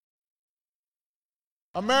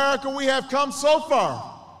America, we have come so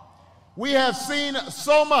far. We have seen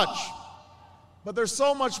so much, but there's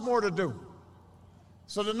so much more to do.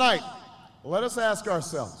 So tonight, let us ask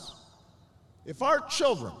ourselves, if our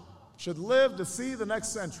children should live to see the next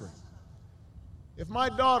century, if my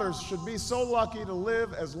daughters should be so lucky to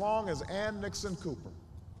live as long as Ann Nixon Cooper,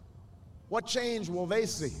 what change will they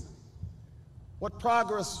see? What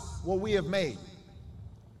progress will we have made?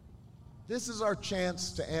 This is our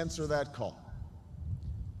chance to answer that call.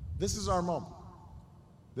 This is our moment.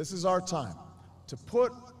 This is our time to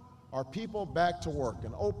put our people back to work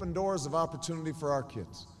and open doors of opportunity for our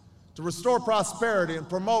kids, to restore prosperity and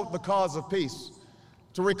promote the cause of peace,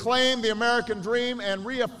 to reclaim the American dream and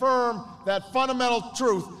reaffirm that fundamental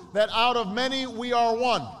truth that out of many we are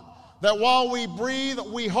one, that while we breathe,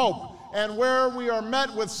 we hope, and where we are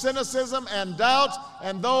met with cynicism and doubt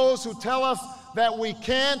and those who tell us that we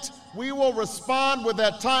can't, we will respond with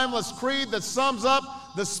that timeless creed that sums up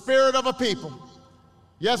the spirit of a people.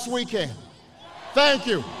 Yes, we can. Thank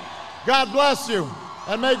you. God bless you.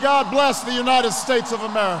 And may God bless the United States of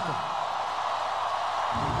America.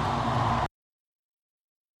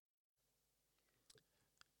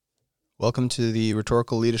 Welcome to the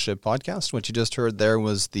Rhetorical Leadership Podcast. What you just heard there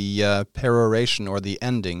was the peroration, or the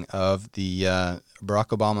ending of the Barack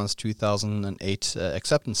Obama's 2008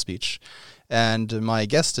 acceptance speech. And my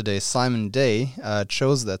guest today, Simon Day,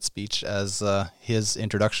 chose that speech as his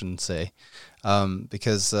introduction, because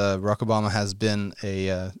Barack Obama has been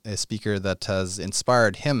a speaker that has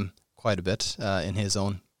inspired him quite a bit in his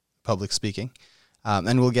own public speaking.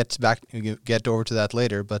 And we'll get over to that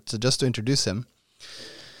later, but just to introduce him,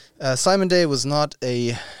 Simon Day was not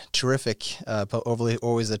a terrific,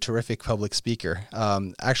 always a terrific public speaker.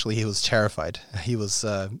 Actually, he was terrified. He was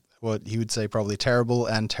what he would say probably terrible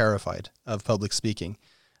and terrified of public speaking.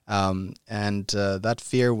 And that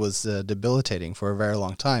fear was debilitating for a very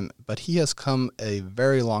long time. But he has come a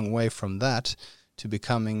very long way from that to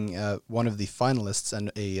becoming one of the finalists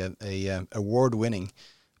and a award-winning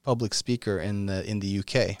public speaker in the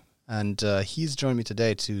UK. And he's joined me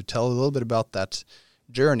today to tell a little bit about that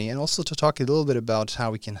journey, and also to talk a little bit about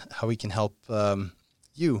how we can help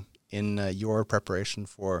you in your preparation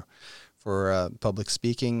for public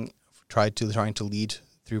speaking, trying to lead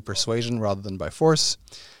through persuasion rather than by force.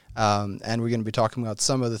 And we're going to be talking about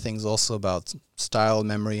some other things also about style,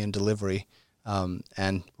 memory, and delivery,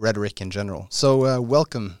 and rhetoric in general. So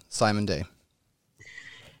welcome, Simon Day.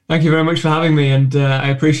 Thank you very much for having me, and I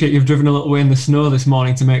appreciate you've driven a little way in the snow this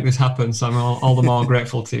morning to make this happen, so I'm all the more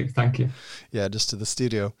grateful to you. Thank you. Yeah, just to the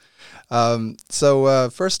studio. So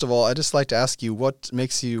first of all, I'd just like to ask you, what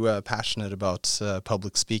makes you passionate about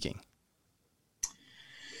public speaking?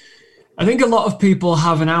 I think a lot of people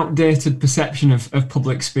have an outdated perception of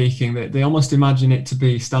public speaking. They almost imagine it to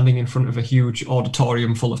be standing in front of a huge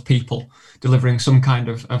auditorium full of people, delivering some kind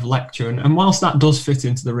of lecture. And whilst that does fit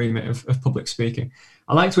into the remit of public speaking,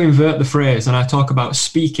 I like to invert the phrase, and I talk about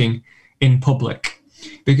speaking in public,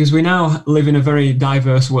 because we now live in a very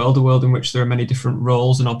diverse world, a world in which there are many different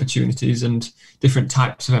roles and opportunities and different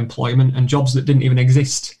types of employment and jobs that didn't even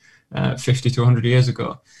exist 50 to 100 years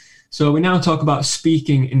ago. So we now talk about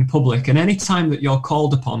speaking in public, and any time that you're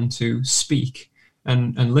called upon to speak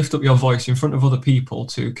and lift up your voice in front of other people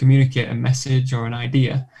to communicate a message or an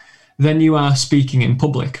idea, then you are speaking in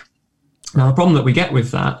public. Now, the problem that we get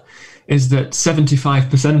with that is that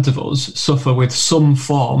 75% of us suffer with some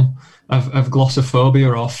form of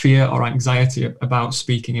glossophobia or fear or anxiety about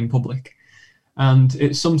speaking in public. And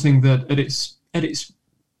it's something that at its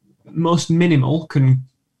most minimal can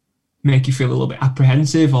make you feel a little bit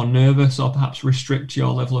apprehensive or nervous, or perhaps restrict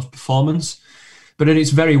your level of performance. But at its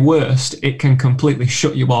very worst, it can completely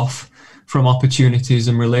shut you off from opportunities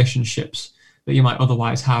and relationships that you might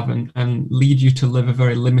otherwise have, and lead you to live a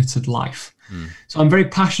very limited life. So I'm very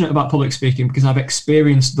passionate about public speaking because I've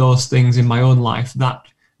experienced those things in my own life, that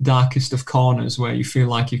darkest of corners where you feel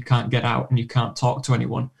like you can't get out and you can't talk to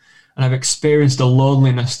anyone. And I've experienced a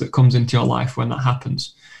loneliness that comes into your life when that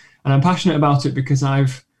happens. And I'm passionate about it because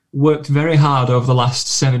I've worked very hard over the last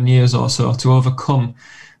 7 years or so to overcome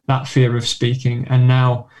that fear of speaking. And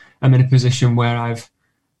now I'm in a position where I've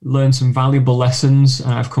learned some valuable lessons,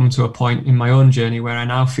 and I've come to a point in my own journey where I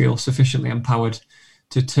now feel sufficiently empowered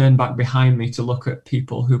to turn back behind me to look at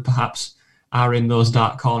people who perhaps are in those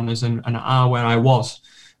dark corners and are where I was,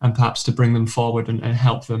 and perhaps to bring them forward and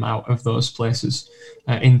help them out of those places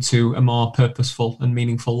into a more purposeful and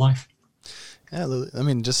meaningful life. Yeah, I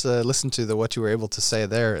mean, just listen to what you were able to say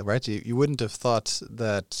there, right? You wouldn't have thought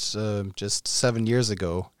that just 7 years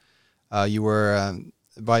ago you were,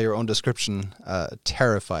 by your own description,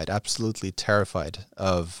 terrified, absolutely terrified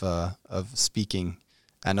of speaking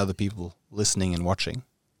and other people listening and watching.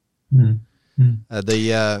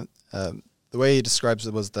 The way he describes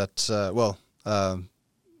it was that,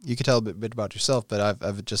 you could tell a bit about yourself, but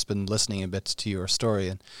I've just been listening a bit to your story,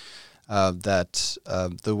 and that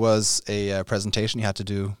there was a presentation you had to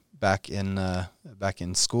do back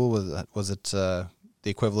in school. Was it the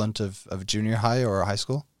equivalent of junior high or high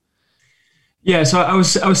school? Yeah, so I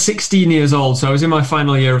was 16 years old, so I was in my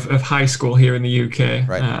final year of high school here in the UK.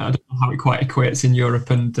 Right. I don't know how it quite equates in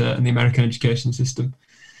Europe and the American education system.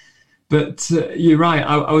 But you're right,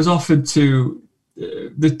 I was offered to,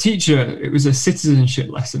 the teacher, it was a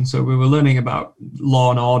citizenship lesson, so we were learning about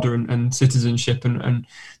law and order and citizenship, and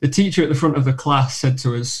the teacher at the front of the class said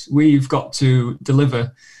to us, we've got to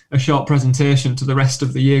deliver a short presentation to the rest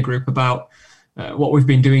of the year group about what we've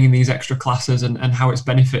been doing in these extra classes and how it's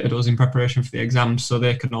benefited us in preparation for the exams, so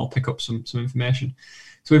they can all pick up some information.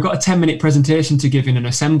 So we've got a 10-minute presentation to give in an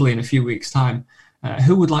assembly in a few weeks' time.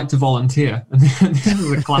 Who would like to volunteer? And this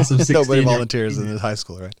was a class of 16. Nobody volunteers in high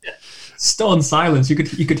school, right? Stone silence. You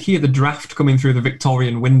could hear the draft coming through the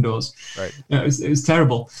Victorian windows. Right. It was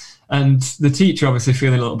terrible. And the teacher, obviously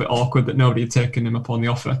feeling a little bit awkward that nobody had taken him up on the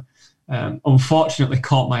offer, unfortunately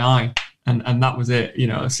caught my eye. And that was it. You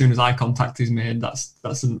know, as soon as eye contact is made,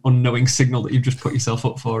 that's an unknowing signal that you've just put yourself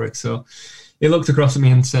up for it. So he looked across at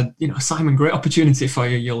me and said, you know, Simon, great opportunity for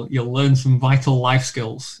you. You'll learn some vital life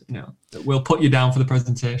skills, you know, that will put you down for the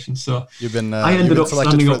presentation. So I ended up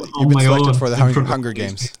standing up on my own for the Hunger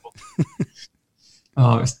Games.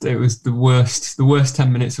 Oh, it was the worst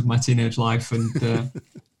 10 minutes of my teenage life. And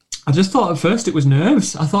I just thought at first it was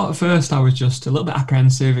nerves. I thought at first I was just a little bit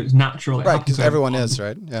apprehensive. It was natural. Right, because everyone is,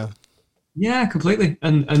 right? Yeah. Yeah, completely.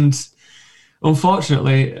 And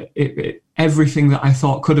unfortunately, everything that I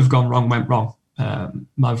thought could have gone wrong went wrong.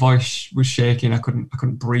 My voice was shaking. I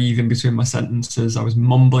couldn't breathe in between my sentences. I was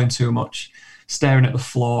mumbling too much, staring at the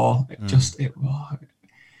floor.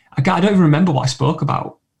 I don't even remember what I spoke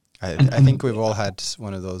about. I think we've all had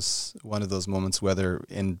one of those moments, whether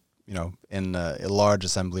in a large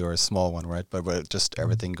assembly or a small one, right? But just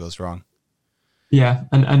everything goes wrong. Yeah,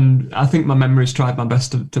 and I think my memories tried my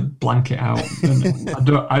best to blank it out. And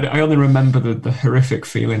I only remember the horrific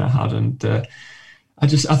feeling I had, and I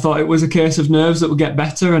thought it was a case of nerves that would get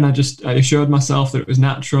better, and I assured myself that it was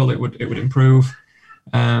natural, it would improve,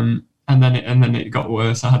 and then it got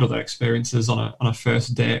worse. I had other experiences on a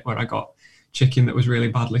first date where I got chicken that was really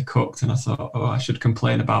badly cooked, and I thought, I should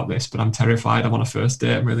complain about this, but I'm terrified. I'm on a first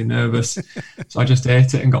date. I'm really nervous, so I just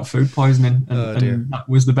ate it and got food poisoning, and that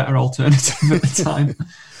was the better alternative at the time.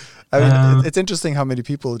 I mean, it's interesting how many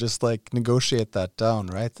people just like negotiate that down,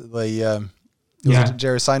 right?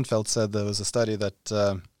 Jerry Seinfeld said there was a study that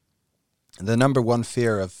the number one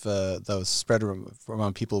fear of that was spread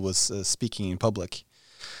among people was speaking in public.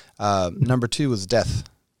 Number two was death.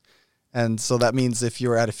 And so that means if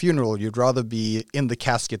you're at a funeral, you'd rather be in the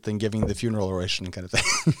casket than giving the funeral oration, kind of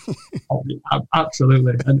thing.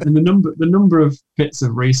 Absolutely. And the number of bits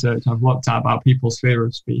of research I've looked at about people's fear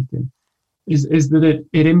of speaking is that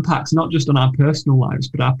it impacts not just on our personal lives,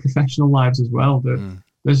 but our professional lives as well.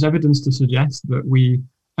 There's evidence to suggest that we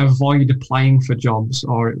avoid applying for jobs,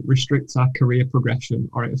 or it restricts our career progression,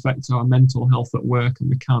 or it affects our mental health at work, and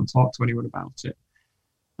we can't talk to anyone about it.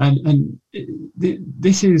 And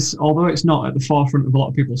this is, although it's not at the forefront of a lot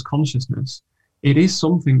of people's consciousness, it is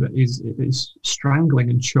something that is strangling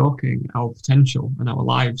and choking our potential and our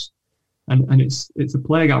lives. And it's a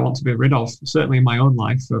plague I want to be rid of. Certainly in my own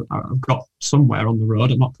life, I've got somewhere on the road.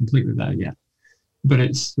 I'm not completely there yet. But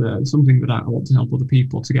it's something that I want to help other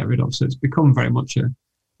people to get rid of. So it's become very much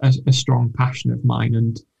a strong passion of mine.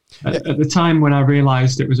 And at the time when I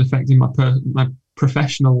realised it was affecting my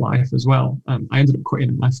professional life as well, I ended up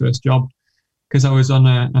quitting my first job because I was on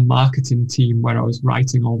a marketing team where I was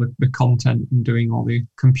writing all the content and doing all the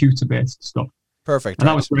computer-based stuff. Perfect. And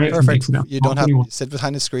that was great. Perfect. You don't have to sit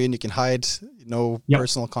behind the screen. You can hide,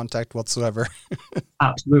 personal contact whatsoever.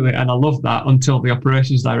 Absolutely. And I loved that until the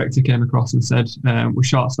operations director came across and said, we're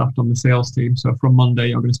short-staffed on the sales team, so from Monday,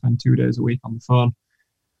 you're going to spend 2 days a week on the phone.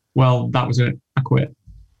 Well, that was it. I quit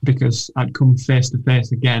because I'd come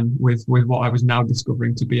face-to-face again with what I was now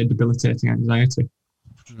discovering to be a debilitating anxiety.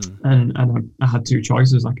 And I had two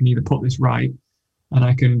choices. I can either put this right and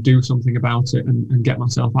I can do something about it and get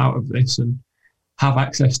myself out of this and have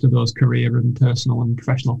access to those career and personal and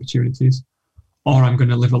professional opportunities, or I'm going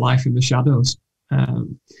to live a life in the shadows.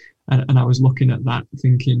 And I was looking at that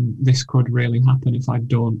thinking this could really happen if I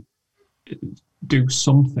don't do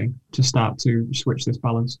something to start to switch this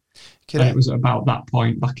balance. It was about that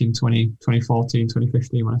point back in 2014,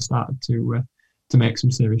 2015 when I started to make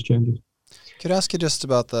some serious changes. Could I ask you just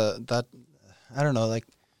about that, I don't know, like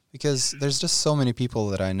Because there's just so many people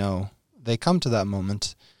that I know, they come to that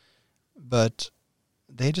moment, but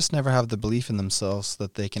they just never have the belief in themselves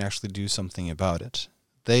that they can actually do something about it.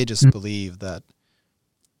 They just believe that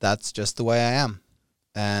that's just the way I am.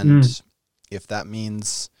 And if that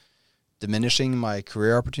means diminishing my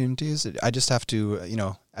career opportunities, I just have to,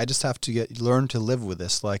 learn to live with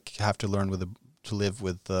this. Like, have to learn to live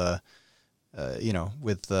with,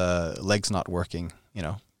 with legs not working.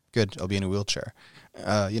 Good, I'll be in a wheelchair.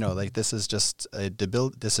 Like, this is just a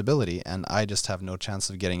disability, and I just have no chance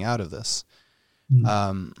of getting out of this.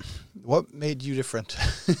 What made you different?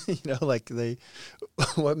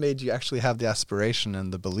 What made you actually have the aspiration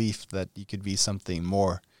and the belief that you could be something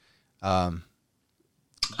more?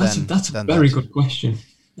 That's a very good question.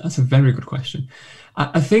 That's a very good question.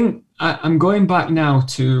 I think I'm going back now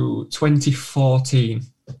to 2014,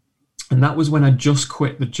 and that was when I just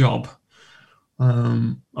quit the job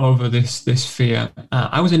over this fear.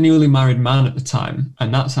 I was a newly married man at the time,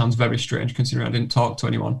 and that sounds very strange considering I didn't talk to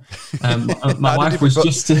anyone. My wife was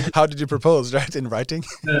just... How did you propose, right? In writing?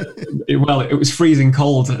 It was freezing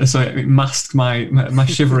cold, so it masked my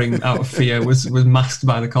shivering out of fear was masked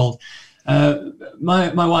by the cold.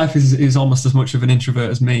 My wife is almost as much of an introvert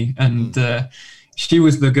as me, and she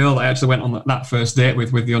was the girl I actually went on that first date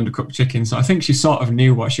with the undercooked chicken. So I think she sort of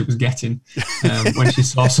knew what she was getting when she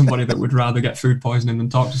saw somebody that would rather get food poisoning than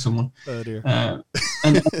talk to someone. Oh dear.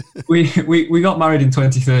 And we got married in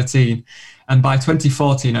 2013, and by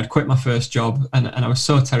 2014 I'd quit my first job, and I was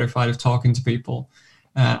so terrified of talking to people.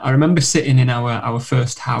 I remember sitting in our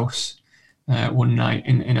first house one night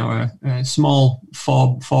in our small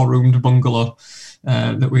four-roomed bungalow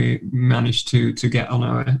that we managed to get on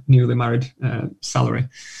our newly married salary.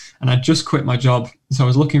 And I just quit my job, so I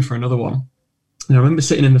was looking for another one. And I remember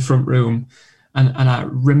sitting in the front room, and I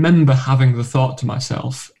remember having the thought to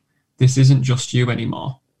myself, this isn't just you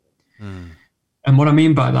anymore. And what I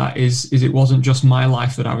mean by that is it wasn't just my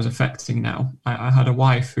life that I was affecting now. I had a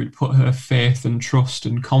wife who'd put her faith and trust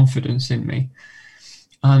and confidence in me.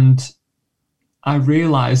 And I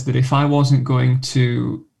realized that if I wasn't going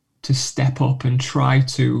to step up and try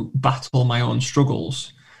to battle my own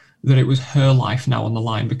struggles, that it was her life now on the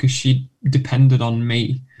line, because she depended on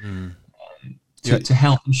me to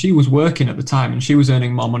help. And she was working at the time, and she was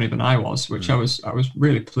earning more money than I was, which I was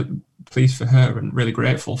really pleased for her and really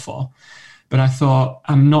grateful for. But I thought,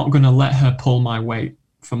 I'm not going to let her pull my weight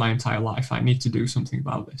for my entire life. I need to do something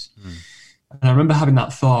about this. And I remember having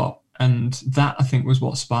that thought. And that, I think, was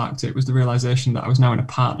what sparked it, was the realization that I was now in a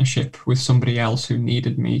partnership with somebody else who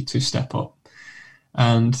needed me to step up.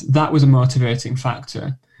 And that was a motivating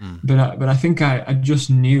factor. But I think I just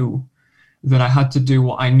knew that I had to do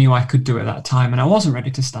what I knew I could do at that time. And I wasn't ready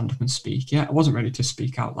to stand up and speak yet. I wasn't ready to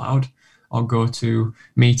speak out loud or go to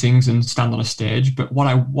meetings and stand on a stage. But what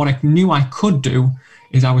I knew I could do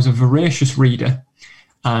is I was a voracious reader,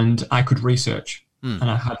 and I could research. And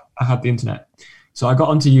I had the internet. So I got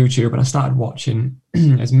onto YouTube and I started watching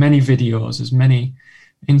as many videos, as many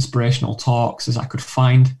inspirational talks as I could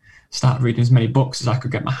find, started reading as many books as I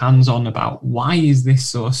could get my hands on about why is this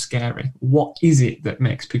so scary? What is it that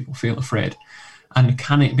makes people feel afraid? And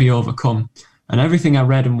can it be overcome? And everything I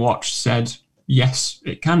read and watched said, yes,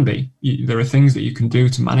 it can be. There are things that you can do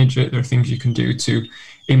to manage it. There are things you can do to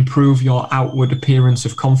improve your outward appearance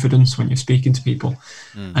of confidence when you're speaking to people.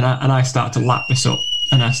 And I started to lap this up.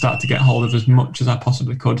 And I started to get hold of as much as I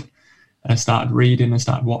possibly could. And I started reading and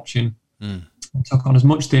started watching. I took on as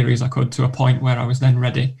much theory as I could, to a point where I was then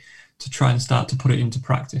ready to try and start to put it into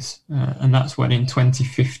practice. And that's when in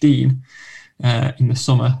 2015, in the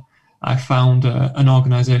summer, I found an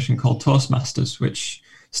organization called Toastmasters, which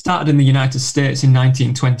started in the United States in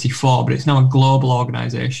 1924, but it's now a global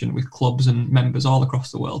organization with clubs and members all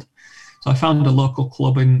across the world. So I found a local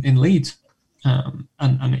club in Leeds, and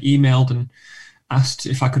emailed and asked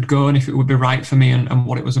if I could go and if it would be right for me and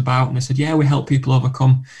what it was about. And they said, yeah, we help people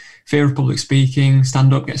overcome fear of public speaking,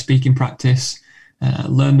 stand up, get speaking practice,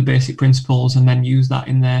 learn the basic principles, and then use that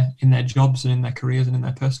in their jobs and in their careers and in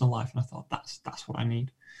their personal life. And I thought, that's what I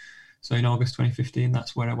need. So in August 2015,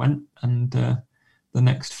 that's where I went. And the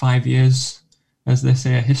next 5 years, as they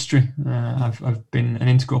say, are history. I've been an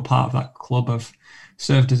integral part of that club. I've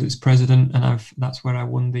served as its president, and that's where I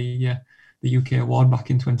won the UK award back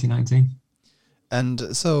in 2019.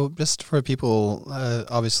 And so, just for people,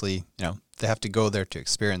 obviously, they have to go there to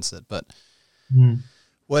experience it. But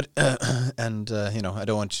what? I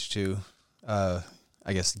don't want you to,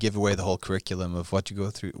 I guess, give away the whole curriculum of what you go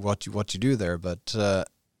through, what you do there. But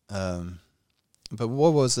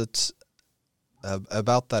what was it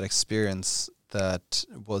about that experience that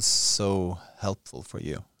was so helpful for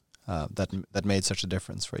you? that made such a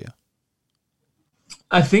difference for you?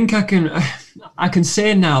 I think I can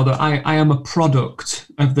say now that I am a product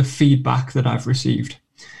of the feedback that I've received.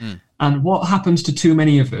 And what happens to too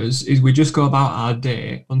many of us is we just go about our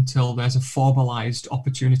day until there's a formalized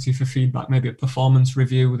opportunity for feedback, maybe a performance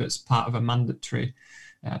review that's part of a mandatory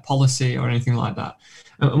policy or anything like that.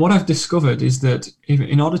 And what I've discovered is that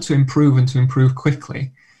in order to improve and to improve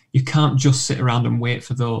quickly, you can't just sit around and wait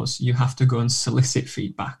for those. You have to go and solicit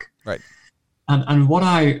feedback. Right. And what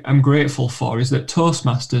I am grateful for is that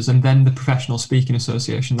Toastmasters and then the Professional Speaking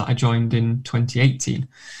Association that I joined in 2018,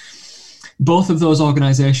 both of those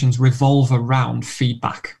organizations revolve around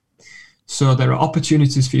feedback. So there are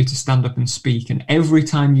opportunities for you to stand up and speak. And every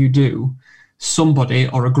time you do, somebody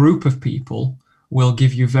or a group of people will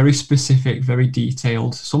give you very specific, very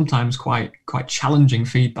detailed, sometimes quite challenging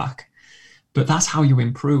feedback. But that's how you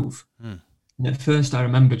improve. And at first, I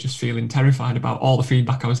remember just feeling terrified about all the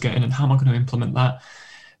feedback I was getting and how am I going to implement that.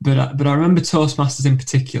 But I remember Toastmasters in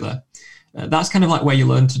particular. That's kind of like where you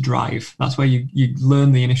learn to drive. That's where you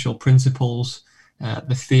learn the initial principles,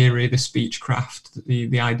 the theory, the speechcraft,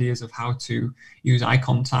 the ideas of how to use eye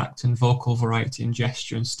contact and vocal variety and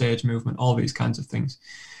gesture and stage movement, all these kinds of things.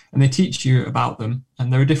 And they teach you about them.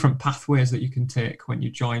 And there are different pathways that you can take when you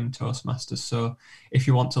join Toastmasters. So if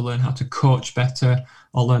you want to learn how to coach better,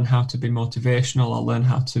 or learn how to be motivational, or learn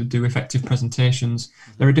how to do effective presentations,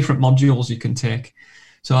 there are different modules you can take.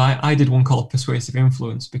 So I did one called Persuasive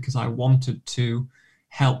Influence because I wanted to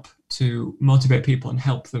help to motivate people and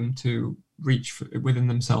help them to reach within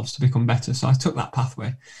themselves to become better. So I took that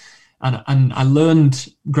pathway. And I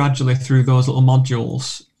learned gradually through those little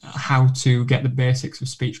modules how to get the basics of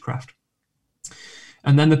speechcraft.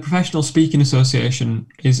 And then the Professional Speaking Association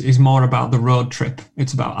is more about the road trip.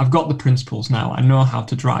 It's about, I've got the principles now. I know how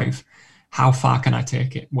to drive. How far can I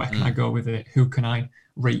take it? Where can I go with it? Who can I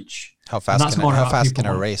reach? How fast can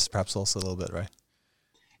I race? Perhaps also a little bit, right?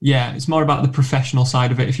 Yeah, it's more about the professional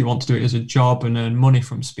side of it. If you want to do it as a job and earn money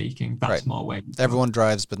from speaking, that's more way. Everyone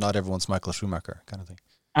drives, but not everyone's Michael Schumacher kind of thing.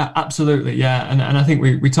 Absolutely, yeah. And I think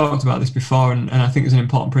we talked about this before, and I think there's an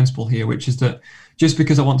important principle here, which is that just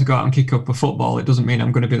because I want to go out and kick up a football, it doesn't mean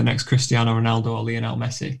I'm going to be the next Cristiano Ronaldo or Lionel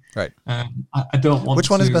Messi. Right. I don't want Which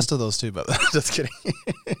one is best of those two, but just kidding.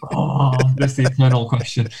 That's the eternal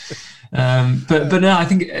question. But no, I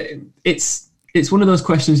think it's one of those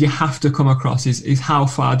questions you have to come across is how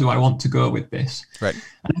far do I want to go with this? Right.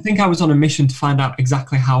 And I think I was on a mission to find out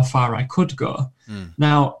exactly how far I could go.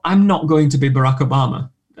 Now, I'm not going to be Barack Obama.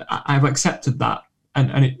 I've accepted that.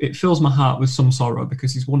 And it fills my heart with some sorrow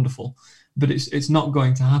because he's wonderful. But it's not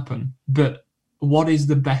going to happen. But what is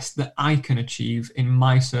the best that I can achieve in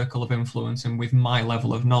my circle of influence and with my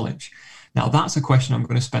level of knowledge? Now, that's a question I'm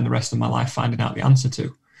going to spend the rest of my life finding out the answer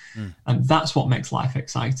to. And that's what makes life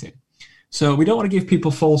exciting. So we don't want to give people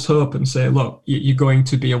false hope and say, look, you're going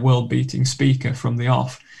to be a world-beating speaker from the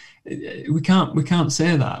off. We can't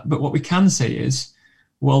say that. But what we can say is,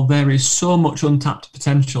 well, there is so much untapped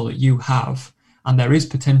potential that you have, and there is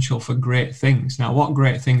potential for great things. Now, what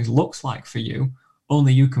great things looks like for you,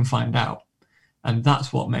 only you can find out. And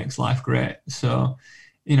that's what makes life great. So,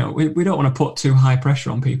 we don't want to put too high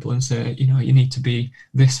pressure on people and say, you need to be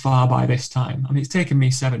this far by this time. I mean, it's taken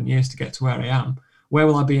me 7 years to get to where I am. Where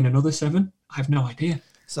will I be in another 7? I have no idea.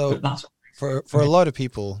 So that's for a lot of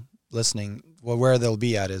people listening, well, where they'll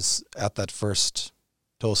be at is at that first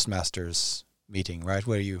Toastmasters meeting, right?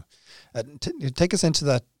 Where you take us into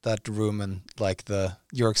that room and like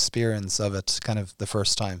your experience of it, kind of the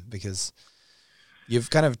first time, because you've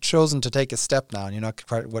kind of chosen to take a step now, and you're not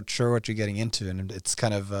quite sure what you're getting into, and it's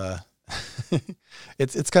kind of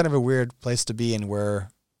it's kind of a weird place to be in,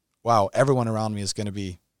 where, wow, everyone around me is going to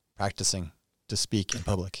be practicing to speak in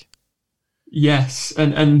public. Yes,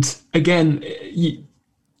 and again,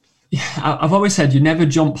 I've always said you never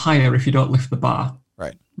jump higher if you don't lift the bar.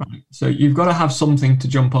 Right. So you've got to have something to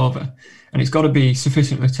jump over, and it's got to be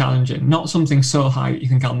sufficiently challenging. Not something so high that you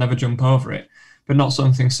think I'll never jump over it, but not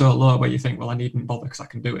something so low where you think, well, I needn't bother because I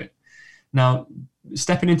can do it. Now,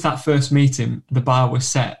 stepping into that first meeting, the bar was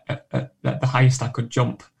set at the highest I could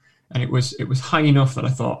jump. And it was high enough that I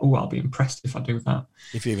thought, oh, I'll be impressed if I do that.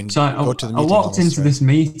 If you even so go to the meeting. I walked into this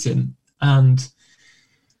meeting, and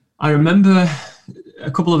I remember a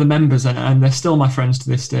couple of the members, and they're still my friends to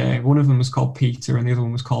this day. One of them was called Peter, and the other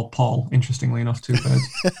one was called Paul. Interestingly enough, two birds.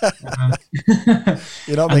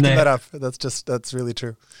 You're not making that up. That's really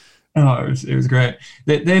true. Oh, it was great.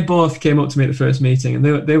 They both came up to me at the first meeting, and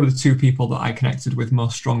they were the two people that I connected with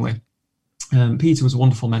most strongly. Peter was a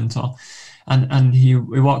wonderful mentor. And he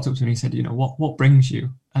walked up to me and he said, what brings you?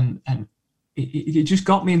 And it just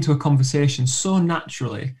got me into a conversation so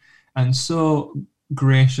naturally and so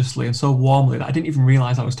graciously and so warmly that I didn't even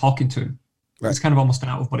realize I was talking to him. Right. It was kind of almost an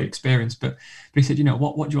out-of-body experience. But he said,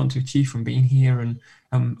 what do you want to achieve from being here,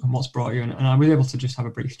 and what's brought you? And I was able to just have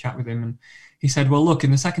a brief chat with him. And he said, well, look,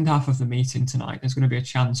 in the second half of the meeting tonight, there's going to be a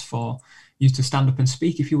chance for you to stand up and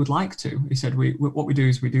speak if you would like to. He said, what we do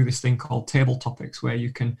is we do this thing called table topics, where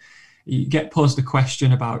you get posed a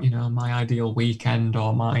question about, my ideal weekend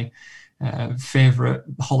or my favorite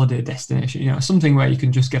holiday destination, something where you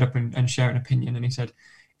can just get up and share an opinion. And he said,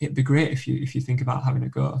 it'd be great if you think about having a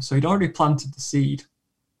go. So he'd already planted the seed.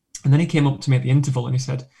 And then he came up to me at the interval and he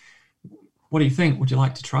said, what do you think? Would you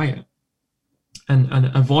like to try it?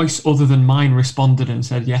 And a voice other than mine responded and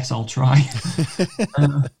said, yes, I'll try.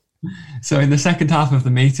 So in the second half of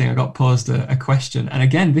the meeting, I got posed a question. And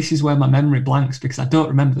again, this is where my memory blanks because I don't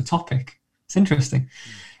remember the topic. It's interesting.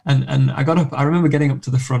 And I got up, I remember getting up to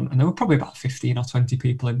the front, and there were probably about 15 or 20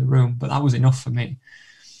 people in the room, but that was enough for me.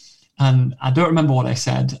 And I don't remember what I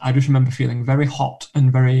said. I just remember feeling very hot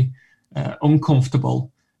and very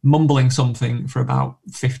uncomfortable, mumbling something for about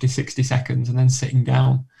 50, 60 seconds and then sitting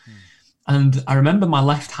down. And I remember my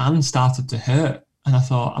left hand started to hurt. And I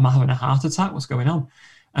thought, am I having a heart attack? What's going on?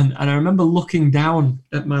 And I remember looking down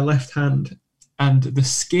at my left hand, and the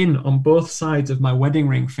skin on both sides of my wedding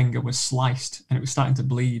ring finger was sliced and it was starting to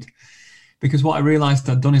bleed. Because what I realized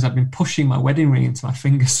I'd done is I'd been pushing my wedding ring into my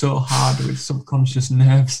finger so hard with subconscious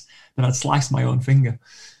nerves that I'd sliced my own finger.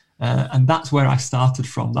 And that's where I started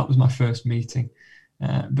from. That was my first meeting.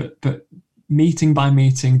 But meeting by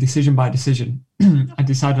meeting, decision by decision, I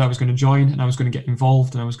decided I was going to join and I was going to get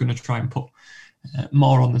involved and I was going to try and put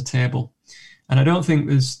more on the table. And I don't think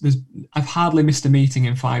I've hardly missed a meeting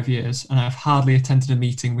in 5 years, and I've hardly attended a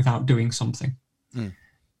meeting without doing something. And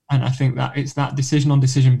I think that it's that decision on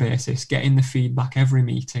decision basis, getting the feedback every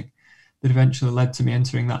meeting, that eventually led to me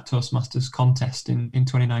entering that Toastmasters contest in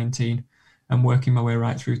 2019 and working my way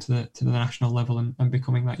right through to the national level and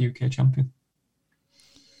becoming that UK champion.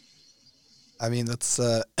 I mean, that's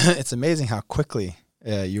it's amazing how quickly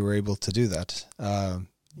you were able to do that,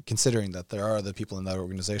 considering that there are other people in that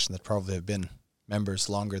organization that probably have been members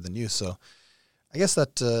longer than you. So I guess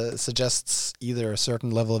that suggests either a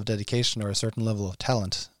certain level of dedication or a certain level of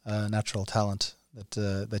talent, natural talent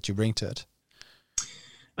that you bring to it.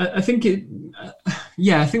 I think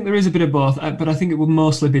I think there is a bit of both, but I think it will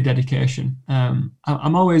mostly be dedication.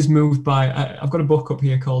 I'm always moved by, I've got a book up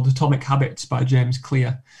here called Atomic Habits by James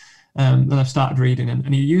Clear that I've started reading,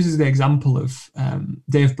 and he uses the example of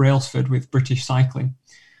Dave Brailsford with British cycling.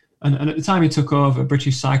 And at the time he took over,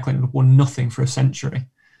 British cycling had won nothing for a century.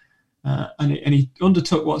 And he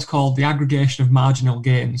undertook what's called the aggregation of marginal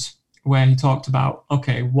gains, where he talked about,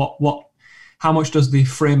 okay, how much does the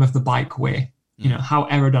frame of the bike weigh? How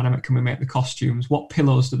aerodynamic can we make the costumes? What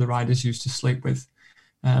pillows do the riders use to sleep with?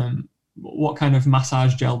 What kind of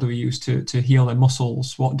massage gel do we use to heal their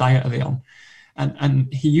muscles? What diet are they on?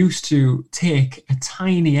 And he used to take a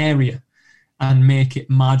tiny area and make it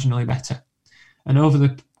marginally better. And over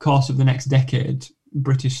the course of the next decade,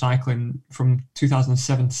 British cycling from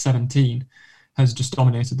 2007 to 17 has just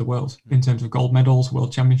dominated the world in terms of gold medals,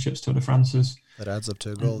 world championships, Tour de France's. That adds up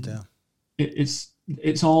to a gold, yeah.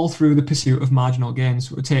 It's all through the pursuit of marginal gains.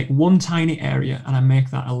 So we take one tiny area and I make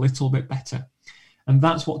that a little bit better. And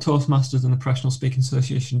that's what Toastmasters and the Professional Speaking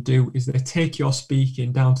Association do, is they take your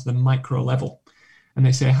speaking down to the micro level. And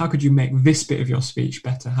they say, how could you make this bit of your speech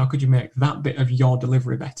better? How could you make that bit of your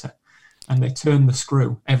delivery better? And they turn the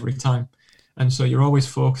screw every time. And so you're always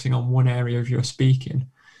focusing on one area of your speaking.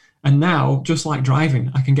 And now, just like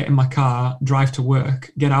driving, I can get in my car, drive to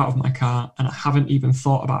work, get out of my car, and I haven't even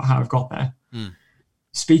thought about how I've got there.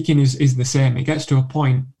 Speaking is the same. It gets to a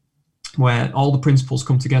point where all the principles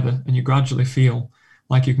come together and you gradually feel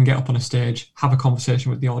like you can get up on a stage, have a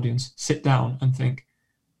conversation with the audience, sit down and think,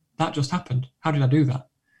 that just happened. How did I do that?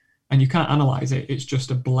 And you can't analyze it. It's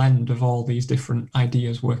just a blend of all these different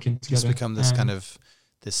ideas working together. It's become this kind of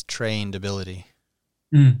this trained ability,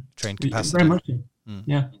 trained capacity. Very much.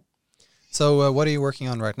 Yeah. So what are you working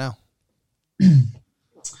on right now?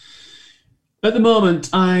 At the moment,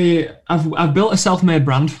 I've built a self-made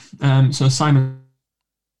brand. So Simon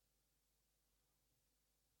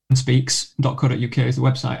Speaks.co.uk is the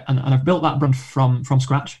website, and I've built that brand from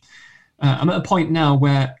scratch. I'm at a point now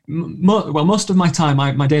where most of my time,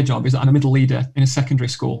 my day job is that I'm a middle leader in a secondary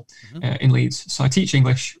school in Leeds. So I teach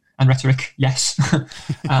English and rhetoric, yes,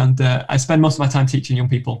 and I spend most of my time teaching young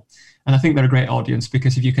people. And I think they're a great audience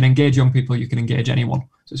because if you can engage young people, you can engage anyone.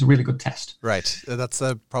 So it's a really good test. Right. That's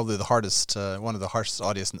probably the hardest, one of the harshest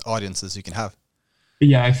audiences you can have.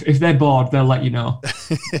 Yeah, if they're bored, they'll let you know.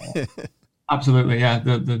 Absolutely, yeah.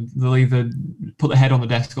 They'll either put the head on the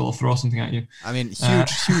desk or throw something at you. I mean,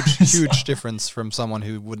 huge difference from someone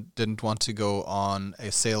who didn't want to go on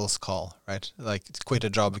a sales call, right? Like quit a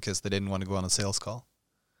job because they didn't want to go on a sales call.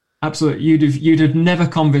 Absolutely, you'd have never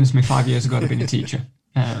convinced me 5 years ago to be a teacher.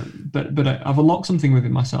 But I've unlocked something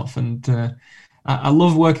within myself, and I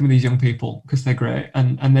love working with these young people because they're great,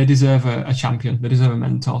 and they deserve a champion. They deserve a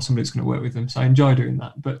mentor, somebody that's going to work with them. So I enjoy doing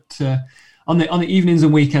that. But on the evenings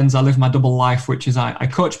and weekends, I live my double life, which is I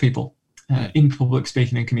coach people in public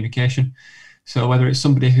speaking and communication. So whether it's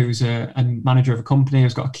somebody who's a manager of a company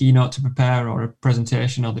who's got a keynote to prepare or a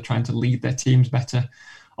presentation, or they're trying to lead their teams better,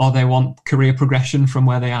 or they want career progression from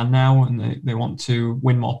where they are now and they want to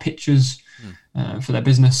win more pitches for their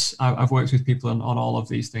business, I've worked with people on all of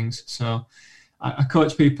these things. So I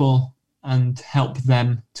coach people and help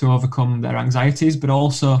them to overcome their anxieties, but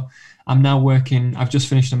also I've just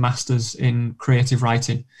finished a master's in creative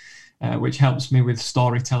writing, which helps me with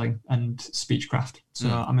storytelling and speechcraft. So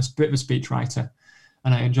I'm a bit of a speech writer,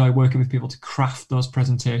 and I enjoy working with people to craft those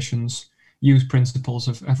presentations, use principles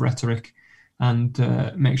of rhetoric, and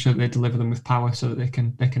make sure that they deliver them with power so that they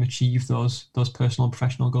can achieve those personal and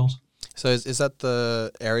professional goals. So is that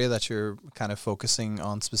the area that you're kind of focusing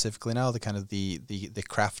on specifically now, the kind of the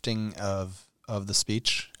crafting of the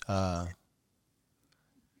speech?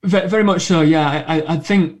 Very much so, yeah. I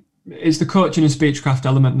think it's the coaching and speechcraft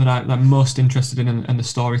element that I'm most interested in, and the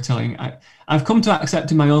storytelling. I've come to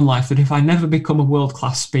accept in my own life that if I never become a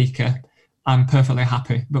world-class speaker, I'm perfectly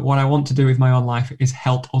happy. But what I want to do with my own life is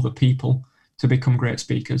help other people to become great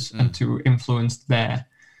speakers and to influence their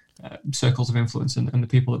circles of influence and the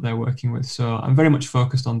people that they're working with. So I'm very much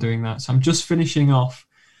focused on doing that. So I'm just finishing off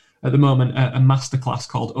at the moment a masterclass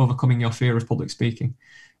called Overcoming Your Fear of Public Speaking.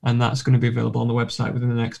 And that's going to be available on the website within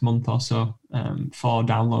the next month or so for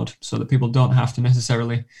download, so that people don't have to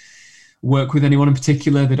necessarily work with anyone in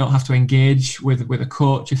particular. They don't have to engage with a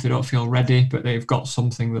coach if they don't feel ready, but they've got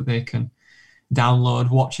something that they can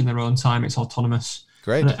download, watch in their own time. It's autonomous.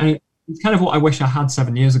 Great. And it's kind of what I wish I had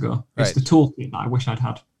 7 years ago. It's Right. the toolkit that I wish I'd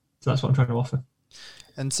had. So that's what I'm trying to offer.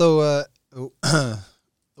 And so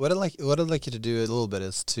what I'd like you to do a little bit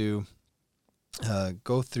is to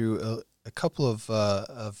go through a couple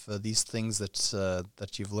of these things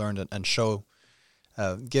that you've learned and show,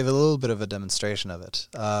 give a little bit of a demonstration of it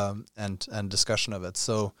and discussion of it.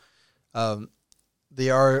 So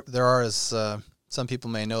there are, as some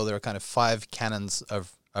people may know, there are kind of 5 canons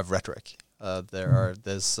of rhetoric.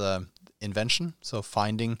 There's invention, so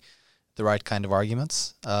finding the right kind of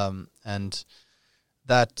arguments, and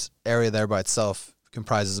that area there by itself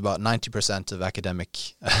comprises about 90% of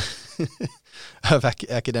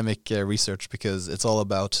academic research, because it's all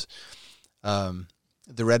about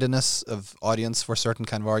the readiness of audience for certain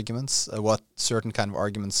kind of arguments, what certain kind of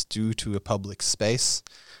arguments do to a public space,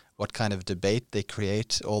 what kind of debate they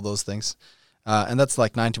create, all those things. And that's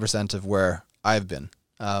like 90% of where I've been.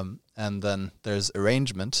 And then there's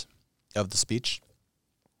arrangement of the speech,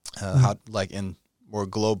 how, like in more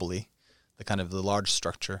globally, the kind of the large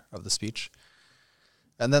structure of the speech.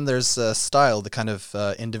 And then there's style, the kind of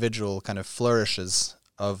individual kind of flourishes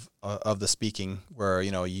of the speaking, where,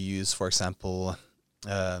 you use, for example,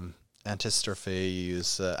 antistrophe, you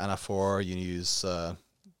use anaphor, you use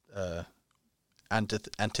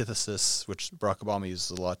antithesis, which Barack Obama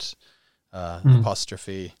uses a lot,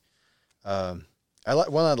 apostrophe.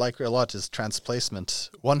 One I like a lot is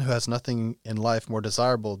transplacement. One who has nothing in life more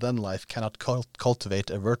desirable than life cannot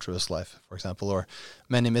cultivate a virtuous life, for example. Or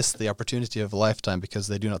many miss the opportunity of a lifetime because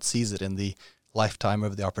they do not seize it in the lifetime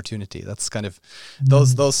of the opportunity. That's kind of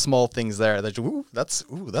those small things there. That that's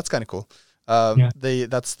kind of cool.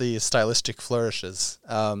 That's the stylistic flourishes.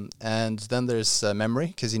 And then there's memory,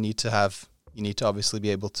 because you need to obviously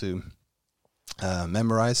be able to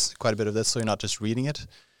memorize quite a bit of this, so you're not just reading it.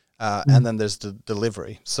 And then there's the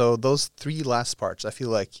delivery. So those 3 last parts, I feel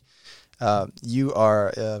like you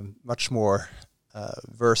are much more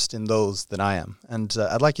versed in those than I am. And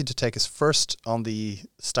I'd like you to take us first on the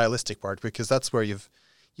stylistic part, because that's where you've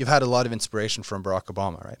had a lot of inspiration from Barack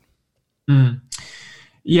Obama, right?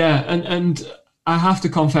 Yeah, and I have to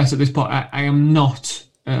confess at this point, I am not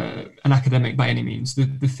an academic by any means. The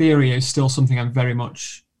theory is still something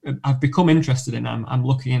I've become interested in. I'm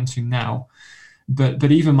looking into now.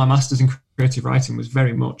 But even my master's in creative writing was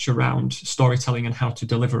very much around storytelling and how to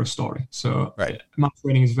deliver a story. So my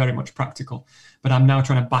training is very much practical, but I'm now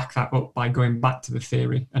trying to back that up by going back to the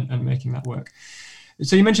theory and making that work.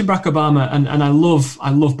 So you mentioned Barack Obama, and I love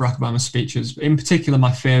Barack Obama's speeches. In particular,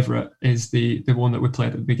 my favorite is the one that we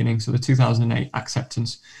played at the beginning. So the 2008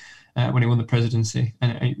 acceptance when he won the presidency,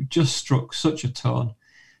 and it just struck such a tone.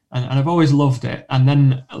 And I've always loved it. And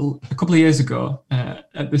then a couple of years ago,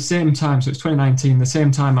 at the same time, so it's 2019, the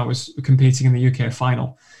same time I was competing in the UK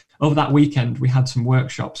final, over that weekend, we had some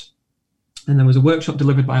workshops. And there was a workshop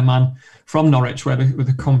delivered by a man from Norwich where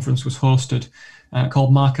the conference was hosted,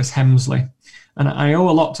 called Marcus Hemsley. And I owe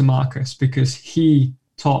a lot to Marcus because he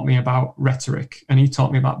taught me about rhetoric and he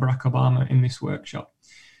taught me about Barack Obama in this workshop.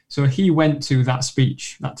 So he went to that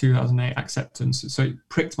speech, that 2008 acceptance. So it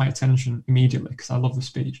pricked my attention immediately because I love the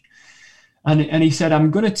speech. And he said,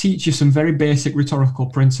 I'm going to teach you some very basic rhetorical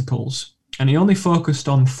principles. And he only focused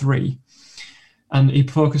on 3. And he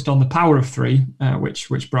focused on the power of 3, which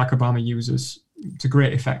Barack Obama uses to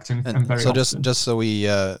great effect and very so often. just so we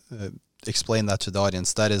explain that to the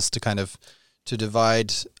audience, that is to kind of to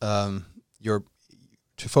divide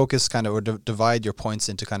to focus kind of, or divide your points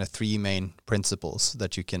into kind of 3 main principles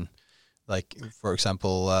that you can, like, for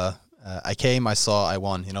example, I came, I saw, I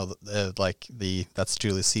won, you know, that's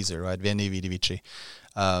Julius Caesar, right? Veni, Vidi, Vici.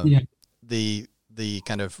 The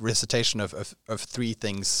kind of recitation of 3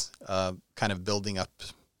 things, kind of building up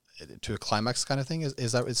to a climax kind of thing.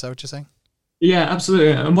 Is that what you're saying? Yeah,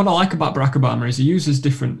 absolutely. And what I like about Barack Obama is he uses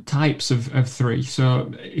different types of 3.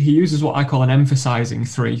 So he uses what I call an emphasizing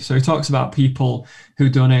 3. So he talks about people who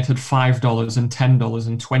donated $5 and $10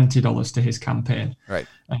 and $20 to his campaign. Right.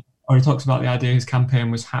 Or he talks about the idea his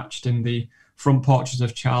campaign was hatched in the front porches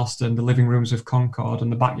of Charleston, the living rooms of Concord,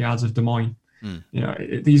 and the backyards of Des Moines. You know,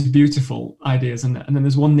 these beautiful ideas. And then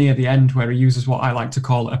there's one near the end where he uses what I like to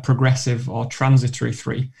call a progressive or transitory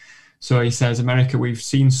 3. So he says, America, we've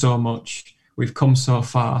seen so much, we've come so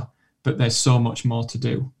far, but there's so much more to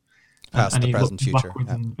do. Past, and the he present, looks future,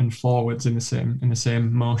 backwards and forwards in the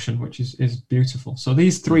same motion, which is beautiful. So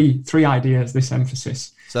these three ideas, this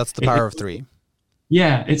emphasis. So that's the power of 3.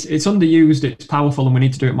 Yeah, it's underused, it's powerful, and we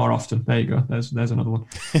need to do it more often. There you go. There's another one.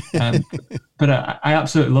 But I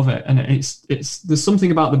absolutely love it, and it's there's something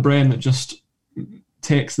about the brain that just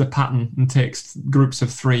takes the pattern and takes groups of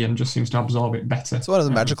 3 and just seems to absorb it better. It's one of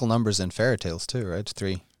the magical numbers in fairy tales too, right?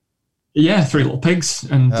 3. Yeah, 3 little pigs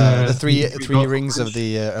and the three rings of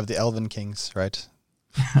the Elven Kings, right?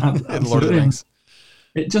 In Lord of the Rings.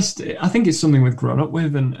 I think it's something we've grown up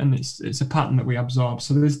with, and it's a pattern that we absorb.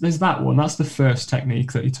 So there's that one. That's the first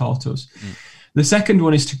technique that he taught us. The second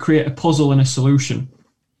one is to create a puzzle and a solution.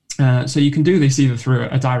 So you can do this either through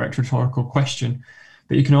a direct rhetorical question,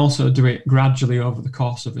 but you can also do it gradually over the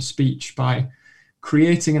course of a speech by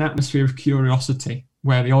creating an atmosphere of curiosity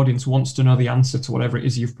where the audience wants to know the answer to whatever it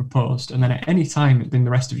is you've proposed. And then at any time in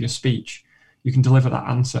the rest of your speech, you can deliver that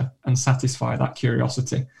answer and satisfy that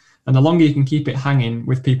curiosity. And the longer you can keep it hanging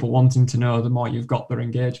with people wanting to know, the more you've got their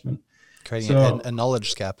engagement. Creating a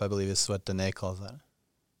knowledge gap, I believe, is what Dene calls that.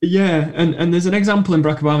 Yeah, and there's an example in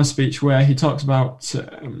Barack Obama's speech where he talks about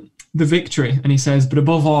the victory, and he says, but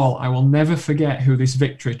above all, I will never forget who this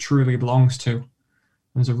victory truly belongs to. And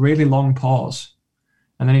there's a really long pause,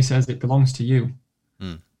 and then he says, it belongs to you.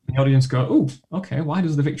 And the audience go, oh, okay, why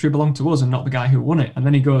does the victory belong to us and not the guy who won it? And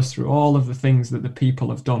then he goes through all of the things that the people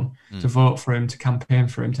have done to vote for him, to campaign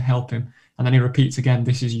for him, to help him. And then he repeats again,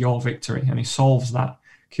 this is your victory. And he solves that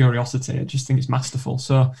curiosity. I just think it's masterful.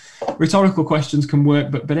 So rhetorical questions can work,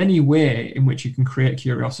 but any way in which you can create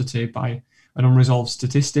curiosity by an unresolved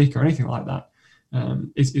statistic or anything like that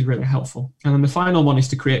is really helpful. And then the final one is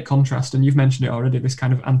to create contrast. And you've mentioned it already, this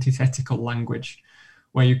kind of antithetical language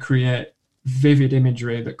where you create vivid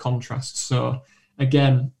imagery that contrasts. So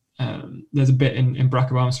again, there's a bit in Barack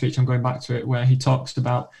Obama's speech, I'm going back to it, where he talks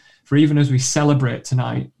about, for even as we celebrate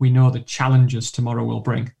tonight, we know the challenges tomorrow will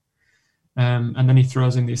bring. And then he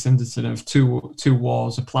throws in this incident of two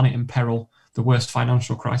wars, a planet in peril, the worst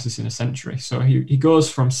financial crisis in a century. So he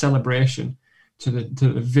goes from celebration to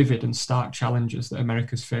the vivid and stark challenges that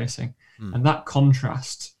America's facing. And that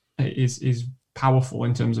contrast is powerful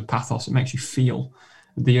in terms of pathos. It makes you feel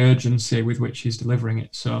the urgency with which he's delivering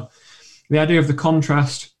it. So the idea of the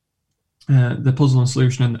contrast, the puzzle and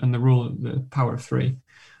solution, and the rule of the power of 3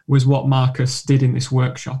 was what Marcus did in this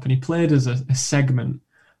workshop. And he played as a segment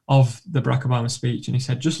of the Barack Obama speech. And he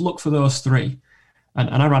said, just look for those 3. And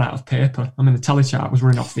I ran out of paper. I mean, the telechart was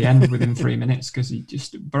running off the end within 3 minutes because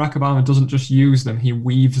Barack Obama doesn't just use them, he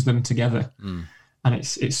weaves them together. And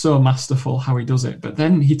it's so masterful how he does it. But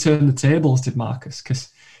then he turned the tables, did Marcus, because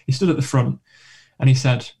he stood at the front and he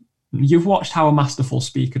said, you've watched how a masterful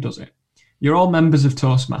speaker does it. You're all members of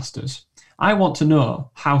Toastmasters. I want to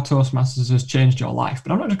know how Toastmasters has changed your life,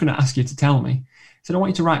 but I'm not just going to ask you to tell me. He said, I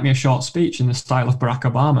want you to write me a short speech in the style of Barack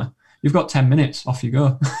Obama. You've got 10 minutes, off you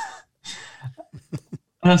go.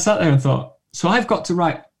 And I sat there and thought, so I've got to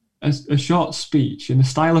write a short speech in the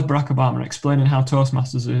style of Barack Obama explaining how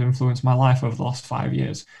Toastmasters has influenced my life over the last 5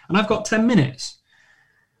 years. And I've got 10 minutes.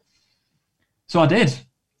 So I did.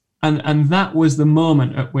 And that was the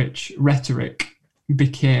moment at which rhetoric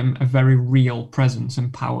became a very real presence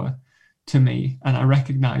and power to me. And I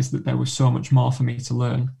recognized that there was so much more for me to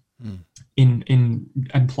learn in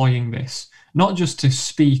employing this, not just to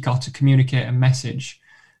speak or to communicate a message,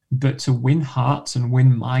 but to win hearts and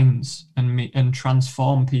win minds and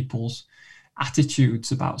transform people's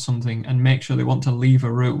attitudes about something and make sure they want to leave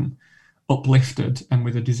a room uplifted and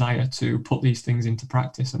with a desire to put these things into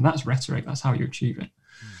practice. And that's rhetoric. That's how you achieve it.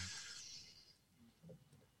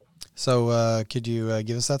 So could you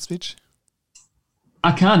give us that speech?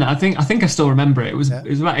 I can. I think I still remember it. It was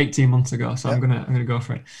about 18 months ago, so I'm gonna go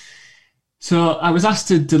for it. So I was asked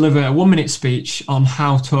to deliver a 1-minute speech on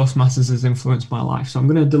how Toastmasters has influenced my life. So I'm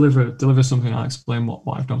going to deliver something. I'll explain what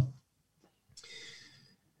I've done.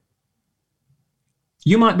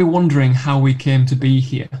 You might be wondering how we came to be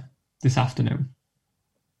here this afternoon.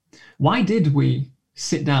 Why did we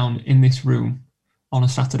sit down in this room on a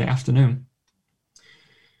Saturday afternoon?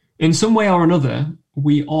 In some way or another,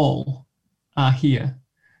 we all are here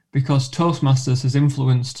because Toastmasters has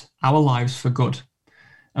influenced our lives for good.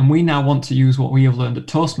 And we now want to use what we have learned at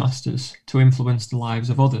Toastmasters to influence the lives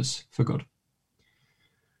of others for good.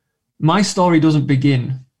 My story doesn't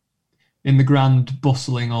begin in the grand,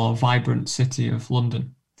 bustling or vibrant city of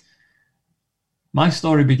London. My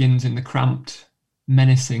story begins in the cramped,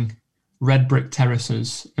 menacing, red brick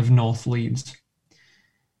terraces of North Leeds.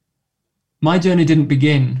 My journey didn't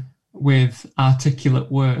begin with articulate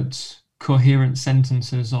words, coherent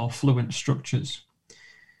sentences, or fluent structures.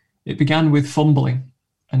 It began with fumbling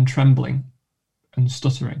and trembling and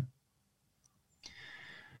stuttering.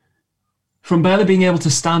 From barely being able to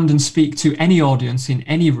stand and speak to any audience in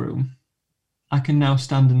any room, I can now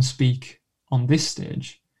stand and speak on this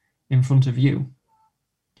stage in front of you.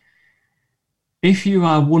 If you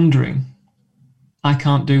are wondering, I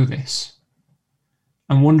can't do this,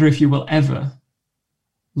 and wonder if you will ever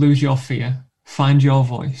lose your fear, find your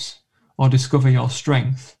voice, or discover your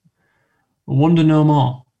strength, wonder no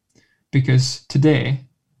more, because today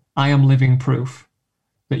I am living proof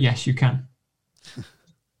that yes, you can.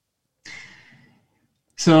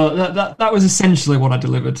 So that was essentially what I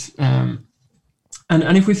delivered. And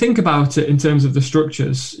if we think about it in terms of the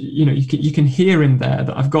structures, you can hear in there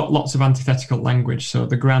that I've got lots of antithetical language. So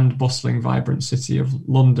the grand, bustling, vibrant city of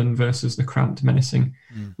London versus the cramped, menacing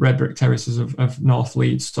red brick terraces of North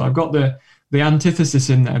Leeds. So I've got the antithesis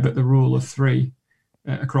in there, but the rule of three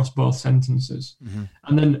across both sentences. Mm-hmm.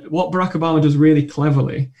 And then what Barack Obama does really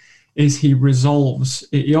cleverly is he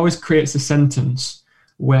always creates a sentence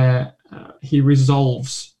where he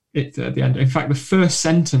resolves it at the end. In fact, the first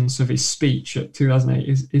sentence of his speech at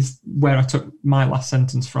 2008 is where I took my last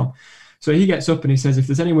sentence from. So he gets up and he says, if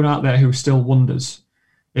there's anyone out there who still wonders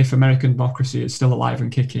if American democracy is still alive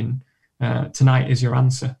and kicking, tonight is your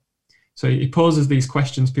answer. So he poses these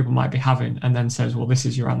questions people might be having and then says, well, this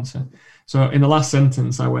is your answer. So in the last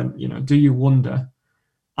sentence, I went, do you wonder,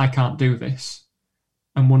 I can't do this,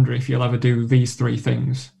 and wonder if you'll ever do these three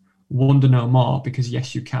things? Wonder no more, because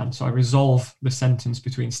yes, you can. So I resolve the sentence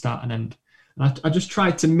between start and end. And I just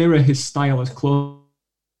tried to mirror his style as closely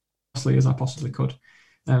as I possibly could.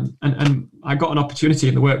 And I got an opportunity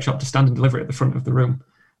in the workshop to stand and deliver it at the front of the room.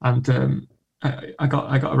 And I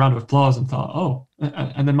got a round of applause and thought, oh.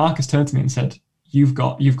 And then Marcus turned to me and said, you've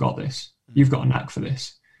got this. You've got a knack for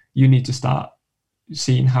this. You need to start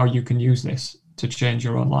seeing how you can use this to change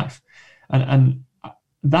your own life. And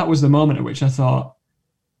that was the moment at which I thought,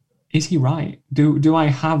 is he right? Do I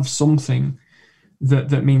have something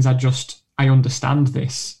that means I understand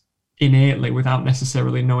this innately without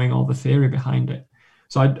necessarily knowing all the theory behind it?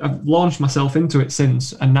 So I've launched myself into it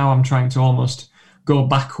since, and now I'm trying to almost go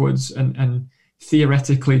backwards and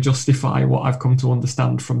theoretically justify what I've come to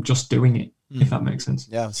understand from just doing it, if that makes sense.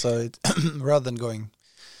 Yeah, so rather than going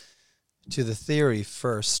to the theory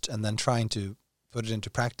first and then trying to put it into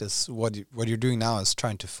practice, what you're doing now is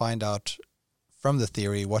trying to find out from the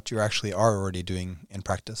theory what you actually are already doing in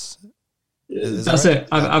practice. That's right? It.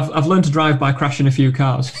 I've learned to drive by crashing a few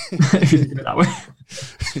cars, if you think of it that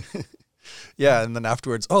way. Yeah, and then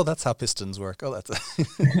afterwards, oh, that's how pistons work. Oh, that's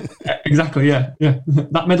exactly. Yeah.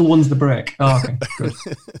 That middle one's the brake. Oh, okay, good.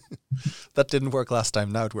 That didn't work last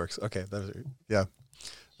time. Now it works. Okay, yeah.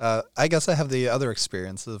 I guess I have the other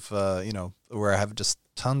experience of where I have just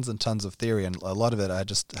tons and tons of theory, and a lot of it I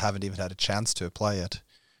just haven't even had a chance to apply it.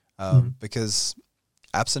 Because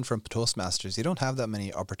absent from Toastmasters, you don't have that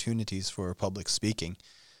many opportunities for public speaking.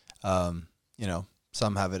 Some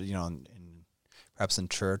have it, in perhaps in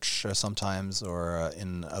church sometimes, or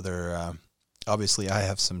in other. Obviously, I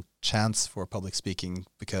have some chance for public speaking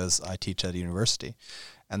because I teach at a university,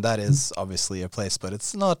 and that is obviously a place, but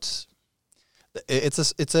it's not.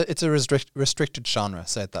 It's a restricted genre.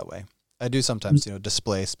 Say it that way. I do sometimes,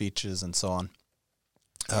 display speeches and so on,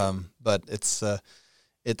 but it's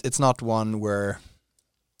not one where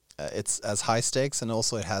it's as high stakes, and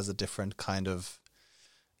also it has a different kind of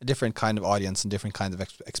audience and different kind of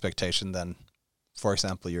expectation than, for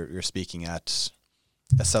example, you're speaking at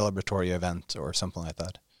a celebratory event or something like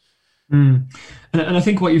that. And I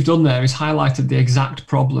think what you've done there is highlighted the exact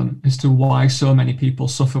problem as to why so many people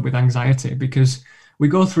suffer with anxiety, because we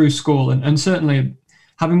go through school, and certainly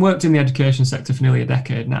having worked in the education sector for nearly a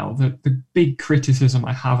decade now, the big criticism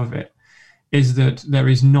I have of it is that there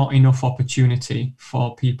is not enough opportunity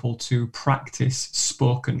for people to practice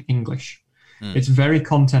spoken English. It's very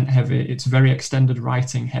content heavy, it's very extended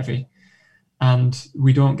writing heavy, and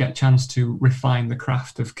we don't get a chance to refine the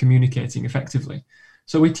craft of communicating effectively.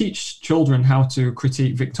 So we teach children how to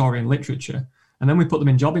critique Victorian literature, and then we put them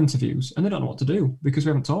in job interviews, and they don't know what to do because we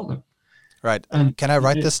haven't taught them. Right. And can I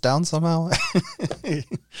write this down somehow?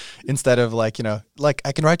 Instead of I can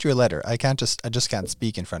write you a letter. I just can't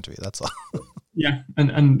speak in front of you. That's all. Yeah.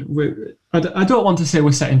 And I don't want to say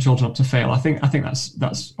we're setting children up to fail. I think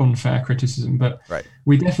that's unfair criticism, but right.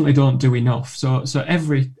 We definitely don't do enough. So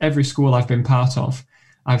every school I've been part of,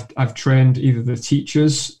 I've trained either the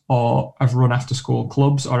teachers, or I've run after school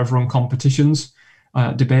clubs, or I've run competitions,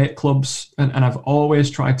 debate clubs, and I've always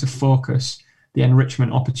tried to focus the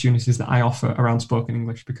enrichment opportunities that I offer around spoken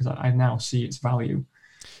English, because I now see its value.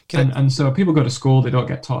 And so people go to school, they don't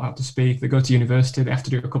get taught how to speak. They go to university, they have to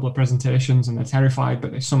do a couple of presentations, and they're terrified,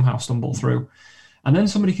 but they somehow stumble through. And then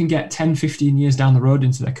somebody can get 10, 15 years down the road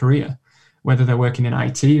into their career, whether they're working in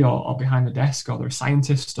IT or behind the desk, or they're a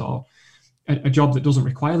scientist, or a job that doesn't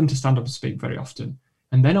require them to stand up and speak very often.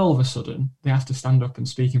 And then all of a sudden, they have to stand up and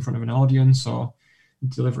speak in front of an audience, or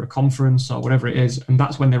deliver a conference, or whatever it is. And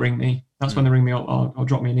that's when they ring me. That's when they ring me up, or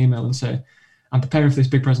drop me an email and say, I'm preparing for this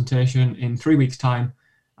big presentation in 3 weeks' time.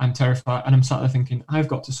 I'm terrified. And I'm sat there thinking, I've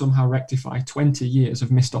got to somehow rectify 20 years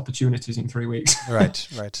of missed opportunities in 3 weeks.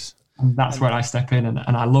 Right. And that's where I step in.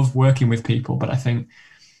 And I love working with people, but I think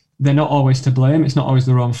they're not always to blame. It's not always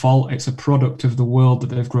their own fault. It's a product of the world that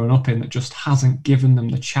they've grown up in that just hasn't given them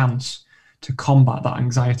the chance to combat that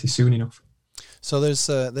anxiety soon enough. So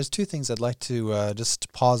there's two things I'd like to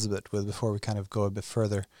just pause a bit with before we kind of go a bit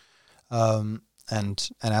further, and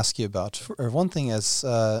ask you about. One thing is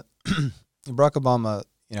Barack Obama.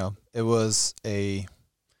 It was I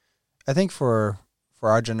think for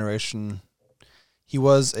our generation, he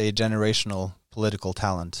was a generational political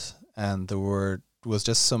talent, and there was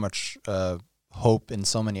just so much hope in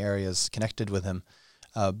so many areas connected with him.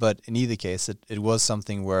 But in either case, it was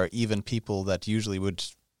something where even people that usually would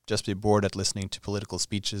just be bored at listening to political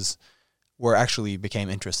speeches actually became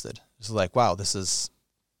interested. It's like, wow, this is,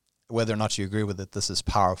 whether or not you agree with it, this is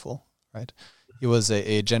powerful, right? He was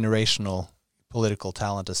a generational political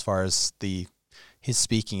talent as far as his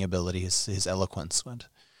speaking ability, his eloquence went.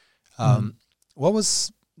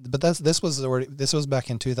 This was back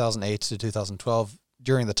in 2008 to 2012,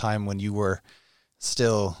 during the time when you were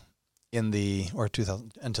still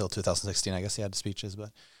until 2016, I guess he had speeches,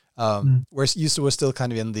 but we're still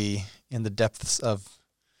kind of in the depths of,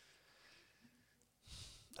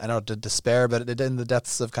 I don't know, the despair, but in the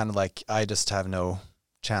depths of kind of like, I just have no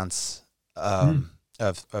chance of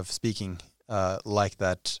speaking like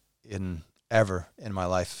that ever in my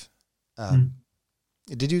life. Do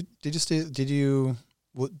you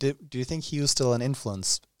think he was still an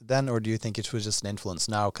influence then, or do you think it was just an influence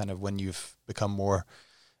now, kind of when you've become more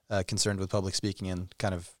concerned with public speaking and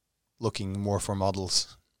kind of looking more for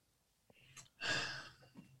models?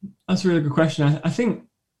 That's a really good question. I think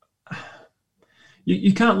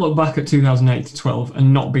you can't look back at 2008 to 12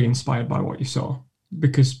 and not be inspired by what you saw,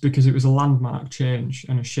 because it was a landmark change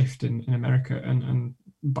and a shift in America and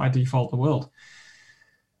by default the world.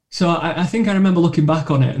 So I think I remember looking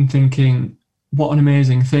back on it and thinking, what an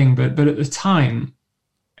amazing thing. But at the time,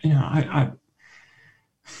 I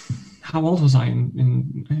how old was I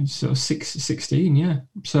in 16? Yeah.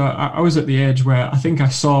 So I was at the age where I think I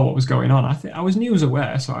saw what was going on. I was news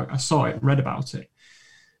aware, so I saw it, read about it.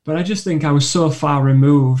 But I just think I was so far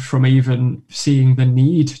removed from even seeing the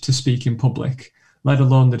need to speak in public, let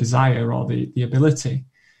alone the desire or the ability,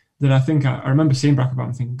 that I think I remember seeing Barack Obama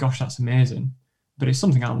and thinking, gosh, that's amazing. But it's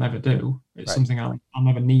something I'll never do. It's something I'll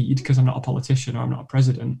never need, because I'm not a politician or I'm not a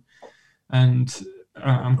president. And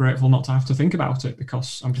I'm grateful not to have to think about it,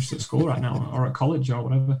 because I'm just at school right now or at college or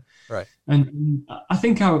whatever. Right. And I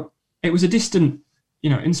think it was a distant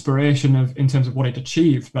inspiration in terms of what it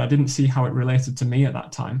achieved, but I didn't see how it related to me at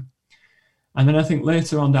that time. And then I think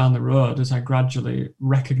later on down the road, as I gradually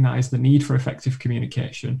recognized the need for effective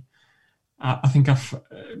communication, I think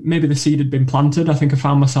maybe the seed had been planted. I think I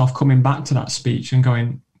found myself coming back to that speech and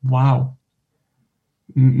going, wow,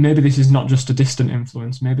 maybe this is not just a distant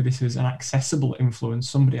influence. Maybe this is an accessible influence,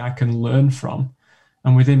 somebody I can learn from,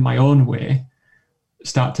 and within my own way,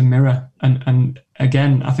 start to mirror. And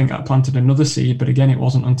again, I think I planted another seed, but again, it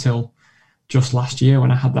wasn't until just last year when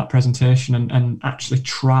I had that presentation and actually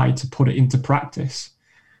tried to put it into practice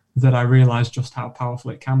that I realized just how powerful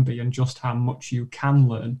it can be and just how much you can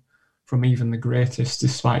learn from even the greatest,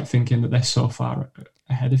 despite thinking that they're so far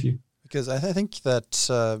ahead of you. Because I think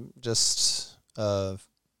that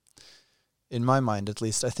in my mind at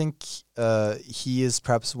least, I think he is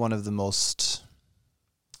perhaps one of the most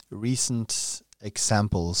recent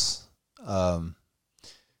examples, and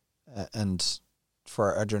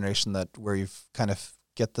for our generation, that where you kind of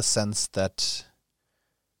get the sense that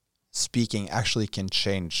speaking actually can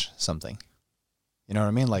change something. You know what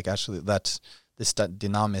I mean? Like actually that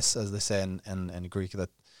dynamis, as they say in Greek,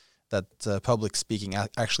 that public speaking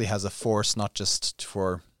actually has a force, not just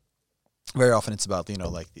for, very often it's about,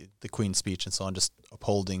 like the Queen's speech and so on, just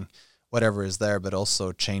upholding whatever is there, but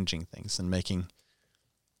also changing things and making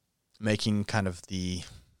kind of the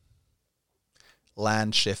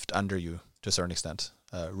land shift under you to a certain extent,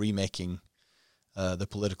 remaking the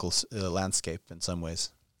political landscape in some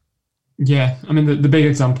ways. Yeah, I mean, the big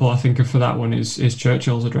example I think of for that one is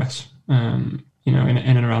Churchill's address, in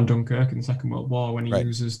and around Dunkirk in the Second World War, when he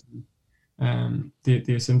uses the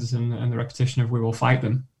asyndeton and the repetition of "we will fight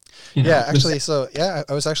them." I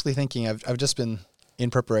was actually thinking, I've just been, in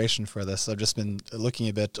preparation for this, I've just been looking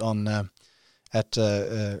a bit on at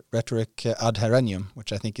Rhetoric ad Herennium,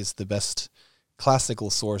 which I think is the best classical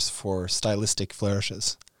source for stylistic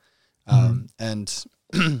flourishes. And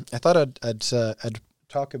I thought I'd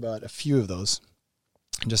talk about a few of those,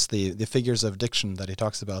 just the figures of diction that he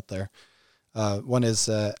talks about there. One is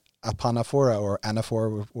apanaphora, or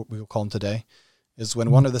anaphora, what we will call them today, is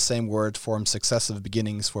when one of the same word forms successive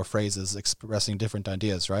beginnings for phrases expressing different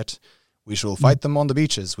ideas, right? We shall fight them on the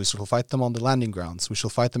beaches. We shall fight them on the landing grounds. We shall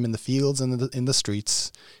fight them in the fields and in the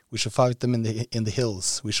streets. We shall fight them in the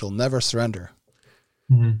hills. We shall never surrender,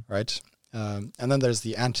 right? And then there's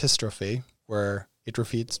the antistrophe, where it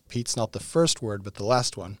repeats not the first word, but the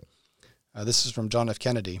last one. This is from John F.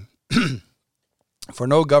 Kennedy. For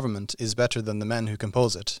no government is better than the men who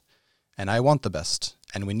compose it. And I want the best,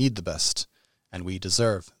 and we need the best, and we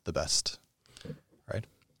deserve the best, right?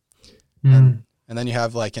 And then you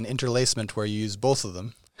have like an interlacement where you use both of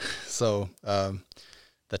them. So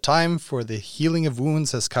the time for the healing of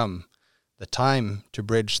wounds has come. The time to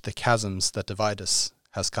bridge the chasms that divide us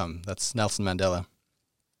has come. That's Nelson Mandela.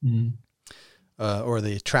 Or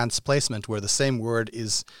the transplacement, where the same word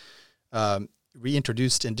is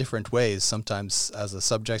reintroduced in different ways, sometimes as a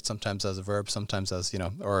subject, sometimes as a verb, sometimes as,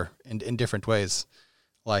 or in different ways.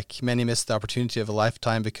 Like, many miss the opportunity of a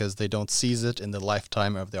lifetime because they don't seize it in the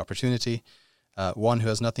lifetime of the opportunity. One who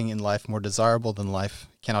has nothing in life more desirable than life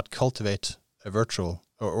cannot cultivate a virtual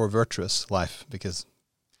or virtuous life, because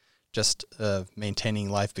just maintaining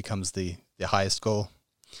life becomes the highest goal.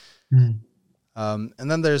 And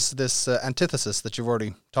then there's this antithesis that you've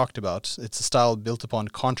already talked about. It's a style built upon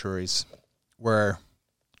contraries, where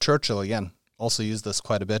Churchill, again, also used this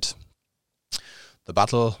quite a bit. The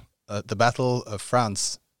battle of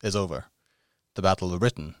France is over. The battle of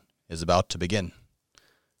Britain is about to begin.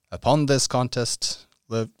 Upon this contest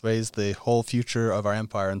lays the whole future of our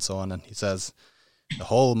empire, and so on. And he says, the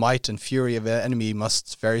whole might and fury of the enemy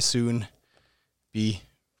must very soon be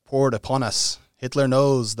poured upon us. Hitler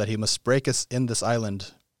knows that he must break us in this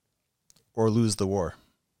island or lose the war.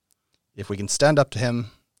 If we can stand up to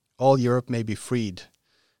him, all Europe may be freed,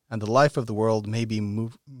 and the life of the world may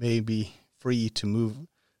be free to move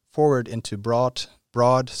forward into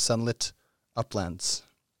broad, sunlit uplands.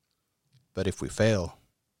 But if we fail,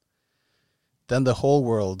 then the whole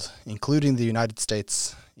world, including the United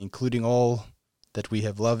States, including all that we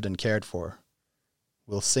have loved and cared for,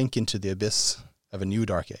 will sink into the abyss of a new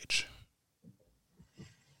dark age.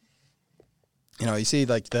 You see,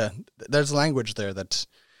 like there's language there that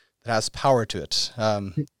has power to it.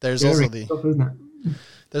 There's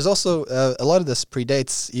also a lot of this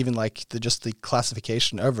predates even like just the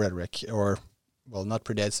classification of rhetoric, or, well, not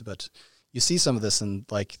predates, but you see some of this in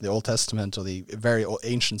like the Old Testament or the very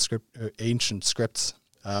ancient scripts.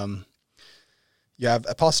 You have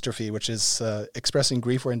apostrophe, which is expressing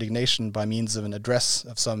grief or indignation by means of an address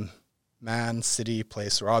of some man, city,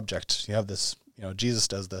 place, or object. You have this, Jesus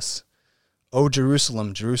does this. O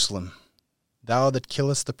Jerusalem, Jerusalem, thou that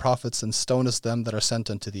killest the prophets and stonest them that are sent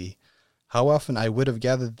unto thee, how often I would have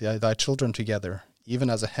gathered thy children together, even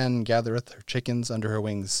as a hen gathereth her chickens under her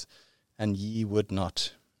wings, and ye would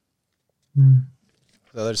not. Mm.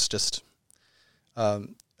 So there's just a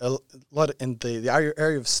lot in the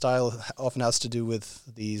area of style often has to do with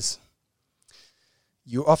these.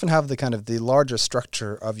 You often have the kind of the larger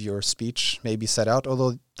structure of your speech maybe set out,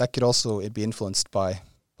 although that could also be influenced by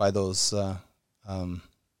those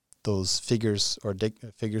figures or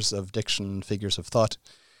figures of diction, figures of thought.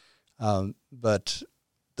 But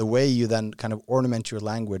the way you then kind of ornament your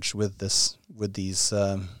language with these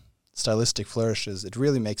stylistic flourishes, it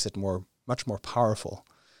really makes it much more powerful.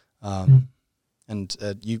 And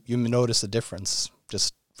you notice a difference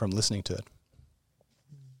just from listening to it.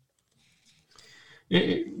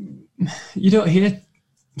 You don't hear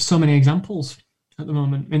so many examples at the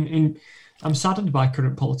moment. I'm saddened by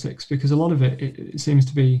current politics because a lot of it seems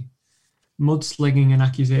to be mudslinging and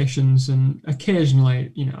accusations, and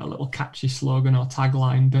occasionally, a little catchy slogan or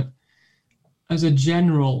tagline. But as a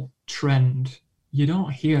general trend, you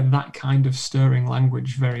don't hear that kind of stirring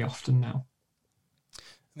language very often now.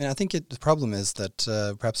 I mean, I think the problem is that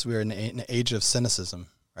perhaps we're in an age of cynicism,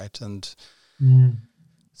 right? And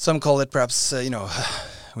some call it perhaps,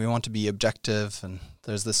 we want to be objective, and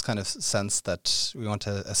there's this kind of sense that we want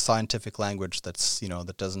a scientific language that's,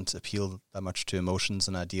 that doesn't appeal that much to emotions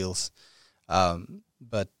and ideals.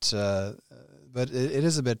 But it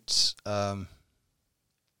is a bit,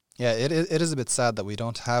 it is a bit sad that we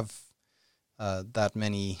don't have that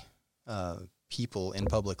many people in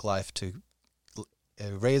public life to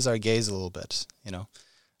raise our gaze a little bit,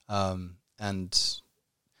 and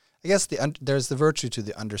I guess there's the virtue to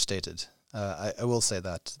the understated. I will say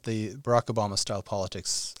that the Barack Obama style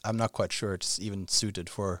politics, I'm not quite sure it's even suited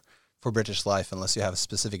for British life, unless you have a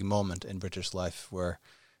specific moment in British life where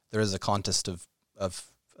there is a contest of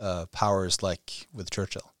powers, like with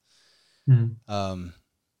Churchill.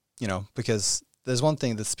 Because there's one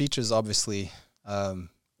thing, the speeches obviously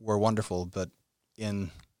were wonderful, but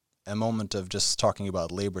in a moment of just talking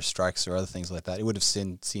about labor strikes or other things like that, it would have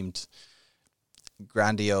seemed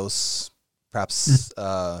grandiose, perhaps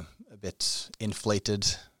a bit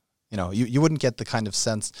inflated. You wouldn't get the kind of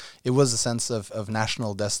sense. It was a sense of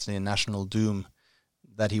national destiny and national doom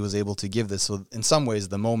that he was able to give this. So in some ways,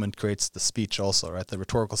 the moment creates the speech also, right? The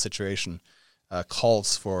rhetorical situation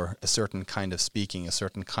calls for a certain kind of speaking, a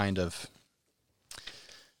certain kind of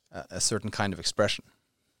expression.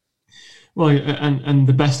 Well, and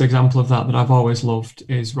the best example of that I've always loved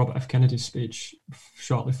is Robert F. Kennedy's speech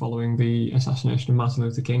shortly following the assassination of Martin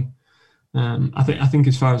Luther King. I think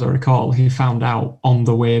as far as I recall, he found out on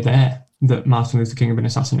the way there that Martin Luther King had been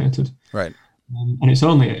assassinated. Right. And it's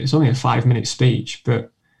only a 5-minute speech,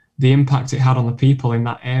 but the impact it had on the people in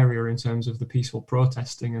that area in terms of the peaceful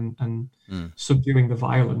protesting and subduing the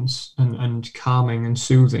violence and calming and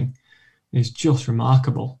soothing is just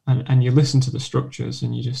remarkable. And you listen to the structures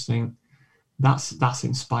and you just think, that's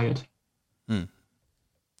inspired.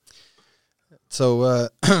 So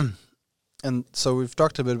and so we've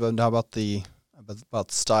talked a bit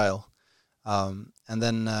about style, and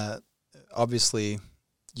then obviously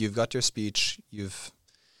you've got your speech, you've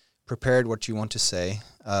prepared what you want to say,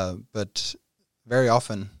 but very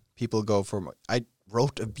often people go for, I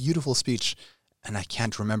wrote a beautiful speech and I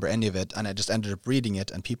can't remember any of it, and I just ended up reading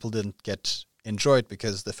it and people didn't enjoy it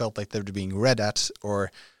because they felt like they were being read at,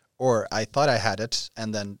 or I thought I had it,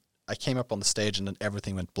 and then I came up on the stage and then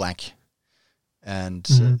everything went blank. And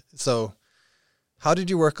so how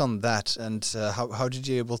did you work on that? And how did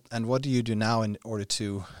you and what do you do now in order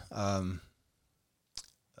to, how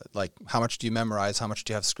much do you memorize? How much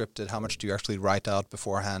do you have scripted? How much do you actually write out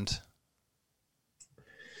beforehand?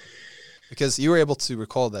 Because you were able to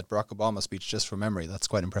recall that Barack Obama speech just from memory. That's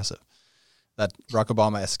quite impressive. That Barack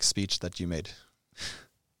Obama-esque speech that you made.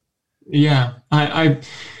 Yeah, I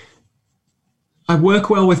work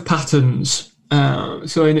well with patterns.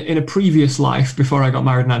 So in a previous life, before I got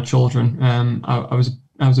married and had children, I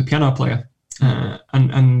was a piano player,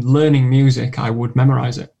 and learning music, I would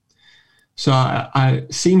memorize it. So I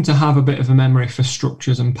seem to have a bit of a memory for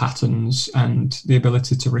structures and patterns and the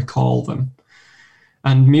ability to recall them.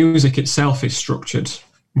 And music itself is structured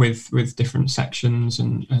with different sections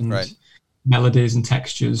and right. melodies and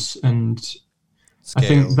textures, and scales, I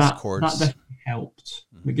think that definitely helped.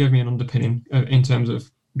 It gave me an underpinning in terms of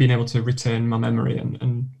being able to retain my memory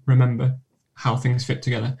and remember how things fit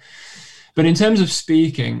together. But in terms of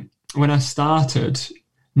speaking, when I started,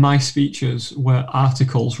 my speeches were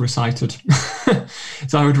articles recited.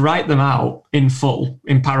 So I would write them out in full,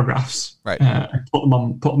 in paragraphs, Right. And put them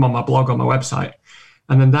on my blog, on my website.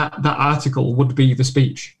 And then that article would be the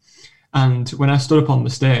speech. And when I stood up on the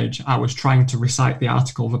stage, I was trying to recite the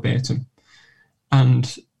article verbatim.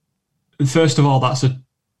 And first of all, that's a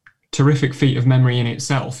terrific feat of memory in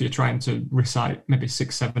itself. You're trying to recite maybe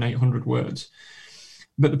 600, 700, 800 words.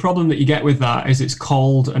 But the problem that you get with that is it's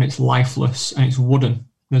cold and it's lifeless and it's wooden.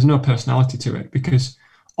 There's no personality to it because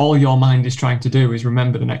all your mind is trying to do is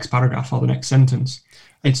remember the next paragraph or the next sentence.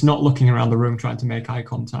 It's not looking around the room trying to make eye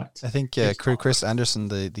contact. I think Chris Anderson,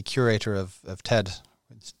 the curator of TED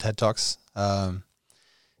Talks,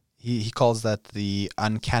 he calls that the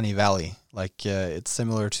uncanny valley. Like it's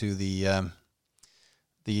similar to the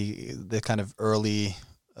kind of early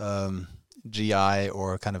GI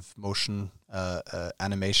or kind of motion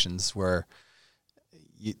animations where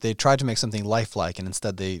they tried to make something lifelike, and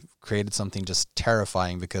instead they created something just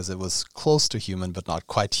terrifying because it was close to human but not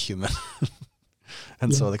quite human.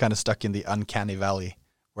 And so they kind of stuck in the uncanny valley,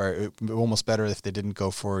 where it would be almost better if they didn't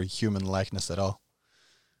go for human likeness at all.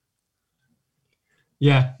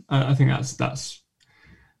 Yeah, I think that's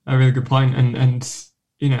a really good point. And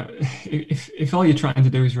you know, if all you're trying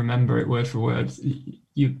to do is remember it word for word,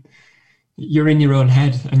 you're in your own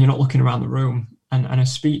head and you're not looking around the room. And a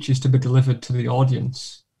speech is to be delivered to the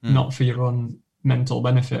audience, not for your own mental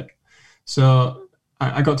benefit. So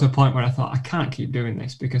I got to a point where I thought, I can't keep doing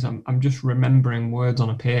this because I'm just remembering words on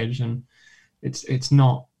a page, and it's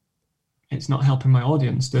not helping my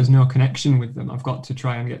audience. There's no connection with them. I've got to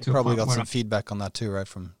try and get to probably a point got where some feedback on that too, right,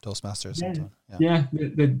 from Toastmasters.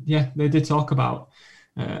 They did talk about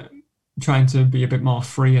trying to be a bit more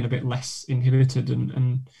free and a bit less inhibited,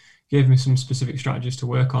 and gave me some specific strategies to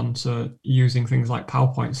work on. So using things like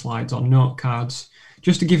PowerPoint slides or note cards,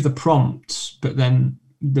 just to give the prompts, but then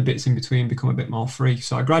the bits in between become a bit more free.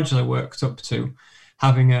 So I gradually worked up to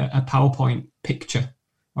having a PowerPoint picture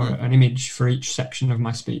or an image for each section of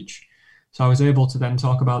my speech. So I was able to then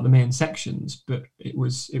talk about the main sections, but it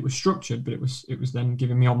was structured, but it was then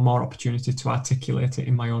giving me more opportunity to articulate it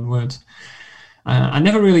in my own words. I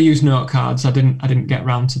never really used note cards. I didn't get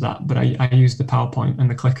round to that, but I used the PowerPoint and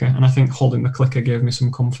the clicker, and I think holding the clicker gave me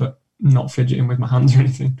some comfort, not fidgeting with my hands or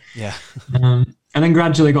anything. Yeah. And then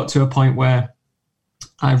gradually got to a point where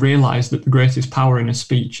I realized that the greatest power in a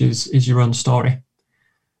speech is your own story.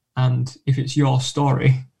 And if it's your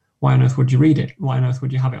story, why on earth would you read it? Why on earth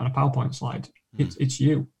would you have it on a PowerPoint slide? It's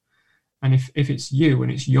you. And if it's you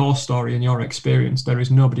and it's your story and your experience, there is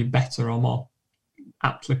nobody better or more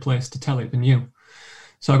aptly placed to tell it than you.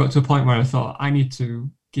 So I got to a point where I thought, I need to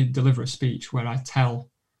deliver a speech where I tell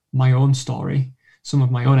my own story, some of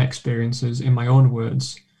my own experiences in my own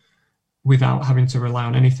words, without having to rely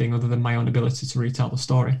on anything other than my own ability to retell the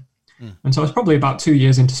story. And so I was probably about 2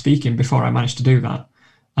 years into speaking before I managed to do that.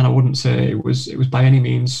 And I wouldn't say it was by any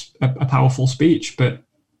means a powerful speech, but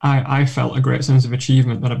I felt a great sense of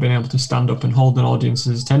achievement that I've been able to stand up and hold an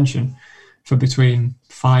audience's attention for between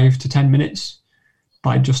 5 to 10 minutes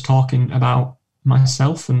by just talking about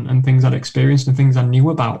myself and things I'd experienced and things I knew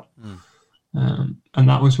about. And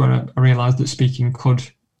that was where I realized that speaking could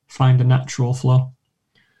find a natural flow.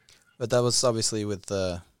 But that was obviously with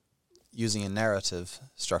using a narrative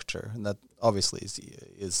structure, and that obviously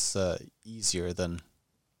is easier than,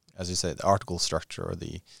 as you say, the article structure or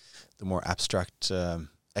the more abstract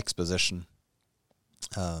exposition.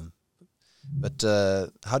 But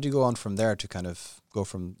how do you go on from there to kind of go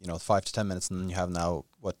from 5 to 10 minutes, and then you have now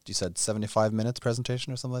what you said 75 minutes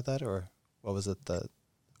presentation or something like that, or what was it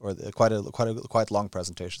quite long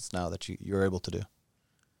presentations now that you're able to do?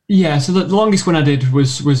 Yeah, so the longest one I did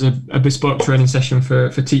was a bespoke training session for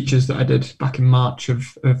teachers that I did back in March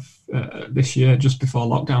of this year, just before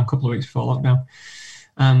lockdown, a couple of weeks before lockdown,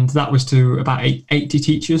 and that was to about 80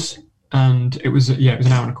 teachers, and it was an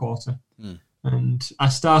hour and a quarter. And I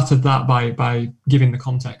started that by giving the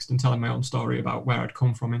context and telling my own story about where I'd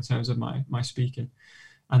come from in terms of my speaking,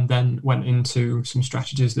 and then went into some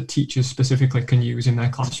strategies that teachers specifically can use in their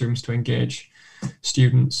classrooms to engage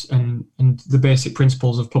students, and the basic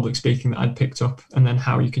principles of public speaking that I'd picked up, and then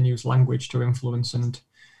how you can use language to influence and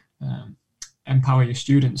empower your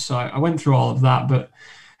students. So I went through all of that, but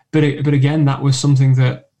again, that was something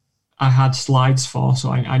that I had slides for, so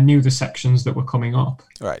I knew the sections that were coming up.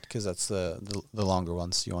 Right, because that's the longer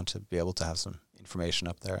ones. You want to be able to have some information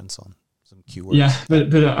up there and so on, some keywords. Yeah,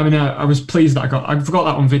 but I mean, I was pleased that I've got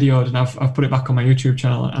that one videoed, and I've put it back on my YouTube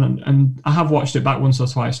channel, and I have watched it back once or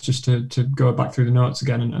twice just to go back through the notes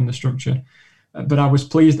again and the structure. But I was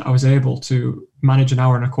pleased that I was able to manage an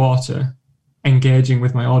hour and a quarter, engaging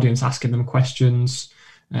with my audience, asking them questions,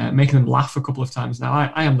 making them laugh a couple of times. Now,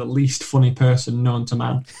 I am the least funny person known to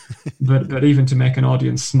man, but even to make an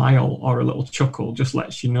audience smile or a little chuckle just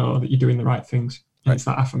lets you know that you're doing the right things. And it's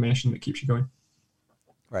that affirmation that keeps you going.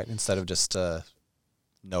 Right, instead of just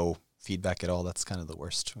no feedback at all. That's kind of the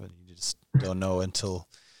worst. When you just don't know until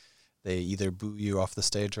they either boo you off the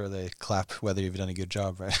stage or they clap whether you've done a good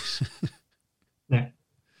job, right? Yeah.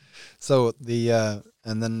 So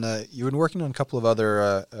and then you've been working on a couple of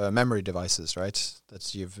other memory devices, right?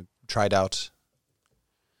 That you've tried out.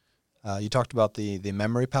 You talked about the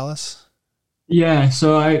Memory Palace. Yeah.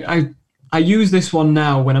 So I use this one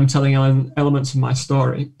now when I'm telling elements of my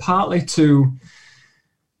story, partly to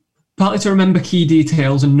remember key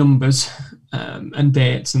details and numbers and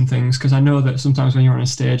dates and things, because I know that sometimes when you're on a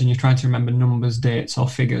stage and you're trying to remember numbers, dates, or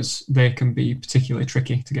figures, they can be particularly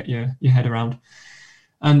tricky to get your head around.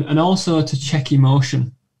 And also to check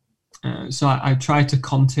emotion. So I try to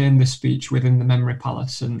contain the speech within the Memory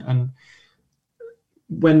Palace. And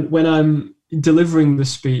when I'm delivering the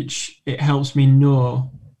speech, it helps me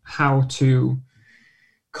know how to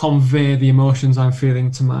convey the emotions I'm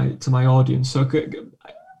feeling to my audience. So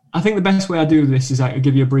I think the best way I do this is I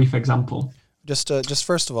give you a brief example. Just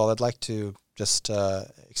first of all, I'd like to just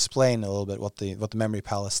explain a little bit what the Memory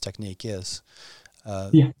Palace technique is.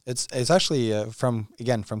 It's actually from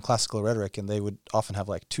classical rhetoric, and they would often have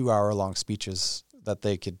like 2-hour-long speeches that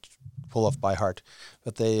they could pull off by heart.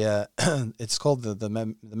 But they it's called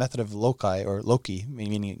the method of loci, or loci,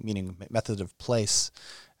 meaning method of place.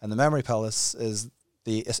 And the Memory Palace is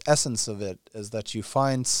the essence of it is that you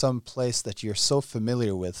find some place that you're so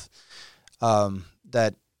familiar with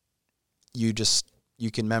that you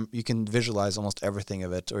can visualize almost everything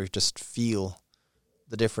of it, or just feel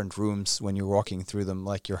the different rooms when you're walking through them,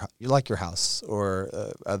 like your house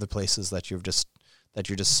or other places that you're just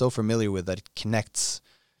so familiar with that it connects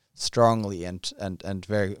strongly and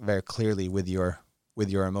very, very clearly with your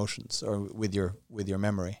emotions or with your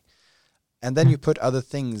memory. And then you put other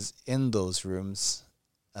things in those rooms,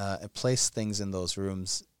 place things in those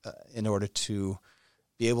rooms in order to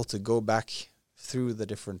be able to go back through the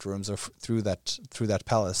different rooms or through that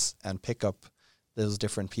palace and pick up those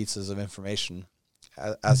different pieces of information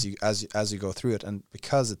as you go through it. And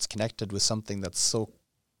because it's connected with something that's so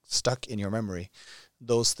stuck in your memory,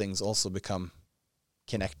 those things also become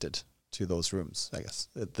connected to those rooms, I guess.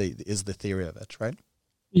 Is the theory of it, right?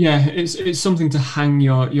 Yeah, it's something to hang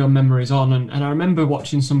your memories on. And I remember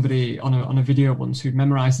watching somebody on a video once who'd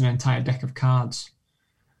memorized an entire deck of cards.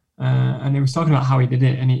 And he was talking about how he did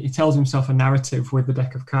it, and he tells himself a narrative with the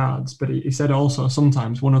deck of cards. But he said also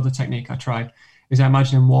sometimes one other technique I tried is I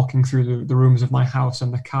imagine him walking through the rooms of my house,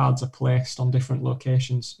 and the cards are placed on different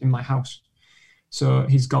locations in my house. So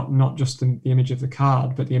he's got not just the image of the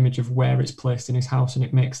card, but the image of where it's placed in his house, and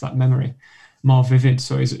it makes that memory more vivid.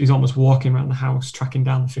 So he's almost walking around the house, tracking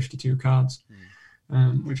down the 52 cards,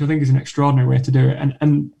 which I think is an extraordinary way to do it.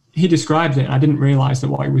 And he described it, and I didn't realize that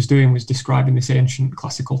what he was doing was describing this ancient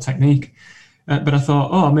classical technique. But I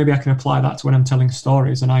thought, maybe I can apply that to when I'm telling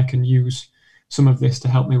stories, and I can use some of this to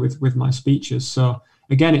help me with my speeches. So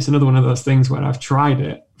again, it's another one of those things where I've tried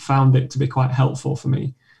it, found it to be quite helpful for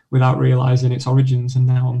me without realizing its origins. And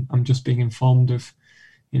now I'm just being informed of,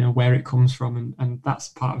 where it comes from. And that's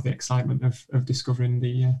part of the excitement of discovering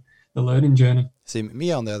the learning journey. See,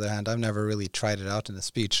 me on the other hand, I've never really tried it out in a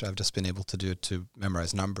speech. I've just been able to do it to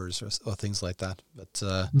memorize numbers or things like that.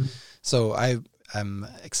 But so I'm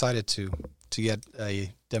excited to get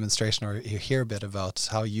a demonstration or hear a bit about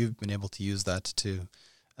how you've been able to use that to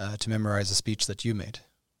memorize a speech that you made.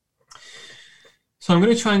 So I'm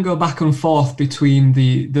going to try and go back and forth between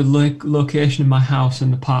the location of my house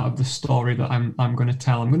and the part of the story that I'm going to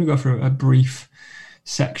tell. I'm going to go for a brief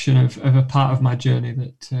section of a part of my journey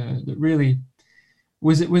that really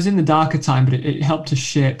was in the darker time, but it helped to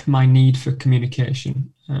shape my need for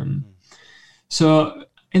communication. So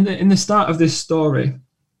in the start of this story,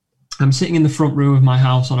 I'm sitting in the front room of my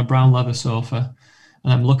house on a brown leather sofa,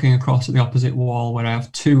 and I'm looking across at the opposite wall where I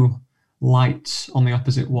have 2 lights on the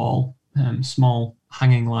opposite wall, small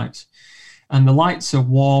hanging lights. And the lights are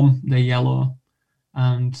warm, they're yellow,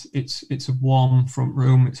 and it's a warm front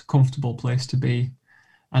room. It's a comfortable place to be.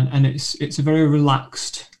 And it's a very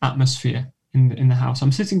relaxed atmosphere in the house.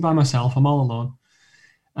 I'm sitting by myself, I'm all alone.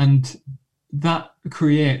 And that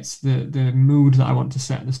creates the mood that I want to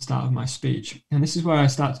set at the start of my speech. And this is where I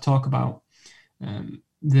start to talk about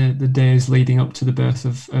the days leading up to the birth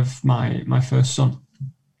of my first son.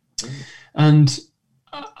 And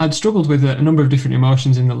I'd struggled with a number of different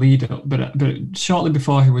emotions in the lead up, but shortly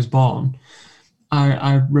before he was born,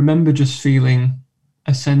 I remember just feeling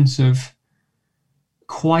a sense of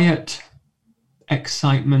quiet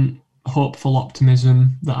excitement, hopeful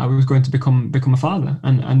optimism that I was going to become a father,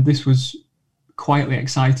 and this was quietly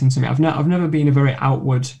exciting to me. I've never been a very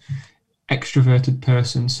outward, extroverted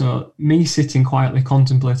person, so me sitting quietly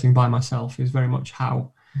contemplating by myself is very much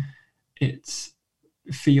how it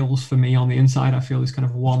feels for me on the inside. I feel this kind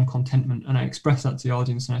of warm contentment, and I express that to the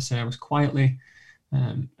audience, and I say I was quietly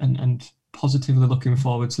and positively looking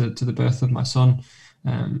forward to the birth of my son.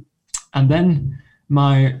 And then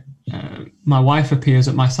my wife appears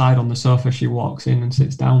at my side on the sofa. She walks in and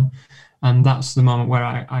sits down, and that's the moment where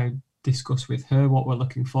I discuss with her what we're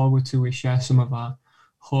looking forward to. We share some of our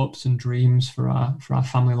hopes and dreams for our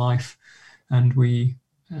family life, and we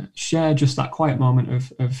share just that quiet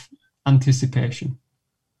moment of anticipation.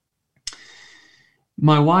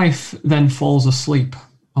 My wife then falls asleep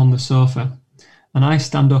on the sofa, and I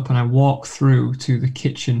stand up and I walk through to the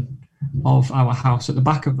kitchen of our house. At the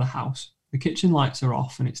back of the house, the kitchen lights are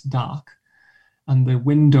off and it's dark, and the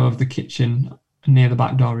window of the kitchen near the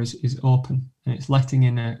back door is open, and it's letting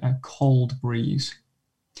in a cold breeze.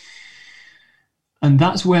 And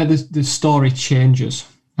that's where the story changes.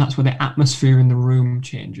 That's where the atmosphere in the room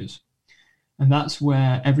changes. And that's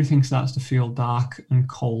where everything starts to feel dark and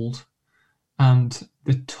cold. And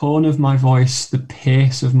the tone of my voice, the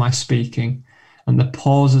pace of my speaking, and the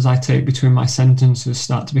pauses I take between my sentences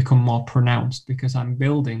start to become more pronounced, because I'm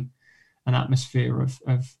building an atmosphere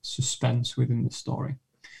of suspense within the story.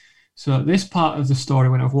 So at this part of the story,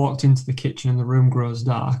 when I've walked into the kitchen and the room grows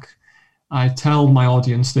dark, I tell my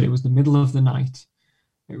audience that it was the middle of the night.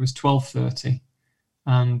 It was 12:30,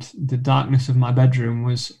 and the darkness of my bedroom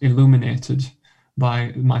was illuminated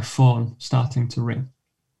by my phone starting to ring.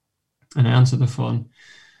 And I answered the phone,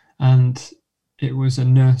 and it was a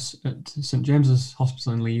nurse at St. James's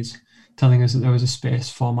Hospital in Leeds telling us that there was a space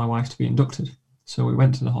for my wife to be inducted. So we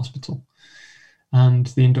went to the hospital, and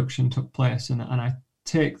the induction took place, and I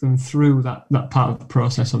take them through that part of the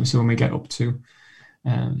process, obviously, when we get up to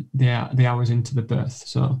the hours into the birth.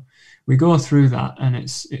 So we go through that, and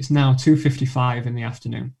it's now 2:55 in the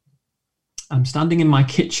afternoon. I'm standing in my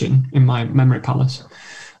kitchen in my memory palace,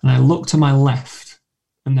 and I look to my left,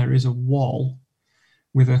 and there is a wall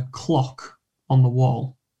with a clock on the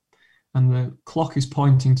wall, and the clock is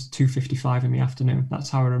pointing to 2:55 in the afternoon. That's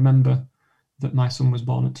how I remember that my son was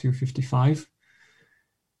born at 2:55.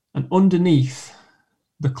 And underneath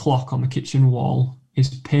the clock on the kitchen wall is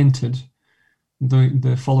painted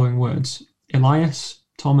the following words: Elias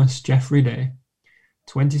Thomas Jeffrey Day,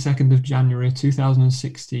 22nd of January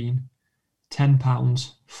 2016, 10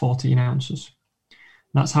 pounds 14 ounces.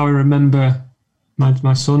 That's how I remember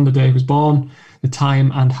my son, the day he was born, the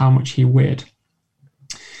time, and how much he weighed.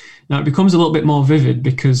 Now it becomes a little bit more vivid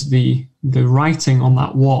because the writing on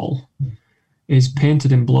that wall is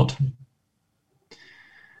painted in blood.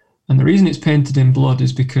 And the reason it's painted in blood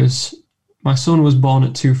is because my son was born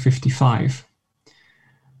at 2:55,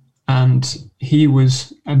 and he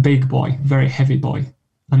was a big boy, very heavy boy.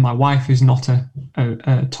 And my wife is not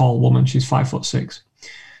a tall woman; she's 5'6".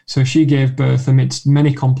 So she gave birth amidst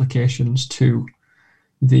many complications to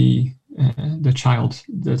the child,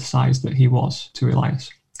 the size that he was, to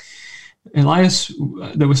Elias. Elias,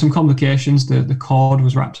 there were some complications. The cord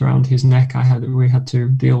was wrapped around his neck. We had to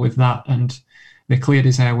deal with that, and they cleared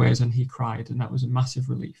his airways, and he cried, and that was a massive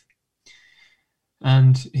relief.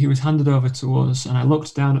 And he was handed over to us, and I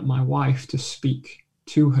looked down at my wife to speak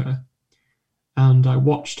to her, and I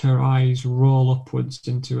watched her eyes roll upwards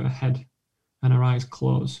into her head, and her eyes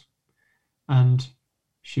close, and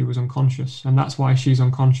she was unconscious. And that's why she's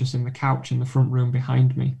unconscious in the couch in the front room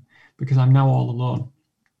behind me, because I'm now all alone.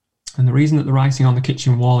 And the reason that the writing on the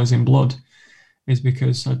kitchen wall is in blood is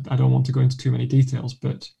because I don't want to go into too many details,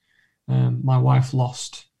 but my wife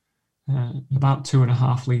lost about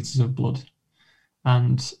 2.5 litres of blood.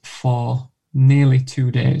 And for nearly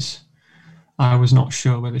 2 days, I was not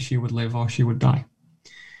sure whether she would live or she would die.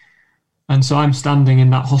 And so I'm standing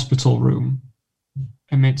in that hospital room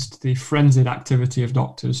amidst the frenzied activity of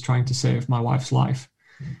doctors trying to save my wife's life.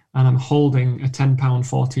 And I'm holding a 10 pound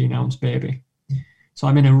 14 ounce baby. So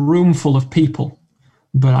I'm in a room full of people,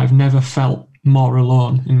 but I've never felt more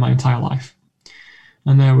alone in my entire life.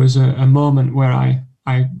 And there was a moment where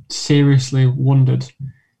I seriously wondered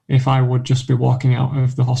if I would just be walking out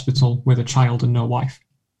of the hospital with a child and no wife.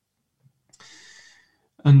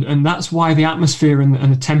 And that's why the atmosphere and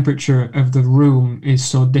the temperature of the room is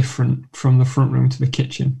so different from the front room to the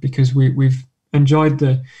kitchen, because we've enjoyed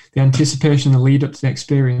the anticipation, the lead up to the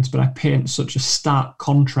experience, but I paint such a stark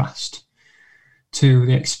contrast to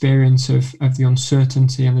the experience of the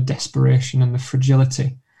uncertainty and the desperation and the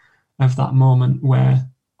fragility of that moment where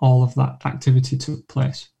all of that activity took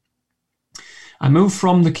place. I move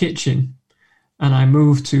from the kitchen and I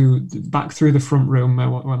move back through the front room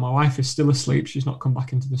where my wife is still asleep. She's not come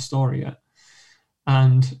back into the story yet.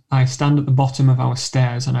 And I stand at the bottom of our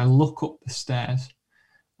stairs and I look up the stairs,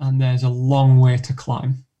 and there's a long way to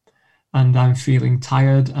climb. And I'm feeling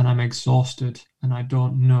tired and I'm exhausted, and I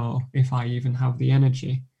don't know if I even have the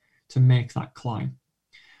energy to make that climb.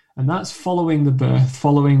 And that's following the birth,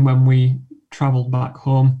 following when we traveled back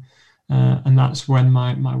home. And that's when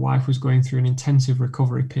my wife was going through an intensive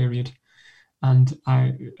recovery period. And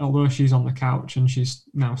although she's on the couch and she's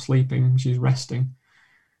now sleeping, she's resting,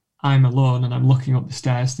 I'm alone and I'm looking up the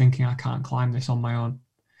stairs thinking I can't climb this on my own.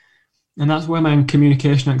 And that's where my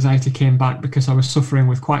communication anxiety came back, because I was suffering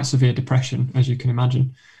with quite severe depression, as you can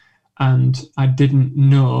imagine. And I didn't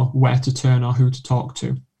know where to turn or who to talk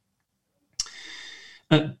to.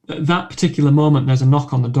 At that particular moment, there's a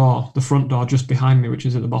knock on the door, the front door just behind me, which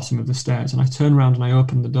is at the bottom of the stairs. And I turn around and I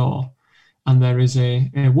open the door, and there is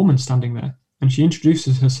a woman standing there. And she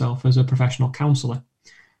introduces herself as a professional counsellor.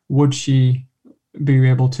 Would she be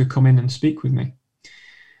able to come in and speak with me?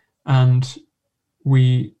 And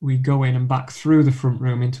we go in and back through the front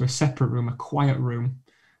room into a separate room, a quiet room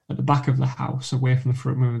at the back of the house, away from the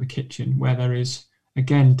front room of the kitchen, where there is,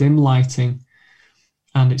 again, dim lighting,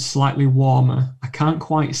 and it's slightly warmer. I can't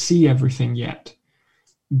quite see everything yet,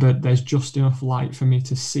 but there's just enough light for me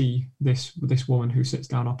to see this woman who sits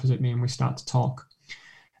down opposite me, and we start to talk.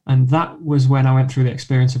 And that was when I went through the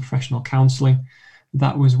experience of professional counselling.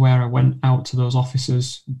 That was where I went out to those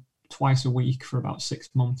offices twice a week for about 6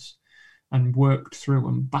 months and worked through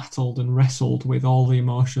and battled and wrestled with all the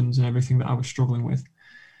emotions and everything that I was struggling with.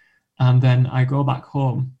 And then I go back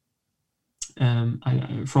home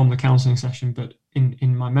from the counselling session, but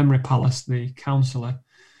in my memory palace, the counsellor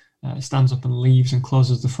stands up and leaves and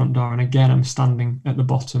closes the front door. And again, I'm standing at the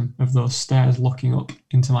bottom of those stairs looking up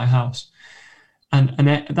into my house. And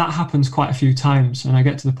that happens quite a few times. And I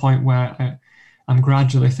get to the point where I'm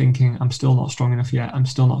gradually thinking, I'm still not strong enough yet. I'm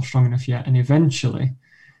still not strong enough yet. And eventually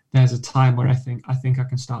there's a time where I think I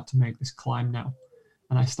can start to make this climb now.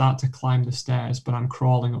 And I start to climb the stairs, but I'm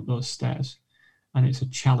crawling up those stairs. And it's a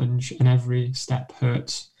challenge, and every step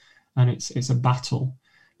hurts, and it's a battle.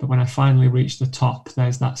 But when I finally reach the top,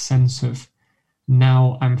 there's that sense of,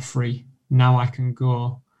 now I'm free. Now I can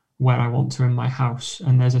go where I want to in my house.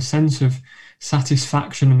 And there's a sense of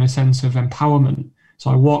satisfaction and a sense of empowerment.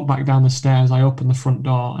 So I walk back down the stairs, I open the front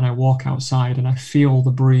door, and I walk outside, and I feel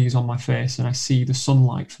the breeze on my face, and I see the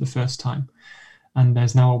sunlight for the first time. And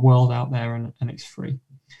there's now a world out there, and it's free.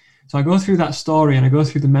 So I go through that story, and I go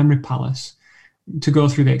through the memory palace to go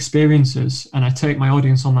through the experiences, and I take my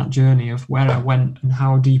audience on that journey of where I went and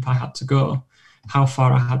how deep I had to go, how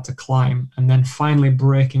far I had to climb, and then finally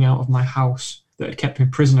breaking out of my house that had kept me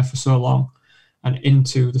prisoner for so long and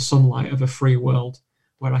into the sunlight of a free world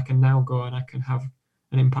where I can now go and I can have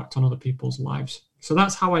an impact on other people's lives. So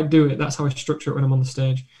that's how I do it. That's how I structure it when I'm on the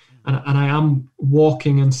stage. And I am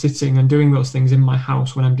walking and sitting and doing those things in my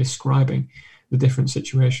house when I'm describing the different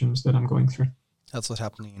situations that I'm going through. That's what's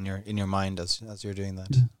happening in your mind as you're doing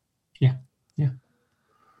that. Yeah.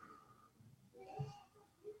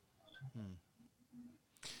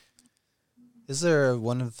 Is there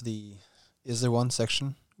one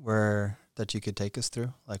section that you could take us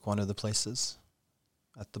through, like one of the places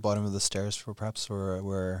at the bottom of the stairs, for perhaps,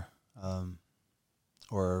 or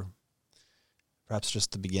perhaps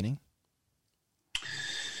just the beginning?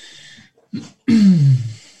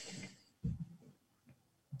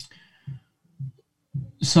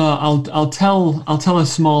 So I'll tell a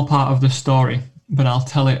small part of the story, but I'll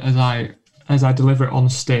tell it as I deliver it on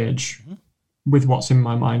stage, with what's in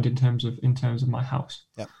my mind in terms of my house.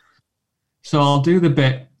 Yeah. So I'll do the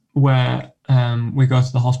bit where we go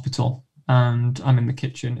to the hospital and I'm in the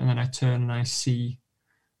kitchen, and then I turn and I see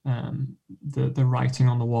the writing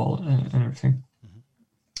on the wall and everything.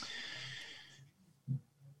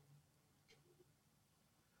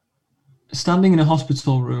 Standing in a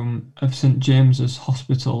hospital room of St. James's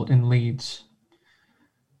Hospital in Leeds,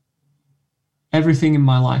 everything in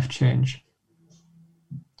my life changed.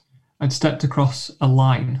 I'd stepped across a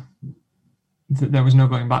line that there was no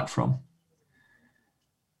going back from.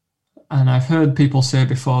 And I've heard people say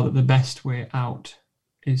before that the best way out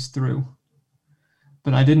is through.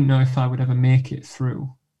 But I didn't know if I would ever make it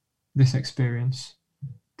through this experience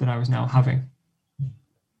that I was now having.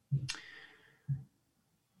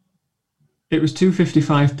 It was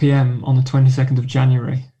 2:55 p.m. on the 22nd of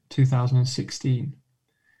January 2016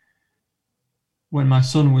 when my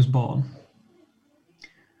son was born.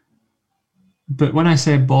 But when I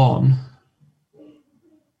say born,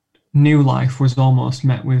 new life was almost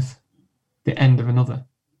met with the end of another.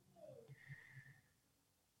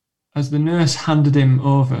 As the nurse handed him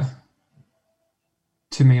over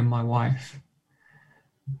to me and my wife,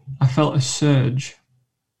 I felt a surge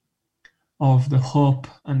of the hope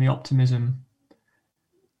and the optimism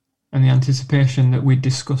and the anticipation that we'd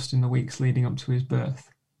discussed in the weeks leading up to his birth.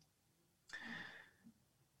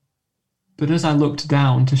 But as I looked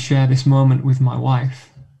down to share this moment with my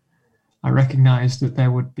wife, I recognized that there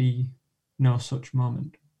would be no such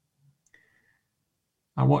moment.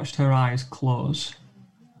 I watched her eyes close,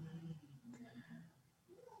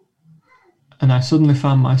 and I suddenly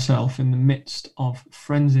found myself in the midst of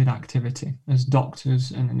frenzied activity as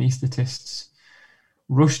doctors and anaesthetists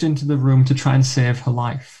rushed into the room to try and save her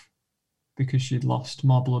life because she'd lost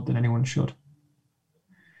more blood than anyone should.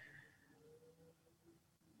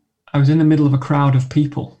 I was in the middle of a crowd of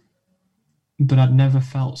people, but I'd never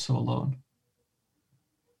felt so alone.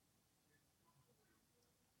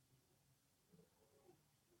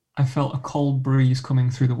 I felt a cold breeze coming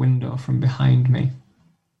through the window from behind me.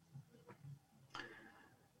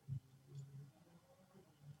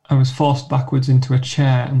 I was forced backwards into a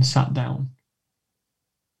chair and sat down,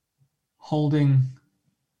 holding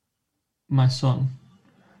my son.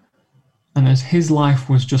 And as his life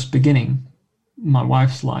was just beginning, my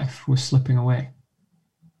wife's life was slipping away.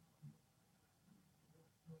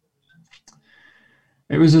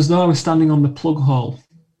 It was as though I was standing on the plug hole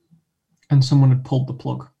and someone had pulled the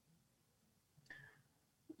plug,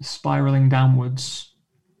 spiraling downwards,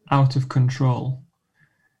 out of control,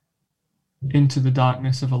 into the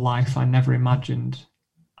darkness of a life I never imagined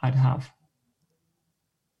I'd have.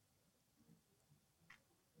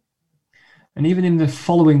 And even in the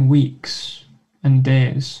following weeks and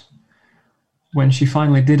days, when she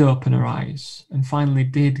finally did open her eyes and finally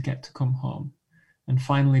did get to come home and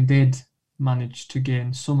finally did manage to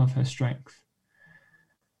gain some of her strength,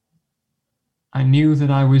 I knew that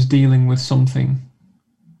I was dealing with something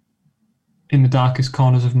in the darkest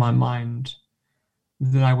corners of my mind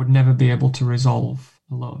that I would never be able to resolve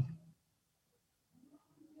alone.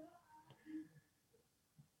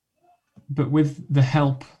 But with the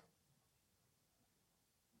help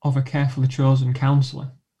of a carefully chosen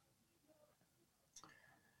counsellor,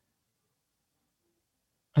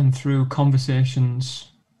 and through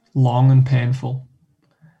conversations long and painful,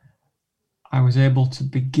 I was able to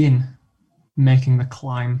begin making the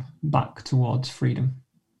climb back towards freedom.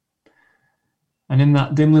 And in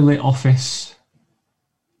that dimly lit office,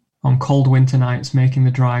 on cold winter nights, making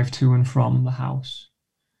the drive to and from the house,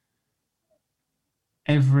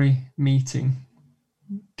 every meeting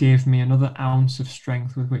gave me another ounce of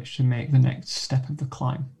strength with which to make the next step of the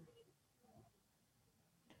climb.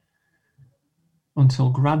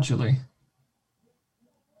 Until gradually,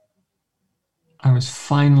 I was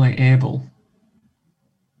finally able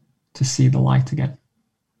to see the light again.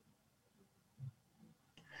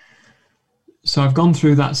 So I've gone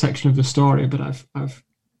through that section of the story, but I've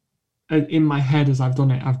in my head as I've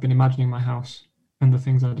done it, I've been imagining my house and the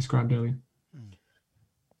things I described earlier.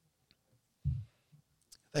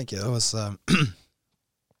 Thank you. That was that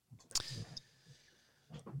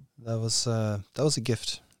was a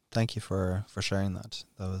gift. Thank you for sharing that.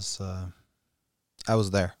 That was I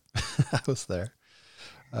was there. I was there.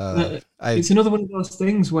 It's another one of those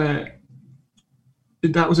things where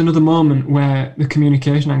that was another moment where the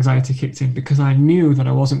communication anxiety kicked in, because I knew that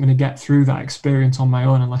I wasn't going to get through that experience on my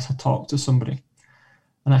own unless I talked to somebody.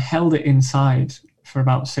 And I held it inside for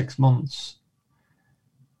about 6 months.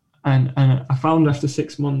 And I found after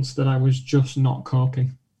 6 months that I was just not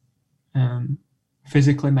coping.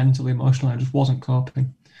 Physically, mentally, emotionally, I just wasn't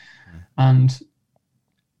coping. And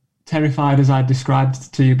terrified as I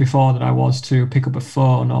described to you before that I was to pick up a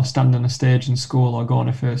phone or stand on a stage in school or go on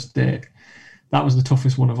a first date, that was the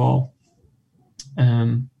toughest one of all.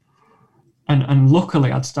 And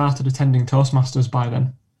luckily I'd started attending Toastmasters by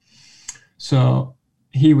then. So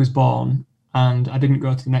he was born and I didn't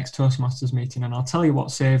go to the next Toastmasters meeting. And I'll tell you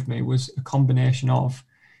what saved me was a combination of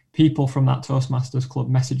people from that Toastmasters club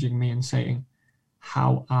messaging me and saying,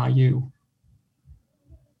 "How are you?"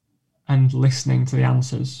 and listening to the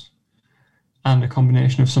answers. And a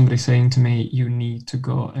combination of somebody saying to me, "You need to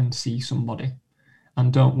go and see somebody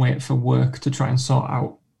and don't wait for work to try and sort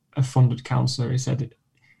out a funded counsellor." He said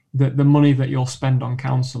that the money that you'll spend on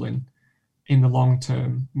counselling in the long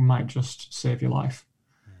term might just save your life.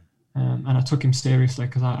 And I took him seriously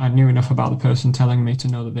because I knew enough about the person telling me to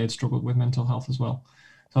know that they'd struggled with mental health as well.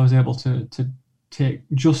 So I was able to take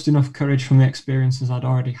just enough courage from the experiences I'd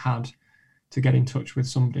already had to get in touch with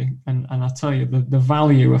somebody. And I tell you, the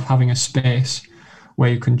value of having a space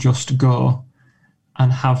where you can just go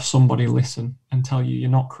and have somebody listen and tell you you're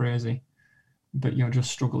not crazy, but you're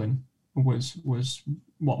just struggling was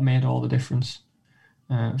what made all the difference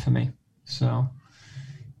for me. So,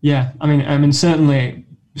 yeah, I mean, certainly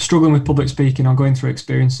struggling with public speaking or going through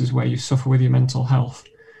experiences where you suffer with your mental health,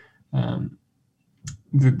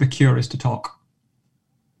 the cure is to talk.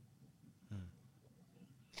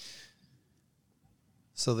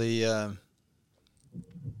 So I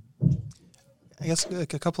guess a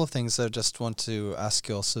couple of things I just want to ask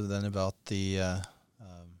you also then about the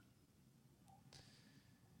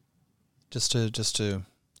just to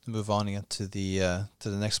move on again to the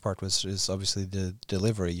next part, which is obviously the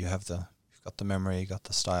delivery. You've got the memory, you got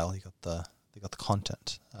the style, you got the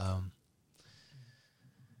content.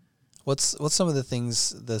 What's some of the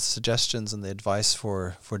things, the suggestions and the advice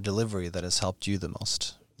for delivery that has helped you the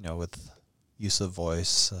most? With use of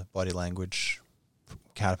voice, body language,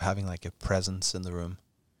 kind of having like a presence in the room.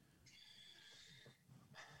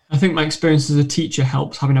 I think my experience as a teacher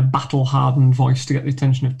helps, having a battle-hardened voice to get the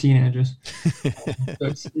attention of teenagers.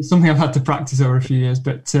 It's something I've had to practice over a few years.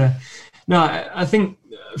 But no, I think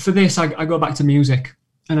for this, I go back to music.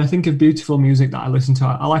 And I think of beautiful music that I listen to.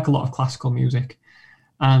 I like a lot of classical music.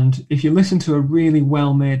 And if you listen to a really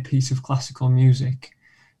well-made piece of classical music,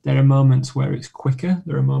 there are moments where it's quicker.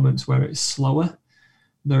 There are moments where it's slower.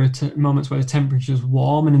 There are moments where the temperature is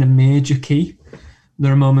warm and in a major key.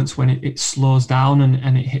 There are moments when it slows down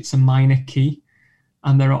and it hits a minor key.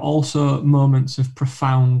 And there are also moments of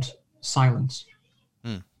profound silence.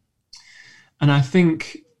 Mm. And I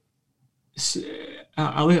think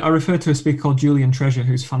I refer to a speaker called Julian Treasure,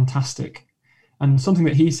 who's fantastic. And something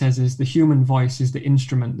that he says is the human voice is the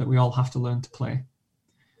instrument that we all have to learn to play.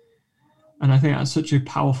 And I think that's such a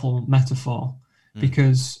powerful metaphor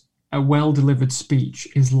because a well-delivered speech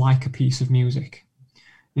is like a piece of music.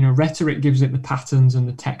 Rhetoric gives it the patterns and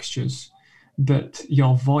the textures, but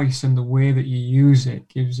your voice and the way that you use it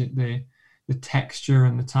gives it the texture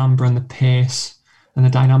and the timbre and the pace and the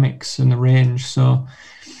dynamics and the range. So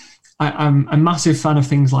I'm a massive fan of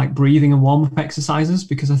things like breathing and warm-up exercises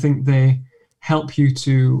because I think they help you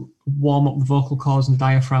to warm up the vocal cords and the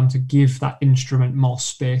diaphragm to give that instrument more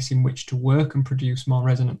space in which to work and produce more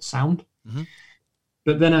resonant sound. Mm-hmm.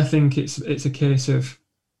 But then I think it's a case of,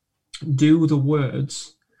 do the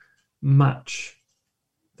words match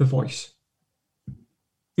the voice?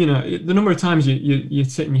 The number of times you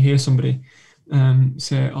sit and you hear somebody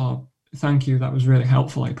say, "Oh, thank you, that was really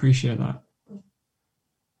helpful, I appreciate that."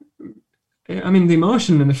 I mean, the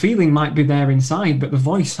emotion and the feeling might be there inside, but the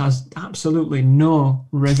voice has absolutely no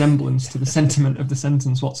resemblance to the sentiment of the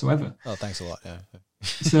sentence whatsoever. Oh, thanks a lot. Yeah.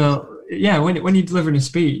 So, yeah, when you're delivering a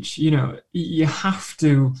speech, you have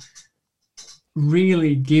to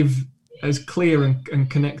really give as clear and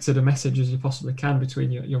connected a message as you possibly can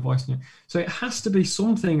between your voice and so it has to be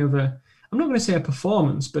something of I'm not going to say a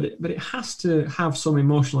performance, but it has to have some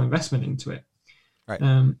emotional investment into it. Right.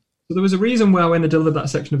 So there was a reason why when I delivered that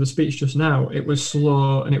section of the speech just now, it was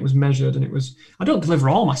slow and it was measured and I don't deliver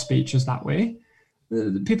all my speeches that way.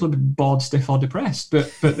 People are bored, stiff or depressed, but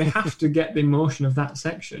they have to get the emotion of that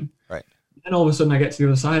section. Right. And all of a sudden I get to the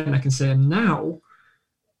other side and I can say, now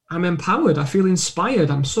I'm empowered. I feel inspired.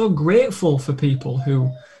 I'm so grateful for people who,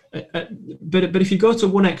 but if you go to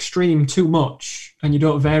one extreme too much and you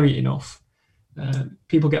don't vary enough,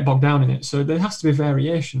 people get bogged down in it. So there has to be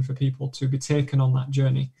variation for people to be taken on that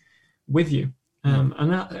journey with you. And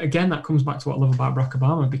that comes back to what I love about Barack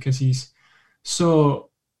Obama, because he's so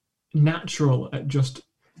natural at just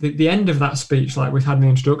the end of that speech, like we've had in the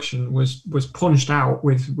introduction, was punched out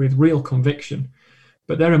with real conviction.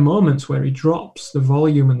 But there are moments where he drops the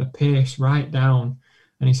volume and the pace right down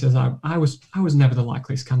and he says, I was never the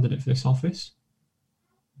likeliest candidate for this office.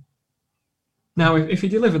 Now, if he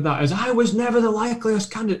delivered that as I was never the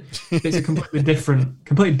likeliest candidate, it's a completely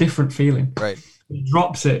different feeling. Right. He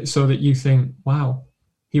drops it so that you think, wow,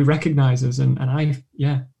 he recognizes and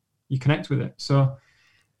you connect with it. So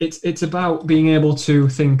it's about being able to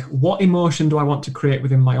think, what emotion do I want to create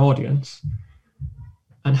within my audience?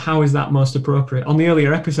 And how is that most appropriate? On the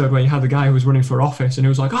earlier episode where you had the guy who was running for office and he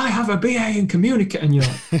was like, I have a BA in communicate. And you're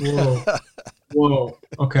like, whoa,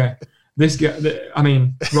 okay. This guy,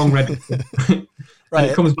 wrong register.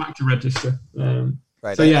 Right. It comes back to register.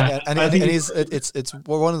 Right. So yeah. And it's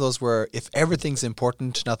one of those where if everything's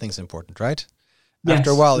important, nothing's important, right? Yes,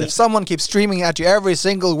 after a while, if someone keeps streaming at you every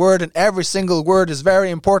single word and every single word is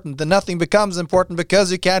very important, then nothing becomes important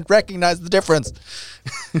because you can't recognize the difference.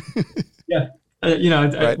 Yeah.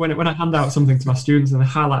 Right. When I hand out something to my students and they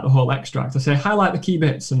highlight the whole extract, I say, highlight the key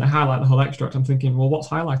bits, and they highlight the whole extract. I'm thinking, well, what's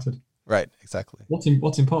highlighted? Right, exactly. What's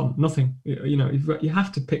important? Nothing. You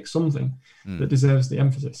have to pick something that deserves the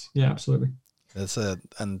emphasis. Yeah, absolutely.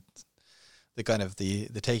 And the kind of the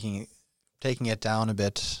taking taking it down a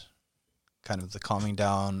bit, kind of the calming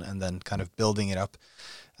down, and then kind of building it up.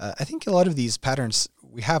 I think a lot of these patterns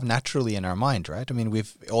we have naturally in our mind, right? I mean,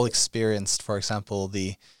 we've all experienced, for example,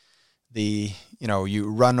 the you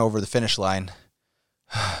run over the finish line,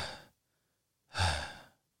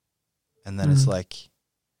 and then it's like,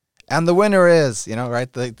 and the winner is,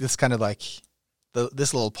 right? This kind of like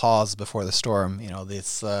this little pause before the storm,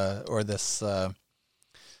 this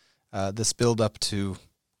this build up to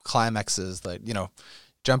climaxes, like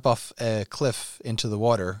jump off a cliff into the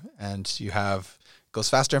water, and you have goes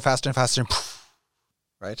faster and faster and faster, and poof,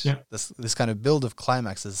 right? Yeah. This kind of build of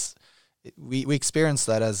climaxes, we experience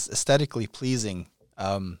that as aesthetically pleasing,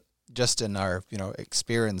 just in our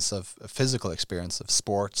experience of physical experience of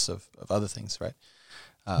sports of other things, right?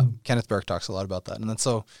 Kenneth Burke talks a lot about that, and then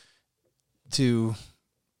so to,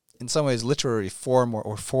 in some ways, literary form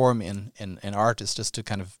or form in art is just to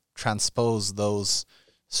kind of transpose those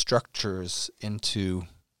structures into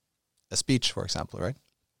a speech, for example, right?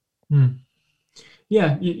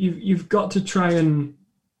 Yeah, you've got to try and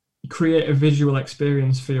create a visual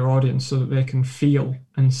experience for your audience so that they can feel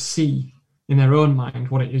and see in their own mind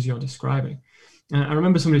what it is you're describing. I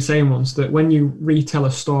remember somebody saying once that when you retell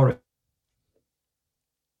a story,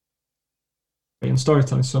 and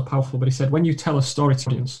storytelling is so powerful, but he said when you tell a story to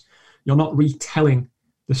an audience, you're not retelling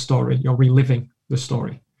the story, you're reliving the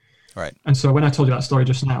story. Right. And so when I told you that story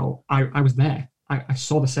just now, I was there. I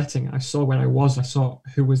saw the setting, I saw where I was, I saw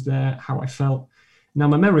who was there, how I felt. Now,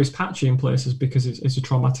 my memory is patchy in places because it's a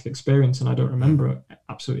traumatic experience and I don't remember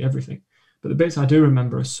absolutely everything. But the bits I do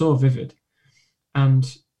remember are so vivid. And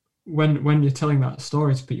when you're telling that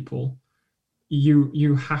story to people,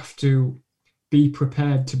 you have to be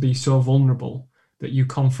prepared to be so vulnerable that you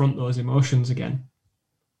confront those emotions again.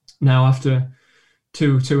 Now, after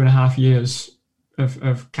 2.5 years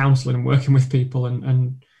of counselling and working with people,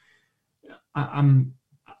 and I'm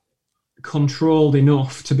controlled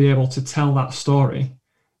enough to be able to tell that story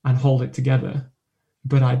and hold it together,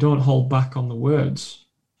 but I don't hold back on the words.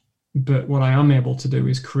 But what I am able to do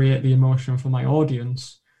is create the emotion for my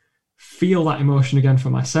audience, feel that emotion again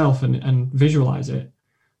for myself and visualize it,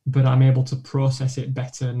 but I'm able to process it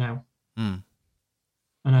better now.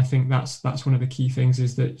 And I think that's one of the key things,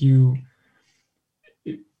 is that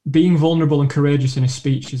being vulnerable and courageous in a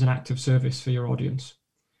speech is an act of service for your audience.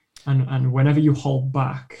 And whenever you hold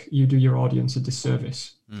back, you do your audience a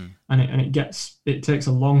disservice. And it takes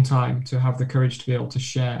a long time to have the courage to be able to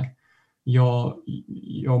share your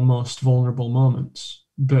most vulnerable moments.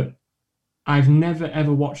 But I've never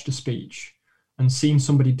ever watched a speech and seen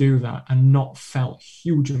somebody do that and not felt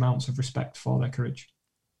huge amounts of respect for their courage.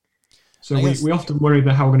 So we often worry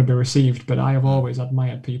about how we're going to be received, but I have always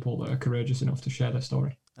admired people that are courageous enough to share their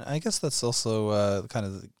story. I guess that's also kind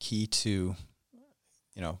of the key to,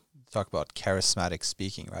 talk about charismatic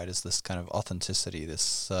speaking, right? Is this kind of authenticity,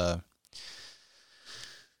 this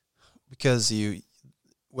because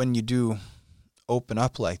when you do open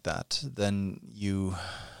up like that, then you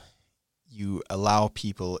allow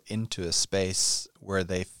people into a space where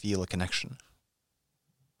they feel a connection,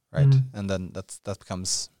 right? And then that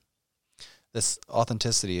becomes this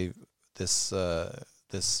authenticity, this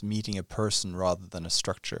meeting a person rather than a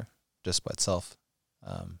structure just by itself,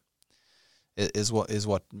 is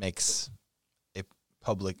what makes a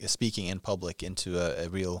speaking in public into a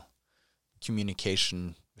real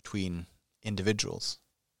communication between individuals,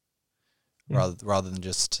 rather than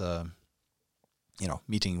just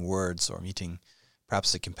meeting words or meeting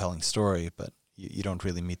perhaps a compelling story, but you don't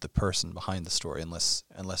really meet the person behind the story unless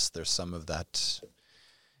there's some of that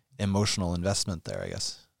emotional investment there, I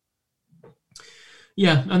guess.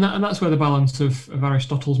 Yeah, and that's where the balance of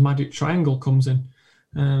Aristotle's magic triangle comes in,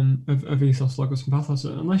 of ethos, logos, and pathos.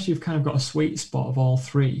 Unless you've kind of got a sweet spot of all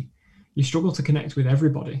three, you struggle to connect with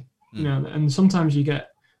everybody. And sometimes you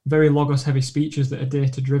get very logos-heavy speeches that are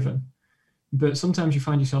data-driven, but sometimes you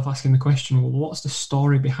find yourself asking the question, well, what's the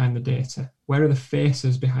story behind the data? Where are the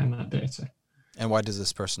faces behind that data? And why does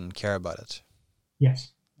this person care about it?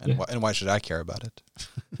 Yes. And why should I care about it?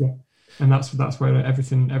 Yeah, and that's where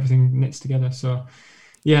everything knits together. So,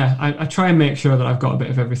 yeah, I try and make sure that I've got a bit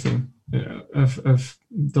of everything, of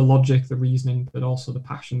the logic, the reasoning, but also the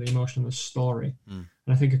passion, the emotion, the story. And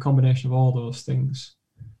I think a combination of all those things.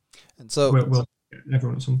 And so, will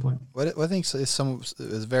everyone at some point. What I think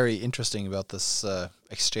is very interesting about this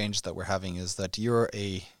exchange that we're having is that you're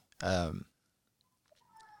a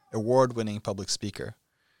award-winning public speaker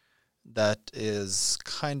that is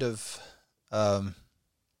kind of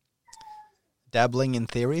dabbling in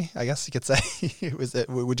theory, I guess you could say.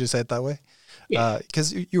 Would you say it that way? Yeah.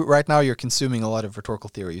 Because you right now you're consuming a lot of rhetorical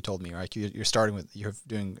theory. You told me, right? You're starting with, you're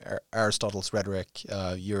doing Aristotle's rhetoric.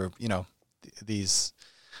 You're these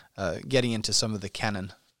getting into some of the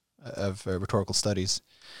canon of rhetorical studies.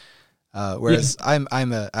 Whereas I'm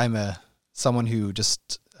a someone who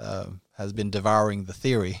just has been devouring the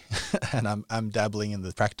theory, and I'm dabbling in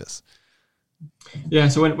the practice. Yeah,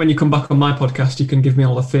 so when you come back on my podcast, you can give me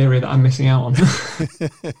all the theory that I'm missing out on.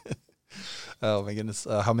 Oh my goodness.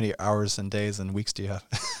 How many hours and days and weeks do you have?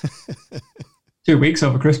 2 weeks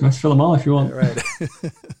over Christmas. Fill them all if you want. Right.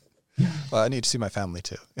 Well, I need to see my family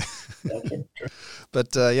too.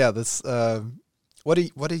 But this. What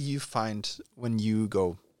do you find when you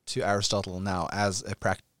go to Aristotle now as a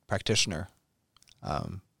practitioner?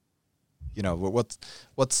 What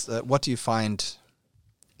do you find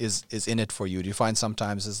is in it for you? Do you find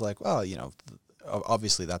sometimes it's like, well,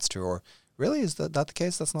 obviously that's true, or really is that the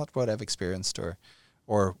case? That's not what I've experienced, or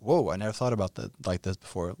whoa, I never thought about that like this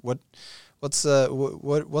before. What's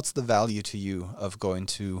the value to you of going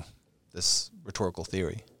to this rhetorical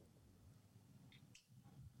theory?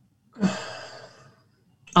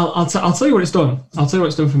 I'll tell you what it's done. I'll tell you what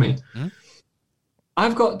it's done for me. Mm-hmm.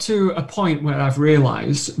 I've got to a point where I've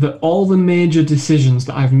realised that all the major decisions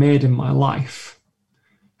that I've made in my life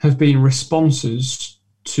have been responses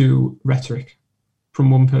to rhetoric from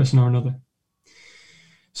one person or another.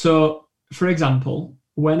 So, for example,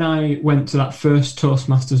 when I went to that first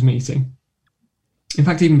Toastmasters meeting, in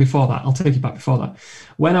fact, even before that, I'll take you back before that.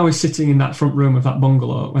 When I was sitting in that front room of that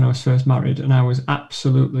bungalow when I was first married, and I was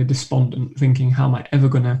absolutely despondent, thinking, how am I ever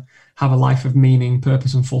going to have a life of meaning,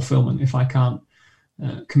 purpose, and fulfillment if I can't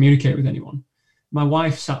communicate with anyone? My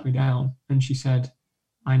wife sat me down and she said,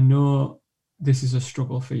 I know this is a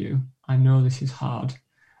struggle for you. I know this is hard.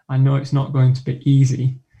 I know it's not going to be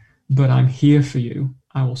easy, but I'm here for you.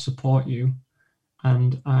 I will support you,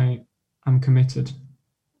 and I am committed.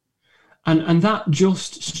 And that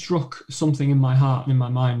just struck something in my heart and in my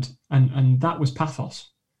mind, and that was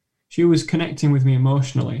pathos. She was connecting with me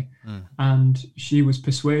emotionally, and she was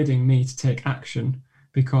persuading me to take action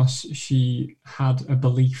because she had a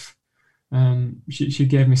belief. She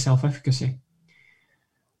gave me self-efficacy.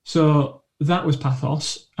 So that was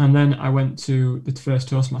pathos. And then I went to the first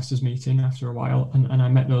Toastmasters meeting after a while, and I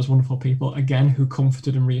met those wonderful people again who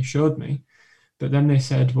comforted and reassured me. But then they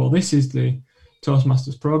said, well, this is the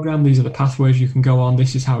Toastmasters program. These are the pathways you can go on.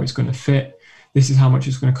 This is how it's going to fit. This is how much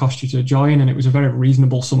it's going to cost you to join. And it was a very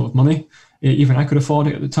reasonable sum of money. Even I could afford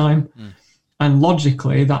it at the time. And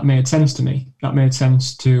logically, that made sense to me. That made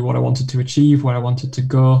sense to what I wanted to achieve, where I wanted to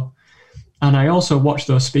go. And I also watched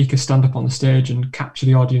those speakers stand up on the stage and capture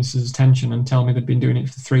the audience's attention and tell me they'd been doing it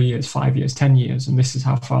for 3 years, 5 years, 10 years, and this is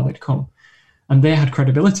how far they'd come. And they had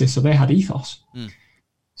credibility, so they had ethos.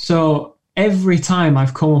 So every time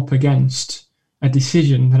I've come up against a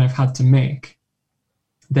decision that I've had to make,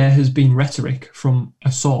 there has been rhetoric from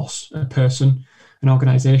a source, a person, an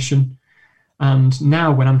organization. And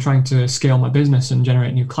now when I'm trying to scale my business and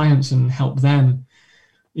generate new clients and help them,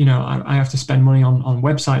 I have to spend money on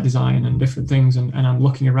website design and different things, and I'm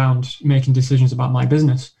looking around making decisions about my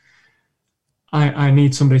business. I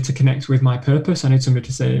need somebody to connect with my purpose. I need somebody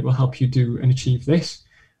to say, we'll help you do and achieve this,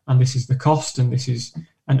 and this is the cost, and this is,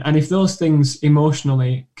 and if those things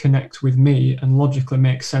emotionally connect with me and logically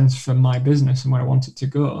make sense for my business and where I want it to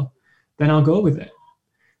go, then I'll go with it.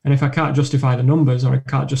 And if I can't justify the numbers, or I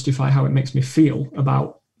can't justify how it makes me feel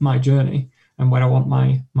about my journey and where I want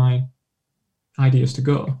my ideas to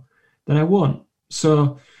go, then I won't.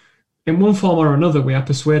 So in one form or another, we are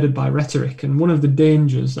persuaded by rhetoric. And one of the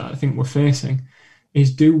dangers that I think we're facing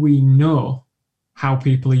is, do we know how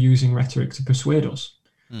people are using rhetoric to persuade us?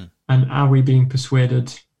 And are we being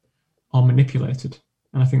persuaded or manipulated?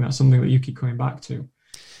 And I think that's something that you keep coming back to.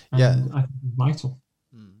 And I think it's vital.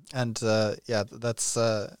 And that's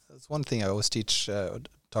one thing I always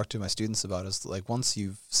talk to my students about, is like, once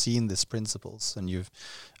you've seen these principles and you've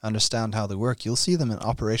understand how they work, you'll see them in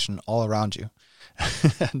operation all around you.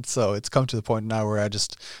 And so it's come to the point now where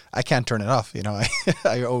I can't turn it off.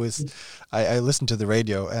 I listen to the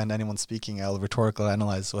radio, and anyone speaking, I'll rhetorically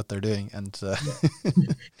analyze what they're doing. And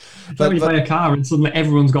when you buy a car and suddenly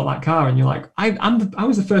everyone's got that car, and you're like, I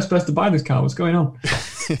was the first person to buy this car. What's going on?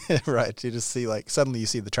 Right. You just see, like, suddenly you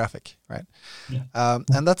see the traffic, right? Yeah.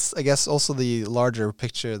 And that's, I guess, also the larger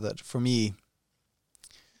picture that, for me,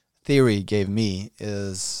 theory gave me,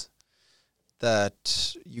 is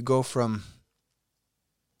that you go from,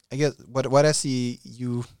 I guess, what I see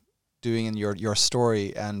you doing in your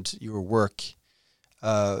story and your work,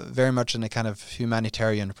 very much in a kind of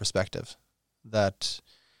humanitarian perspective, that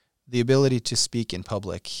the ability to speak in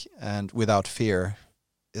public and without fear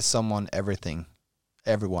is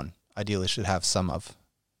everyone ideally should have some of,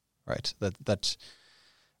 right? That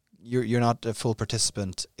you're not a full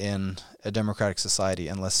participant in a democratic society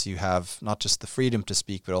unless you have not just the freedom to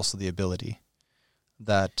speak, but also the ability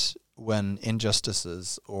that when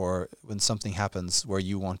injustices or when something happens where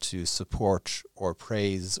you want to support or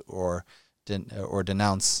praise or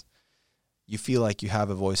denounce, you feel like you have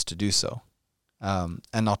a voice to do so, and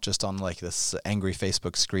not just on like this angry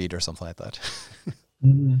Facebook screed or something like that.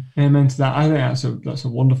 Amen to that. I think that's a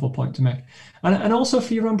wonderful point to make, and also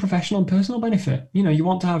for your own professional and personal benefit. You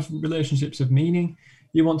want to have relationships of meaning.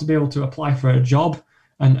 You want to be able to apply for a job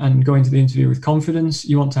and go into the interview with confidence.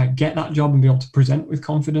 You want to get that job and be able to present with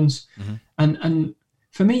confidence. Mm-hmm. And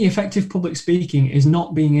for me, effective public speaking is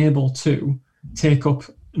not being able to take up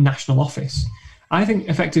national office. I think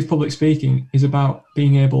effective public speaking is about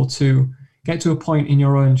being able to get to a point in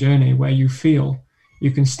your own journey where you feel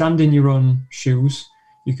you can stand in your own shoes,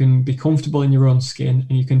 you can be comfortable in your own skin,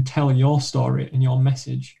 and you can tell your story and your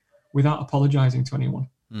message without apologizing to anyone.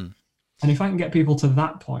 Mm. And if I can get people to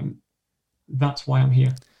that point, that's why I'm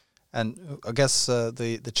here. And I guess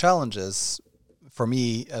the challenge is, for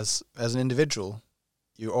me as an individual,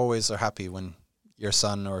 you always are happy when your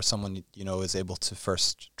son or someone is able to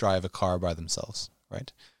first drive a car by themselves,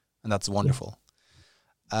 right? And that's wonderful.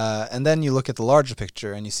 Yeah. And then you look at the larger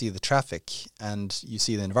picture and you see the traffic and you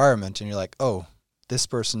see the environment and you're like, oh, this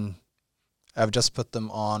person, I've just put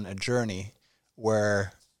them on a journey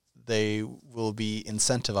where they will be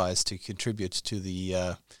incentivized to contribute to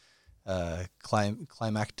the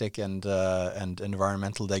climactic and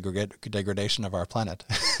environmental degradation of our planet.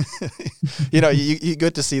 You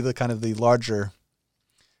get to see the kind of the larger,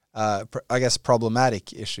 I guess,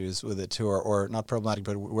 problematic issues with it too, or not problematic,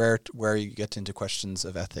 but where you get into questions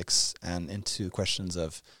of ethics and into questions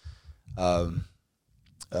of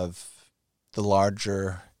the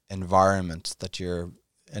larger environment that you're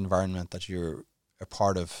a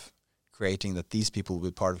part of creating, that these people will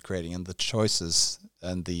be part of creating, and the choices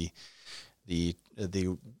and the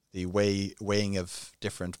weighing of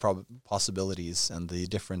different possibilities and the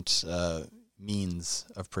different means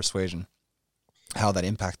of persuasion, how that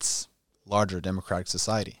impacts larger democratic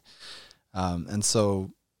society. And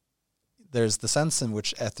so there's the sense in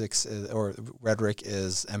which ethics or rhetoric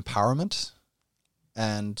is empowerment,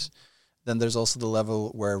 and then there's also the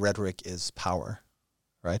level where rhetoric is power,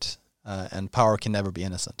 right? And power can never be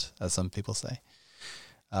innocent, as some people say.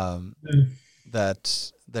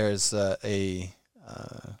 That there's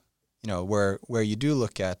where you do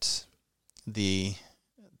look at the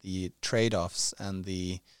trade-offs and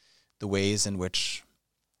the ways in which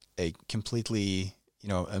a completely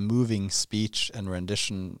a moving speech and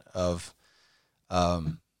rendition of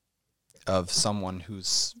someone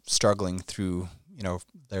who's struggling through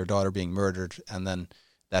their daughter being murdered, and then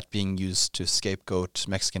that being used to scapegoat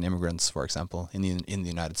Mexican immigrants, for example, in the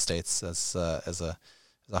United States as a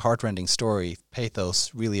heartrending story,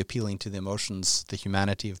 pathos, really appealing to the emotions, the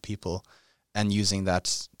humanity of people, and using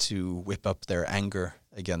that to whip up their anger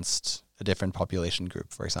against a different population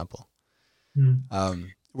group, for example.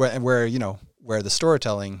 Where the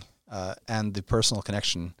storytelling and the personal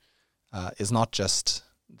connection is not just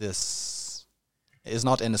this, is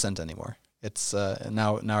not innocent anymore. It's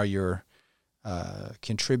now you're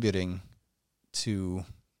contributing to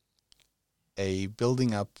a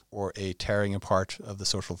building up or a tearing apart of the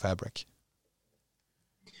social fabric.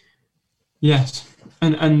 Yes,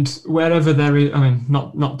 and wherever there is,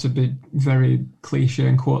 not to be very cliche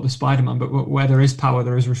and quote the Spider-Man, but where there is power,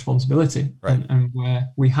 there is responsibility, right. And where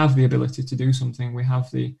we have the ability to do something, we have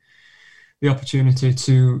the opportunity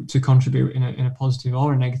to contribute in a positive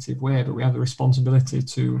or a negative way, but we have the responsibility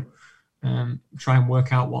to try and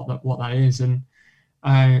work out what that is. And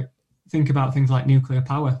I think about things like nuclear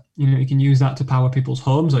power. You can use that to power people's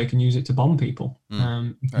homes, or you can use it to bomb people.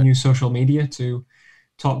 You can use social media to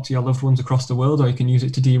talk to your loved ones across the world, or you can use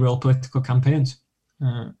it to derail political campaigns.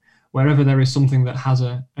 Wherever there is something that has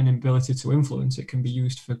an ability to influence, it can be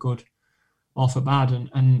used for good or for bad.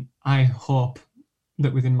 And I hope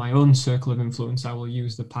that within my own circle of influence, I will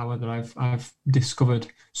use the power that I've discovered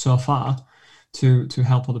so far to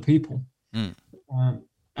help other people.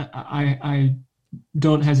 I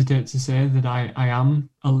don't hesitate to say that I am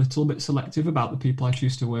a little bit selective about the people I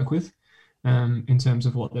choose to work with, in terms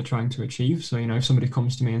of what they're trying to achieve. So, if somebody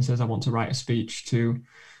comes to me and says, I want to write a speech to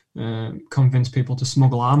convince people to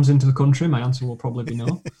smuggle arms into the country, my answer will probably be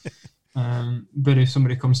no. But if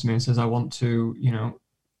somebody comes to me and says, I want to,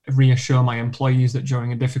 reassure my employees that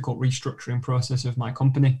during a difficult restructuring process of my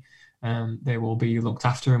company, they will be looked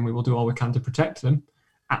after and we will do all we can to protect them,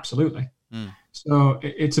 Absolutely. So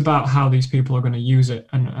it's about how these people are going to use it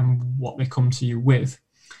and what they come to you with.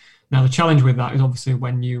 Now, the challenge with that is obviously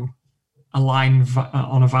when you align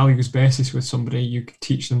on a values basis with somebody, you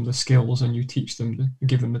teach them the skills and you teach them,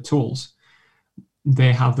 give them the tools.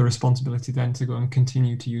 They have the responsibility then to go and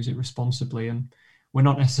continue to use it responsibly. And we're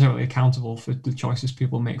not necessarily accountable for the choices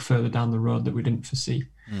people make further down the road that we didn't foresee.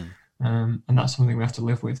 And that's something we have to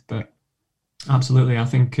live with. But absolutely, I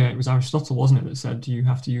think it was Aristotle, wasn't it, that said you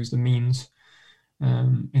have to use the means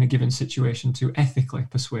in a given situation to ethically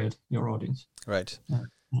persuade your audience. Right.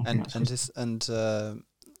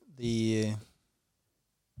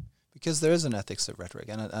 Because there is an ethics of rhetoric,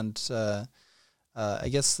 and I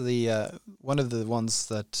guess the one of the ones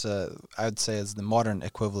that I would say is the modern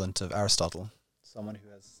equivalent of Aristotle, someone who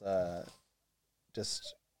has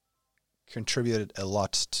just contributed a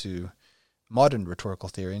lot to modern rhetorical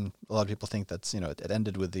theory, and a lot of people think that's it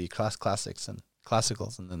ended with the classics and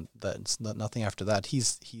classicals, and then that's nothing after that.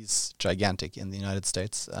 He's gigantic in the United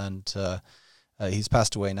States, and he's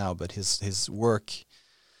passed away now, but his work,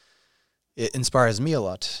 it inspires me a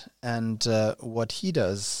lot. And what he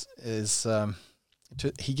does is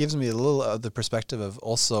he gives me a little of the perspective of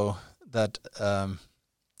also that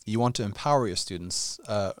you want to empower your students,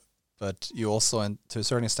 but you also, and to a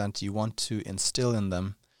certain extent, you want to instill in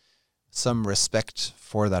them some respect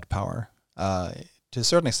for that power. To a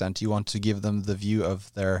certain extent, you want to give them the view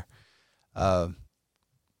of their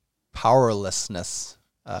powerlessness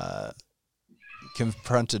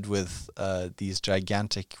confronted with these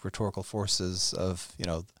gigantic rhetorical forces of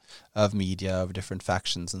media, of different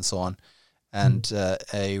factions and so on, and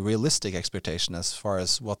a realistic expectation as far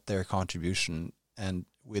as what their contribution and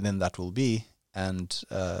within that will be, and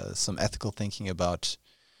some ethical thinking about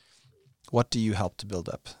what do you help to build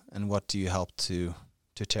up and what do you help to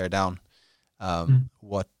tear down.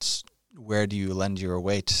 Where do you lend your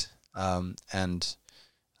weight, and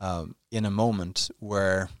in a moment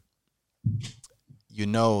where you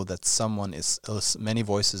know that someone many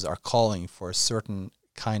voices are calling for a certain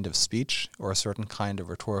kind of speech or a certain kind of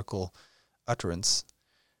rhetorical utterance,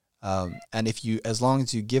 and as long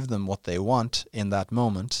as you give them what they want in that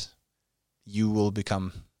moment, you will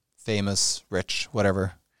become famous, rich,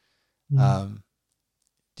 whatever.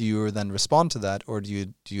 Do you then respond to that, or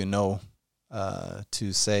do you know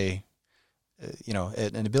to say,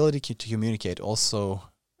 an ability to communicate also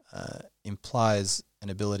implies an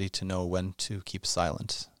ability to know when to keep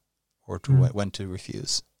silent or to when to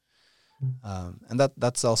refuse. And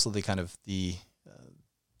that's also the kind of the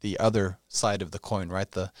other side of the coin,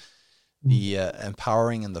 right? The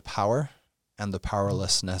empowering and the power and the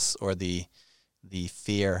powerlessness, or the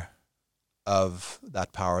fear of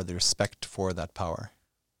that power, the respect for that power.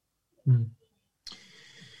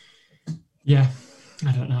 Yeah,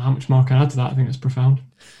 I don't know how much more I can add to that. I think it's profound.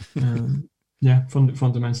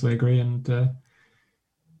 Fundamentally agree. And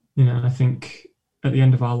I think at the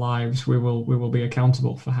end of our lives, we will be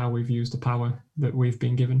accountable for how we've used the power that we've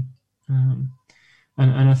been given. And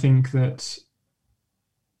I think that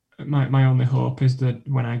my only hope is that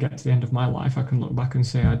when I get to the end of my life, I can look back and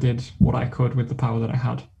say I did what I could with the power that I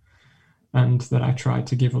had, and that I tried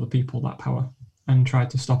to give other people that power and tried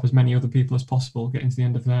to stop as many other people as possible getting to the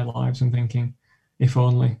end of their lives and thinking, if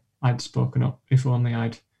only I'd spoken up, if only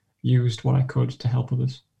I'd used what I could to help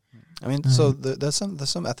others. I mean, so there's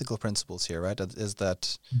some ethical principles here, right? Is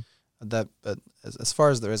that as far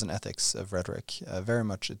as there is an ethics of rhetoric, very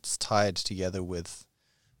much it's tied together with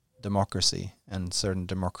democracy and certain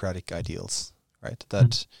democratic ideals, right?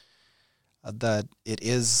 That it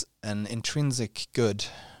is an intrinsic good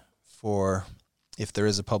for, if there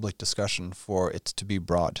is a public discussion, for it to be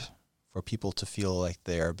broad, for people to feel like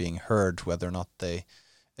they are being heard, whether or not they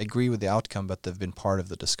agree with the outcome, but they've been part of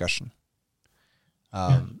the discussion.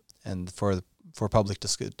 And for public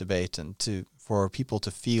debate, and for people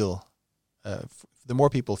to feel, the more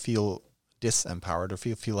people feel disempowered or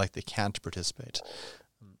feel like they can't participate,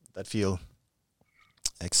 that feel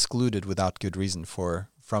excluded without good reason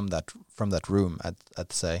from that room,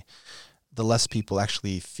 I'd say, the less people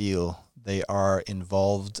actually feel they are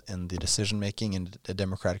involved in the decision making in a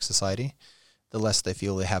democratic society, the less they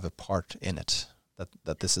feel they have a part in it.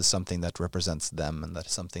 That this is something that represents them, and that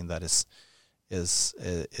is something that is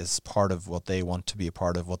part of what they want to be a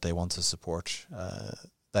part of, what they want to support,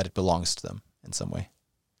 that it belongs to them in some way.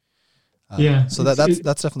 So that's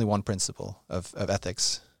definitely one principle of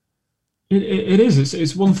ethics. It is.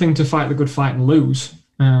 It's one thing to fight the good fight and lose.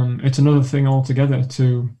 It's another thing altogether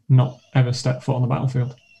to not ever step foot on the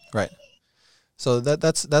battlefield. Right. So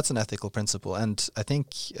that's an ethical principle, and I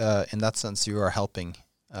think in that sense you are helping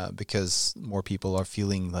because more people are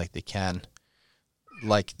feeling like they can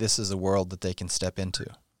like this is a world that they can step into,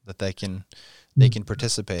 that they can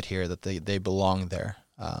participate here, that they belong there,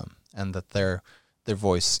 and that their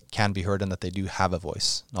voice can be heard, and that they do have a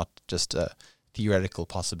voice, not just a theoretical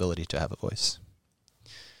possibility to have a voice.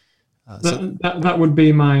 That would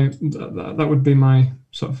be my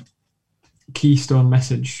sort of keystone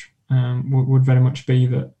message. Would very much be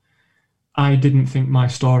that I didn't think my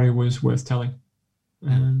story was worth telling,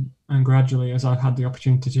 and gradually, as I've had the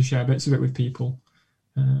opportunity to share bits of it with people,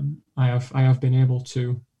 I have been able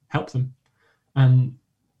to help them, and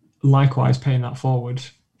likewise, paying that forward,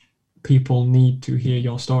 people need to hear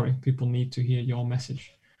your story. People need to hear your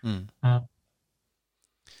message.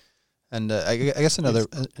 And I guess another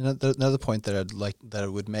point that I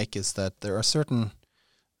would make is that there are certain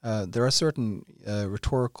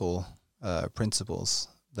rhetorical principles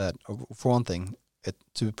that, for one thing,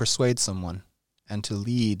 to persuade someone and to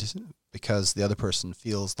lead because the other person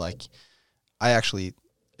feels like, I actually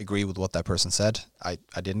agree with what that person said. I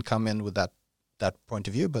didn't come in with that point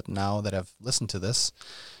of view, but now that I've listened to this,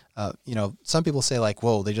 some people say like,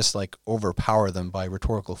 whoa, they just like overpower them by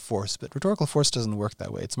rhetorical force, but rhetorical force doesn't work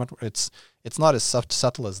that way. It's not as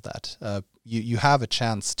subtle as that. You have a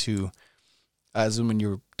chance to, as when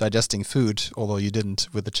you're digesting food, although you didn't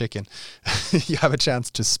with the chicken, you have a chance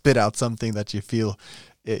to spit out something that you feel,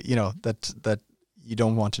 that you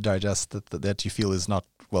don't want to digest, that you feel is not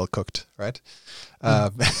well cooked, right?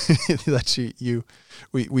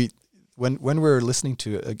 When we're listening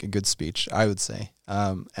to a good speech, I would say,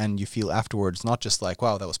 and you feel afterwards not just like,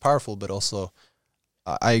 wow, that was powerful, but also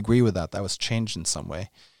I agree with that was changed in some way.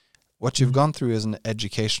 What you've gone through is an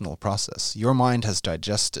educational process. Your mind has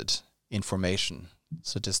digested information,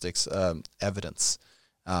 statistics, evidence,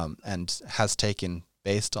 and has taken,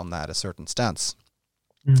 based on that, a certain stance.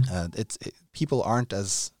 People aren't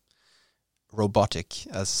as robotic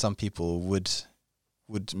as some people would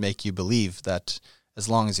make you believe, that as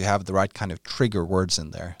long as you have the right kind of trigger words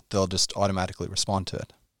in there, they'll just automatically respond to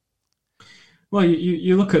it. Well,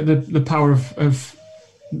 you look at the power of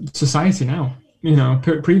society now.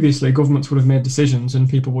 Previously governments would have made decisions and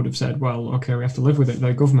people would have said, well, okay, we have to live with it.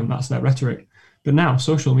 They're government, that's their rhetoric. But now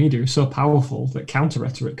social media is so powerful that counter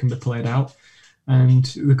rhetoric can be played out, and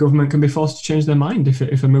the government can be forced to change their mind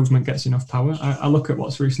if a movement gets enough power. I look at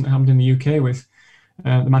what's recently happened in the UK with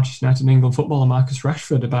the Manchester United and England footballer Marcus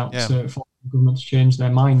Rashford about forcing the government to change their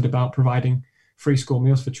mind about providing free school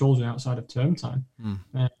meals for children outside of term time.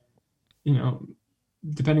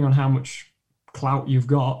 Depending on how much clout you've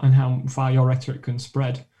got and how far your rhetoric can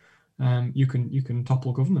spread, you can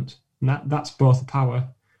topple government, and that's both a power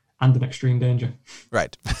and an extreme danger.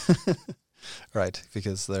 Right. Right,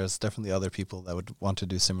 because there's definitely other people that would want to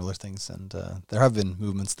do similar things, and there have been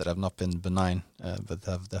movements that have not been benign, but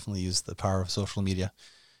have definitely used the power of social media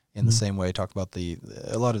in the same way. Talk about a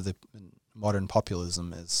lot of the modern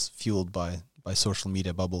populism is fueled by social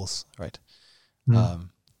media bubbles, right?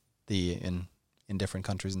 In different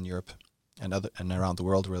countries in Europe and around the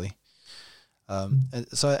world, really.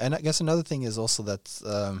 And I guess another thing is also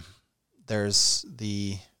that there's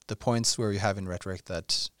the points where you have in rhetoric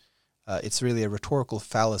that it's really a rhetorical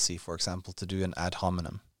fallacy, for example, to do an ad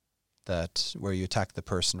hominem, where you attack the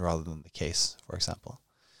person rather than the case, for example.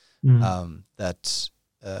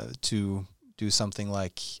 To do something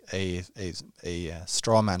like a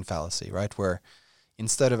straw man fallacy, right, where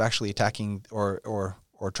instead of actually attacking or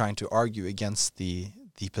trying to argue against the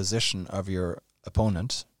position of your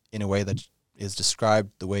opponent in a way that is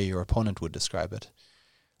described the way your opponent would describe it,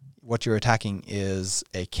 what you're attacking is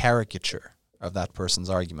a caricature of that person's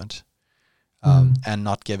argument. And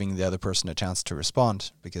not giving the other person a chance to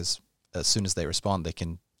respond, because as soon as they respond, they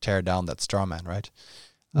can tear down that straw man, right?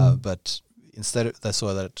 But instead of that,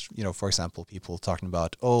 so that, for example, people talking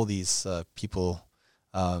about, these people,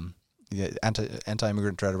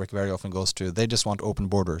 anti-immigrant rhetoric very often goes to, they just want open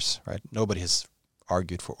borders, right? Nobody has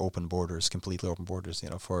argued for open borders, completely open borders,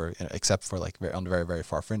 except for like on very, very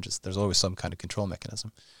far fringes. There's always some kind of control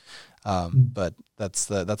mechanism. But that's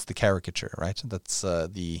the caricature, right? That's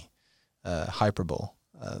the hyperbole,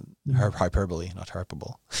 hyperbole, not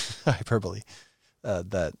hyperbole, hyperbole,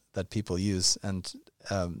 that people use, and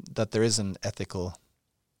that there is an ethical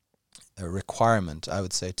requirement, I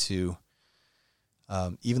would say, to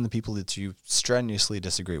even the people that you strenuously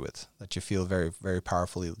disagree with, that you feel very, very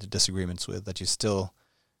powerfully disagreements with, that you still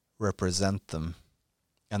represent them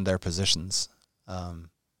and their positions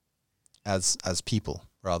as people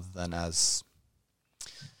rather than as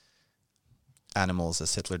animals,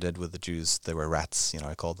 as Hitler did with the Jews. They were rats,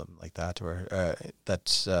 I called them like that, or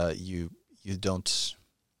that you don't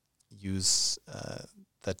use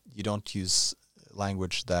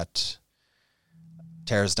language that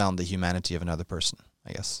tears down the humanity of another person,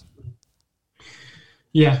 I guess.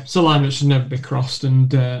 Yeah, it's a line that should never be crossed. And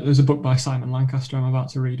there's a book by Simon Lancaster I'm about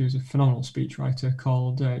to read, who's a phenomenal speechwriter,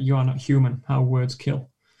 called You Are Not Human, How Words Kill.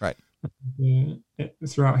 Right.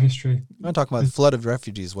 Throughout history. I'm talking about flood of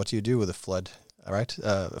refugees. What do you do with a flood? All right,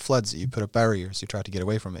 floods. You put up barriers. You try to get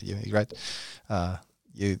away from it. Right.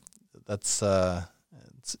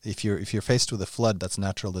 If you're faced with a flood, that's a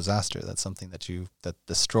natural disaster. That's something that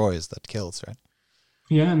destroys, that kills. Right.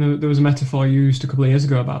 Yeah, and there was a metaphor used a couple of years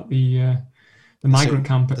ago about the migrant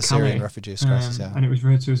camp at the Calais, Syrian refugees crisis. and it was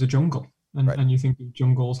referred to as a jungle. And you think of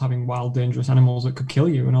jungles having wild, dangerous animals that could kill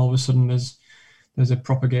you, and all of a sudden there's a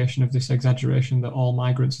propagation of this exaggeration that all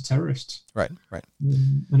migrants are terrorists. Right.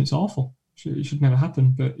 And it's awful. It should never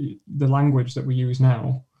happen. But the language that we use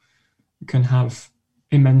now can have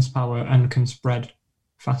immense power and can spread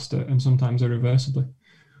faster and sometimes irreversibly.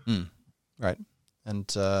 Right.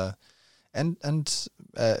 And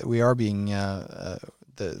we are being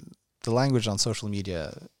the language on social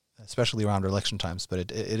media, especially around election times, but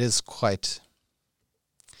it is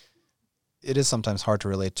sometimes hard to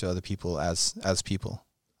relate to other people as people,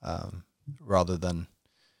 rather than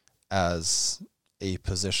as a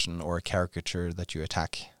position or a caricature that you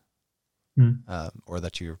attack, or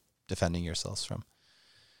that you're defending yourselves from.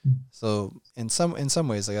 So in some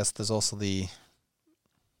ways, I guess there's also the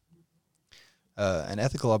an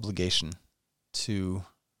ethical obligation to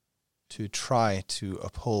try to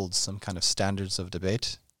uphold some kind of standards of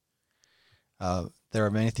debate. There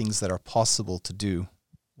are many things that are possible to do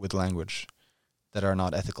with language that are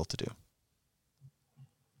not ethical to do.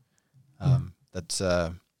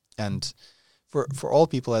 And for all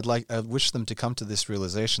people, I wish them to come to this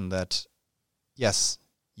realization that, yes,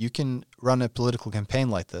 you can run a political campaign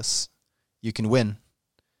like this, you can win,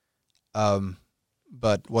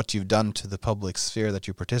 but what you've done to the public sphere that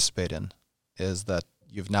you participate in is that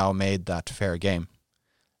you've now made that fair game,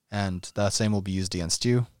 and that same will be used against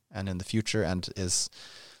you and in the future, and is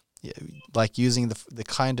like using the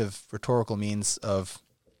kind of rhetorical means of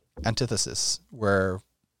antithesis, where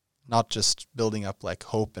not just building up like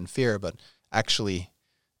hope and fear, but actually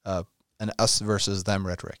an us versus them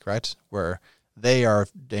rhetoric, right? Where they are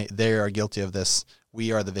guilty of this,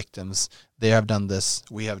 we are the victims. They have done this,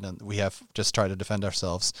 we have just tried to defend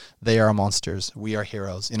ourselves. They are monsters, we are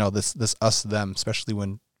heroes. This us them, especially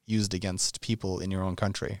when used against people in your own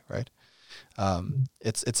country, right?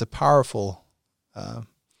 It's a powerful.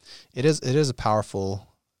 It is a powerful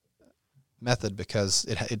method because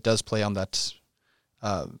it does play on that.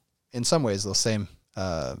 In some ways, those same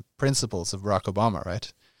principles of Barack Obama,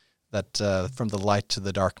 right? That from the light to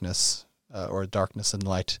the darkness, or darkness and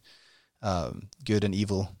light, good and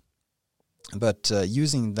evil. But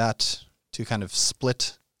using that to kind of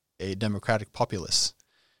split a democratic populace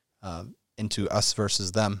into us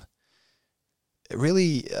versus them, it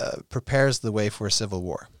really prepares the way for a civil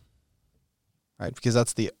war, right? Because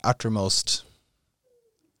that's the uttermost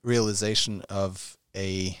realization of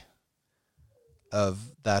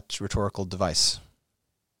that rhetorical device.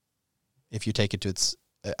 If you take it to its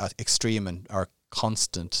extreme and are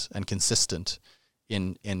constant and consistent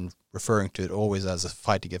in referring to it always as a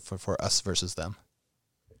fight to get for us versus them,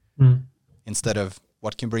 instead of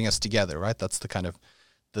what can bring us together, right? That's the kind of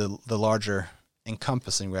the larger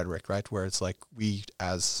encompassing rhetoric, right? Where it's like we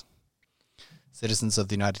as citizens of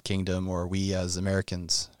the United Kingdom, or we as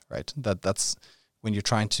Americans, right? That's when you're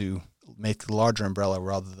trying to make the larger umbrella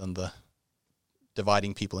rather than the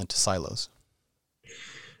dividing people into silos.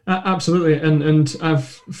 Absolutely, and I've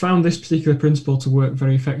found this particular principle to work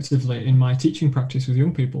very effectively in my teaching practice with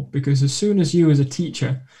young people, because as soon as you as a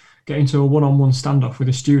teacher get into a one-on-one standoff with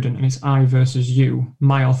a student and it's I versus you,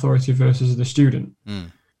 my authority versus the student,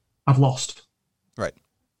 I've lost. Right.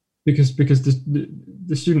 Because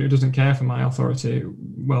the student who doesn't care for my authority,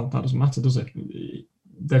 well, that doesn't matter, does it?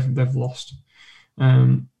 They've lost.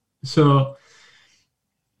 So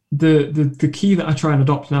the key that I try and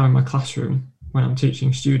adopt now in my classroom when I'm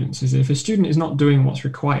teaching students is if a student is not doing what's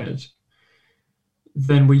required,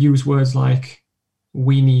 then we use words like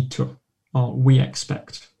we need to, or we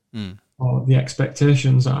expect, or the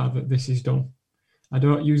expectations are that this is done. I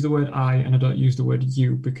don't use the word I and I don't use the word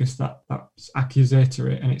you, because that's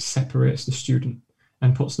accusatory and it separates the student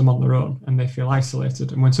and puts them on their own and they feel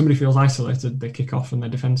isolated. And when somebody feels isolated, they kick off and they're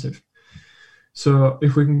defensive. So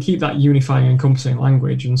if we can keep that unifying, encompassing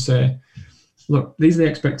language and say, look, these are the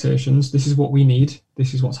expectations, this is what we need,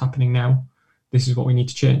 this is what's happening now, this is what we need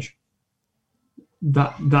to change.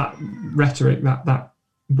 That rhetoric, that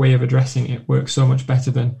way of addressing it works so much better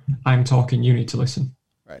than I'm talking, you need to listen.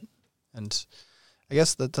 Right. And I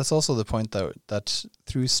guess that's also the point, though, that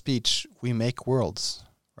through speech we make worlds,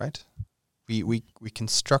 right? We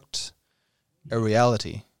construct a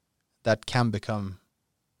reality that can become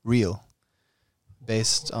real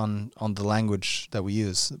based on the language that we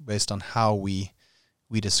use, based on how we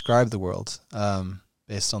describe the world,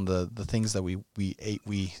 based on the things that we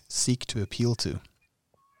seek to appeal to.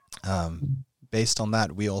 Based on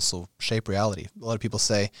that, we also shape reality. A lot of people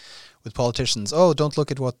say with politicians, "Oh, don't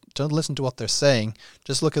listen to what they're saying.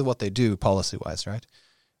 Just look at what they do policy-wise," right?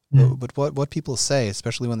 Mm. But what people say,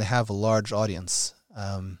 especially when they have a large audience,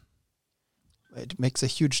 it makes a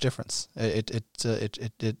huge difference.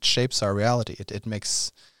 It shapes our reality. It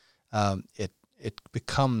makes it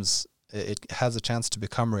has a chance to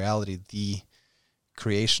become reality. The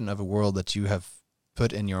creation of a world that you have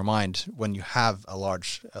put in your mind when you have a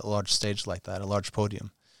large stage like that, a large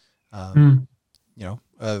podium.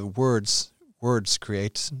 Words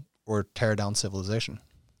create or tear down civilization.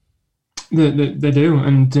 They do,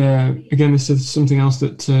 and again, this is something else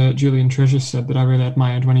that Julian Treasure said that I really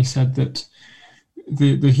admired when he said that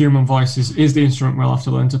the human voice is the instrument we'll have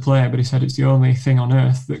to learn to play, but he said it's the only thing on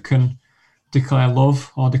earth that can declare love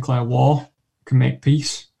or declare war, can make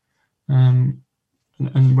peace.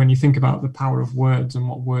 And when you think about the power of words and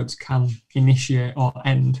what words can initiate or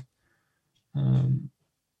end,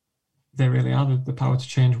 they really are the power to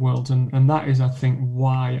change worlds. And that is, I think,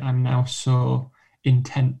 why I'm now so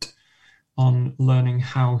intent on learning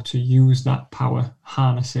how to use that power,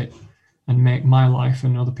 harness it, and make my life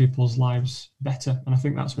and other people's lives better. And I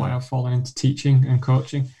think that's why I've fallen into teaching and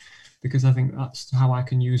coaching, because I think that's how I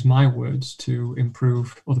can use my words to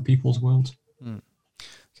improve other people's worlds.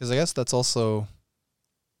 Because I guess that's also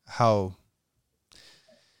how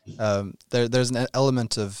there's an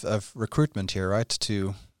element of recruitment here, right?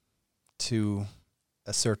 To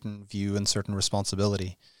a certain view and certain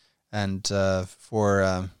responsibility, and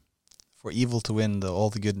for evil to win, all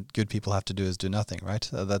the good people have to do is do nothing, right?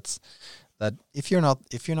 That's that. If you're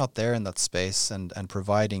not there in that space and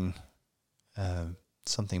providing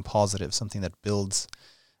something positive, something that builds,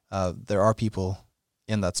 there are people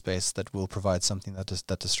in that space that will provide something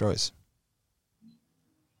that destroys.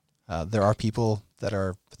 There are people that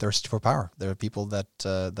are thirsty for power. There are people that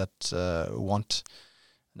want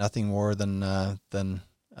nothing more than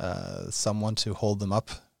someone to hold them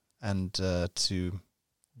up and to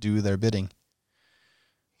do their bidding.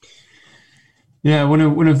 Yeah,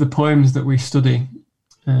 one of the poems that we study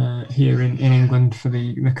here in England for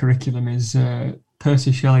the curriculum is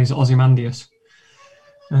Percy Shelley's Ozymandias,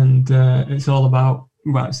 and it's all about,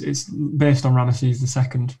 well, it's based on Ramesses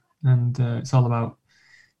II, and it's all about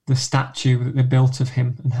the statue that they built of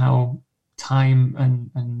him and how time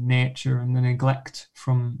and nature and the neglect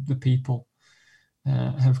from the people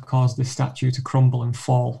have caused this statue to crumble and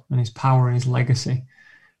fall, and his power and his legacy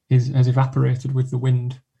has evaporated with the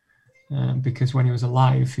wind, because when he was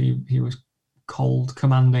alive, he was cold,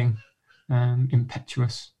 commanding,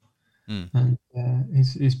 impetuous, and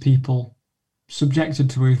his people subjected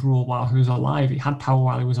to his rule while he was alive. He had power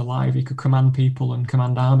while he was alive. He could command people and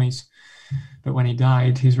command armies, but when he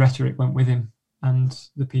died, his rhetoric went with him, and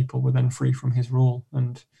the people were then free from his rule,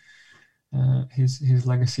 and his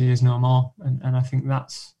legacy is no more. And I think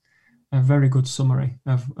that's a very good summary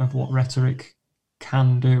of what rhetoric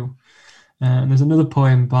can do. And there's another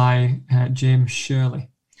poem by James Shirley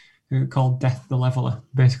called Death the Leveller,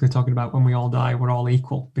 basically talking about when we all die, we're all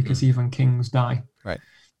equal, because even kings die. Right.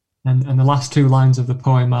 And the last two lines of the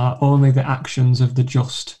poem are, only the actions of the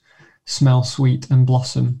just smell sweet and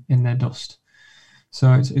blossom in their dust.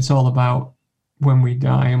 So it's all about when we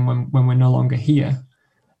die and when we're no longer here,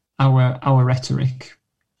 our rhetoric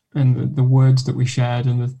and the words that we shared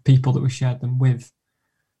and the people that we shared them with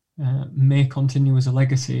may continue as a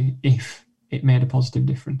legacy if it made a positive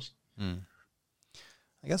difference.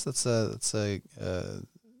 I guess that's a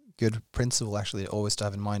good principle actually always to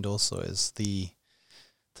have in mind also, is the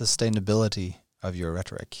sustainability of your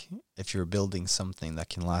rhetoric. If you're building something that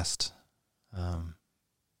can last,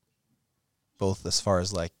 both as far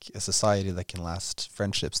as like a society that can last,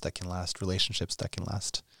 friendships that can last, relationships that can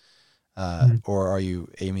last, or are you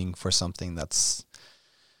aiming for something that's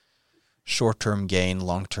short-term gain,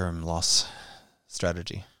 long-term loss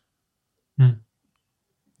strategy?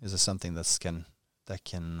 Is it something that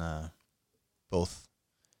can both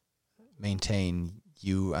maintain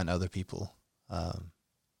you and other people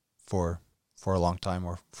for a long time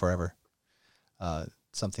or forever?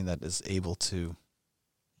 Something that is able to,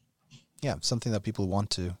 something that people want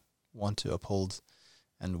to uphold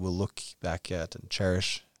and will look back at and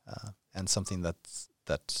cherish, and something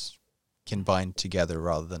that can bind together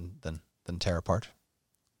rather than tear apart.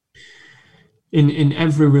 in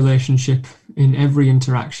every relationship, in every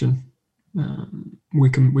interaction, we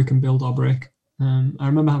can build or break. I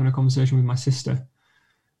remember having a conversation with my sister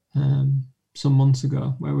some months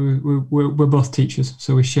ago, where we're both teachers,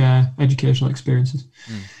 so we share educational experiences.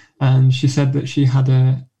 And she said that she had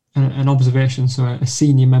an observation. So a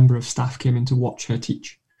senior member of staff came in to watch her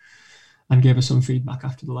teach and gave her some feedback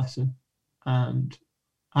after the lesson. And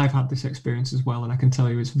I've had this experience as well, and I can tell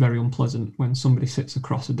you it's very unpleasant when somebody sits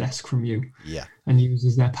across a desk from you and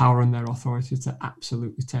uses their power and their authority to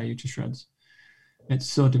absolutely tear you to shreds. It's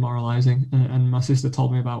so demoralizing. And my sister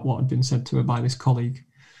told me about what had been said to her by this colleague.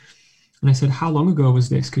 And I said, how long ago was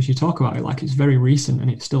this? Because you talk about it like it's very recent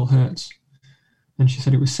and it still hurts. And she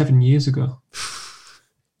said it was 7 years ago.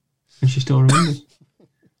 And she still remembers.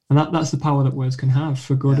 And that's the power that words can have,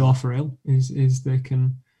 for good or for ill, is they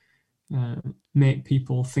can make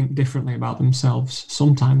people think differently about themselves,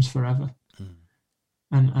 sometimes forever.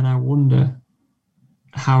 And I wonder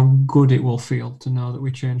how good it will feel to know that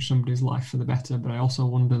we changed somebody's life for the better. But I also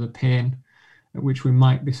wonder the pain at which we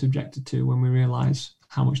might be subjected to when we realise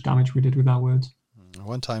how much damage we did with our words.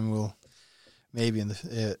 One time we'll maybe in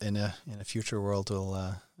a future world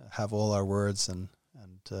we'll have all our words and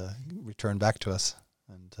return back to us.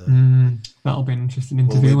 And that'll be an interesting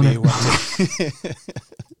interview, won't it?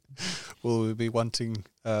 Will we be wanting?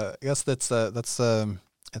 I guess that's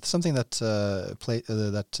it's something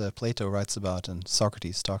that Plato writes about and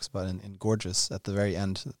Socrates talks about in Gorgias at the very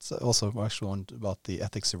end. It's also actually one about the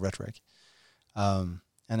ethics of rhetoric.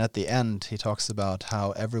 And at the end, he talks about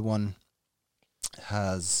how everyone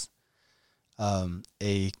has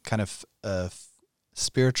a kind of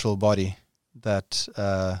spiritual body that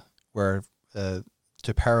where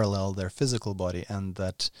to parallel their physical body, and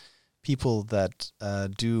that people that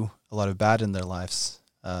do a lot of bad in their lives,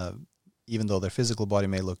 even though their physical body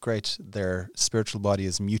may look great, their spiritual body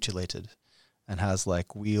is mutilated and has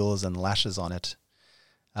like wheels and lashes on it,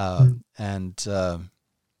 and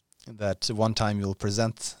that one time you'll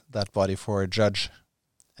present that body for a judge,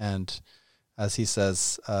 and as he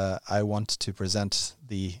says, I want to present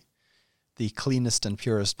the cleanest and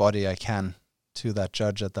purest body I can to that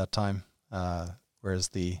judge at that time, whereas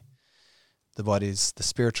the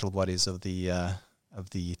spiritual bodies of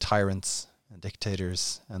the tyrants and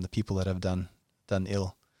dictators and the people that have done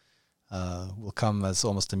ill will come as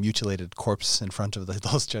almost a mutilated corpse in front of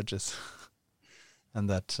those judges. And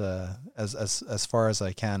that as far as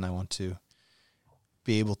I can, I want to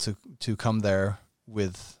be able to come there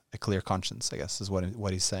with a clear conscience, I guess, is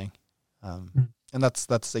what he's saying. And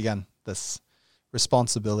that's again this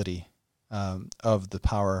responsibility of the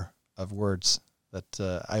power of words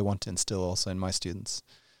that I want to instill also in my students,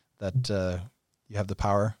 that you have the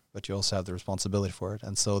power, but you also have the responsibility for it.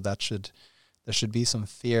 And so there should be some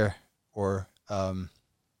fear or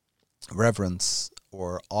reverence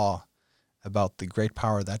or awe about the great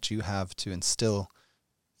power that you have to instill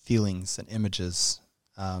feelings and images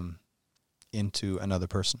into another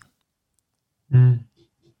person.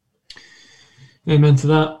 Amen to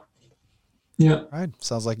that. Yeah. Right.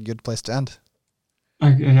 Sounds like a good place to end.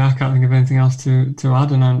 I can't think of anything else to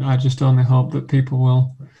add, and I just only hope that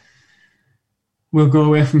people will go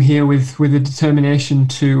away from here with a determination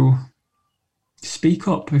to speak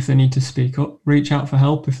up if they need to speak up, reach out for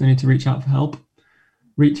help if they need to reach out for help,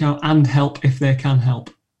 reach out and help if they can help.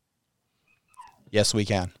 Yes, we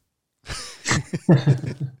can.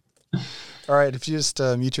 All right, if you just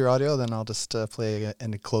mute your audio, then I'll just play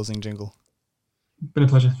a closing jingle. Been a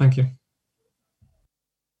pleasure. Thank you.